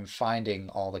 once I'm finding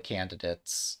all the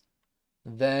candidates,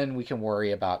 then we can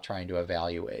worry about trying to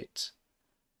evaluate.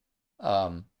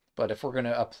 But if we're going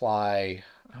to apply,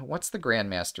 what's the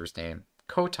Grandmaster's name?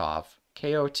 Kotov,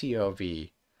 Kotov.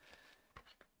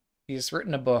 He's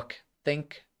written a book,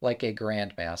 Think Like a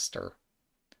Grandmaster.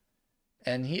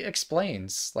 And he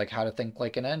explains like how to think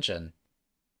like an engine.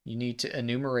 You need to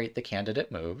enumerate the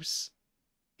candidate moves,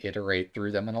 iterate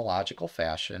through them in a logical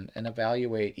fashion, and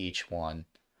evaluate each one.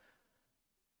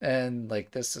 And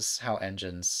like this is how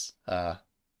engines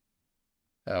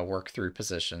work through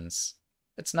positions.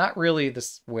 It's not really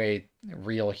this way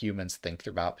real humans think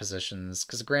about positions,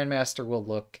 because a grandmaster will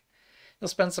look, he'll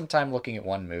spend some time looking at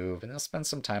one move, and he'll spend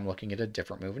some time looking at a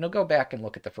different move, and he'll go back and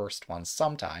look at the first one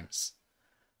sometimes.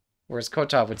 Whereas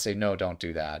Kotov would say, no, don't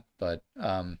do that. But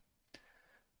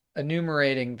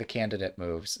enumerating the candidate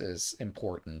moves is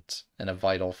important and a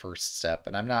vital first step,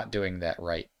 and I'm not doing that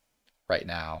right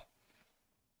now.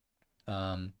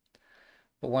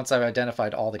 But once I've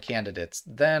identified all the candidates,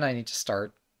 then I need to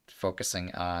start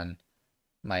focusing on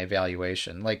my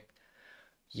evaluation. Like,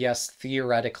 yes,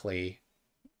 theoretically,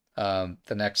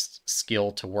 the next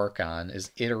skill to work on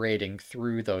is iterating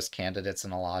through those candidates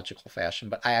in a logical fashion,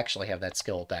 but I actually have that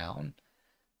skill down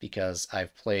because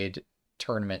I've played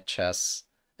tournament chess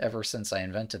ever since I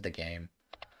invented the game.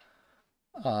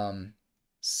 Um,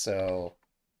 so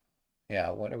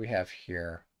yeah, what do we have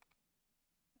here?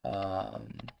 Um,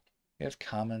 we have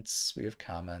comments. We have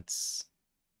comments.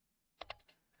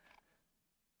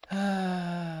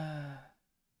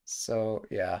 So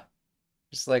yeah,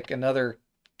 just like another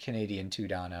Canadian two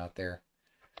down out there.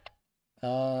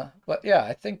 But yeah,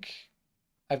 I think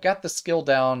I've got the skill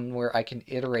down where I can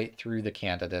iterate through the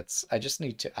candidates. I just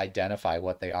need to identify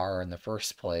what they are in the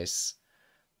first place.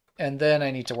 And then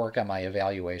I need to work on my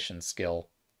evaluation skill.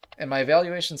 And my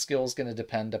evaluation skill is going to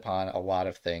depend upon a lot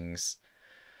of things.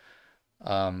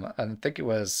 I think it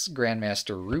was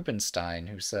Grandmaster Rubinstein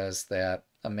who says that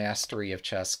a mastery of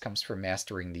chess comes from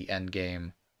mastering the end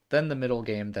game, then the middle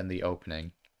game, then the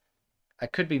opening. I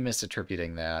could be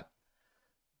misattributing that,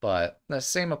 but the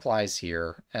same applies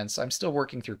here. And so I'm still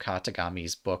working through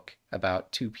Katagami's book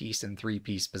about two-piece and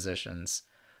three-piece positions.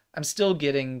 I'm still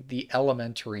getting the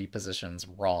elementary positions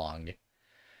wrong.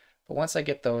 But once I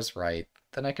get those right,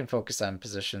 then I can focus on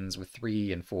positions with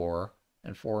 3 and 4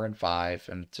 and 5,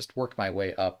 and just work my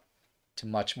way up to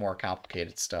much more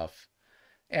complicated stuff.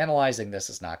 Analyzing this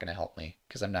is not going to help me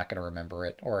because I'm not going to remember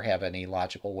it or have any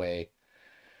logical way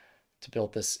to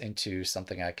build this into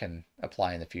something I can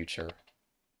apply in the future.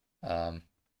 Um,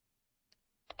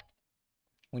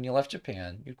 when you left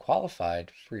Japan, you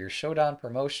qualified for your Shodan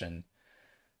promotion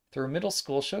through a middle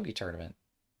school shogi tournament.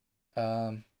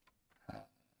 Um,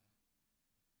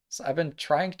 So I've been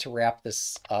trying to wrap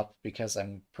this up because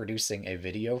I'm producing a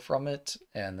video from it,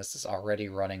 and this is already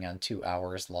running on 2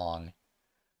 hours long.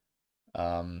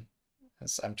 Um,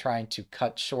 so I'm trying to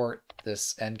cut short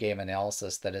this endgame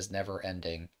analysis that is never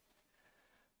ending.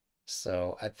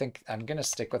 So I think I'm going to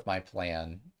stick with my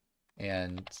plan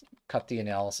and cut the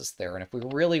analysis there. And if we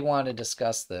really want to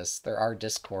discuss this, there are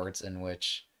discords in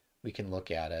which we can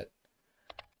look at it.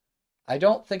 I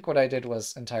don't think what I did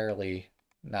was entirely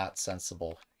not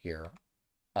sensible here.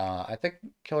 I think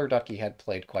KillerDucky had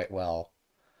played quite well.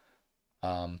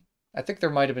 I think there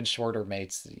might have been shorter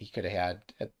mates that he could have had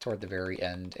toward the very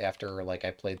end after like I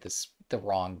played the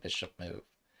wrong bishop move.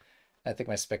 I think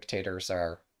my spectators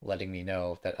are letting me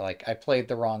know that like I played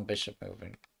the wrong bishop move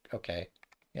and okay,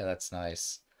 yeah, that's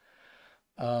nice.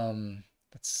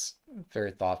 That's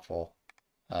very thoughtful.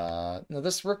 No,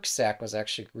 this rook sack was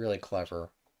actually really clever.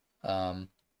 Um,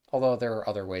 although there are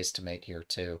other ways to mate here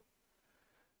too.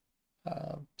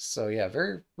 So yeah,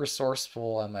 very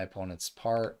resourceful on my opponent's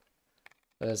part.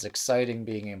 It was exciting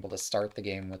being able to start the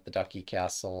game with the Ducky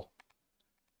Castle.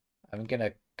 I'm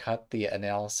gonna cut the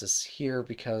analysis here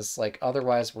because like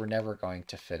otherwise we're never going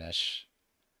to finish.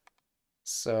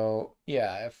 So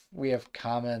yeah, if we have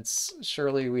comments,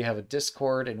 surely we have a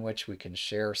Discord in which we can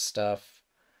share stuff.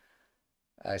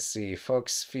 I see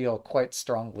folks feel quite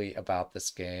strongly about this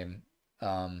game.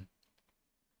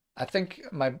 I think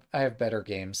I have better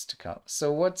games to come.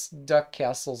 So what's Duck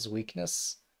Castle's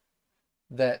weakness?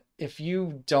 That if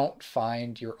you don't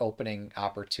find your opening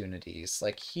opportunities,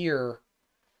 like here,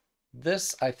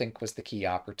 this I think was the key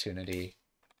opportunity.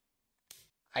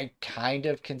 I kind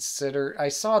of considered, I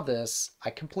saw this, I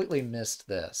completely missed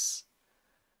this.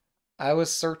 I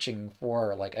was searching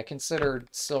for, like, I considered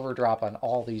silver drop on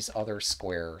all these other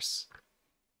squares.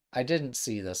 I didn't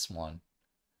see this one.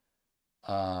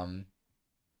 Um,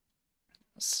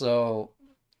 so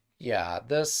yeah,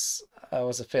 this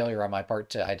was a failure on my part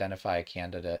to identify a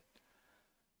candidate.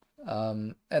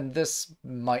 And this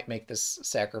might make this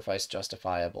sacrifice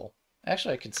justifiable.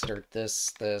 Actually, I considered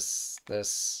this, a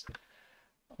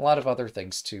lot of other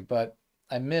things too, but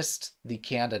I missed the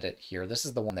candidate here. This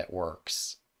is the one that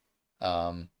works.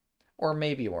 Or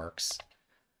maybe works.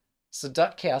 So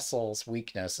Duck Castle's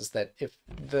weakness is that if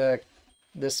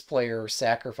this player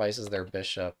sacrifices their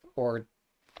bishop, or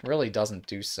really doesn't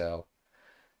do so,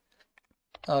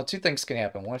 two things can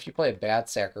happen. One, if you play a bad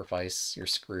sacrifice, you're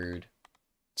screwed.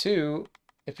 Two,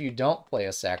 if you don't play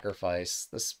a sacrifice,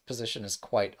 this position is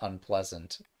quite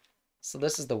unpleasant. So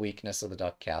this is the weakness of the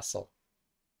Duck Castle.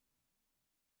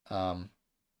 In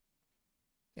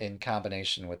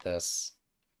combination with this.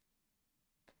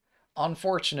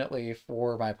 Unfortunately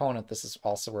for my opponent, this is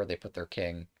also where they put their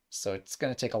king. So it's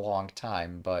going to take a long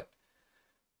time, but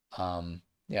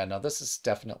yeah, no, this is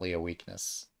definitely a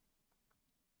weakness.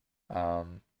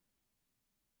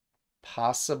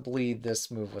 Possibly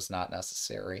this move was not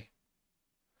necessary.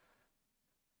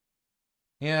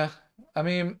 Yeah, I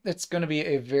mean, it's going to be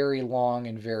a very long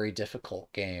and very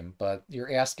difficult game, but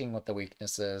you're asking what the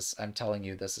weakness is. I'm telling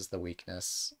you this is the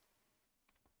weakness.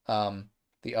 Um,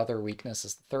 the other weakness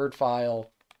is the third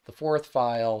file, the fourth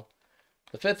file,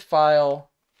 the fifth file.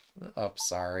 Oh,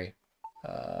 sorry.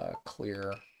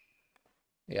 Clear.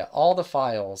 Yeah, all the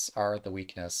files are the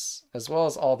weakness, as well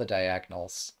as all the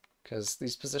diagonals, because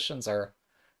these pieces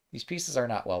are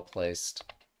not well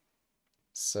placed.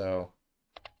 So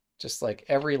just like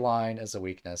every line is a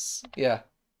weakness. Yeah,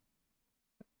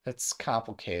 it's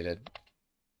complicated.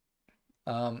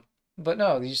 Um, but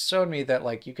no, you showed me that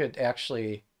like you could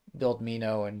actually build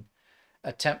Mino and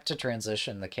attempt to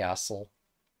transition the castle.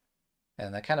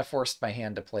 And that kind of forced my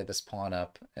hand to play this pawn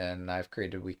up, and I've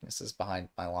created weaknesses behind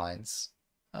my lines.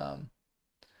 Um,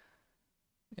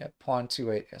 yeah, pawn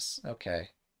 2-8, yes, okay.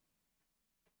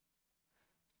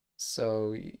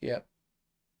 So, yep,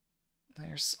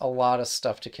 there's a lot of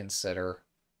stuff to consider.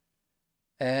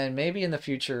 And maybe in the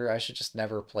future I should just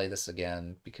never play this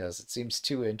again because it seems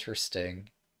too interesting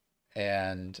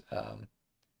and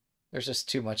there's just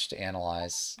too much to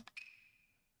analyze.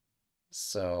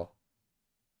 So,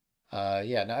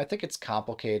 yeah, no, I think it's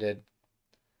complicated,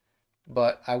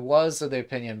 but I was of the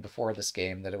opinion before this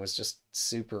game that it was just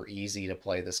super easy to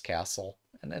play this castle,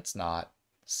 and it's not.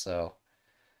 So,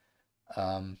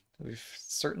 we've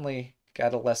certainly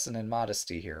got a lesson in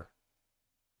modesty here.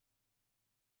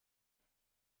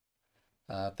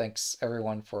 Thanks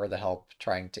everyone for the help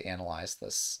trying to analyze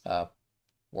this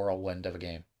whirlwind of a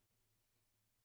game.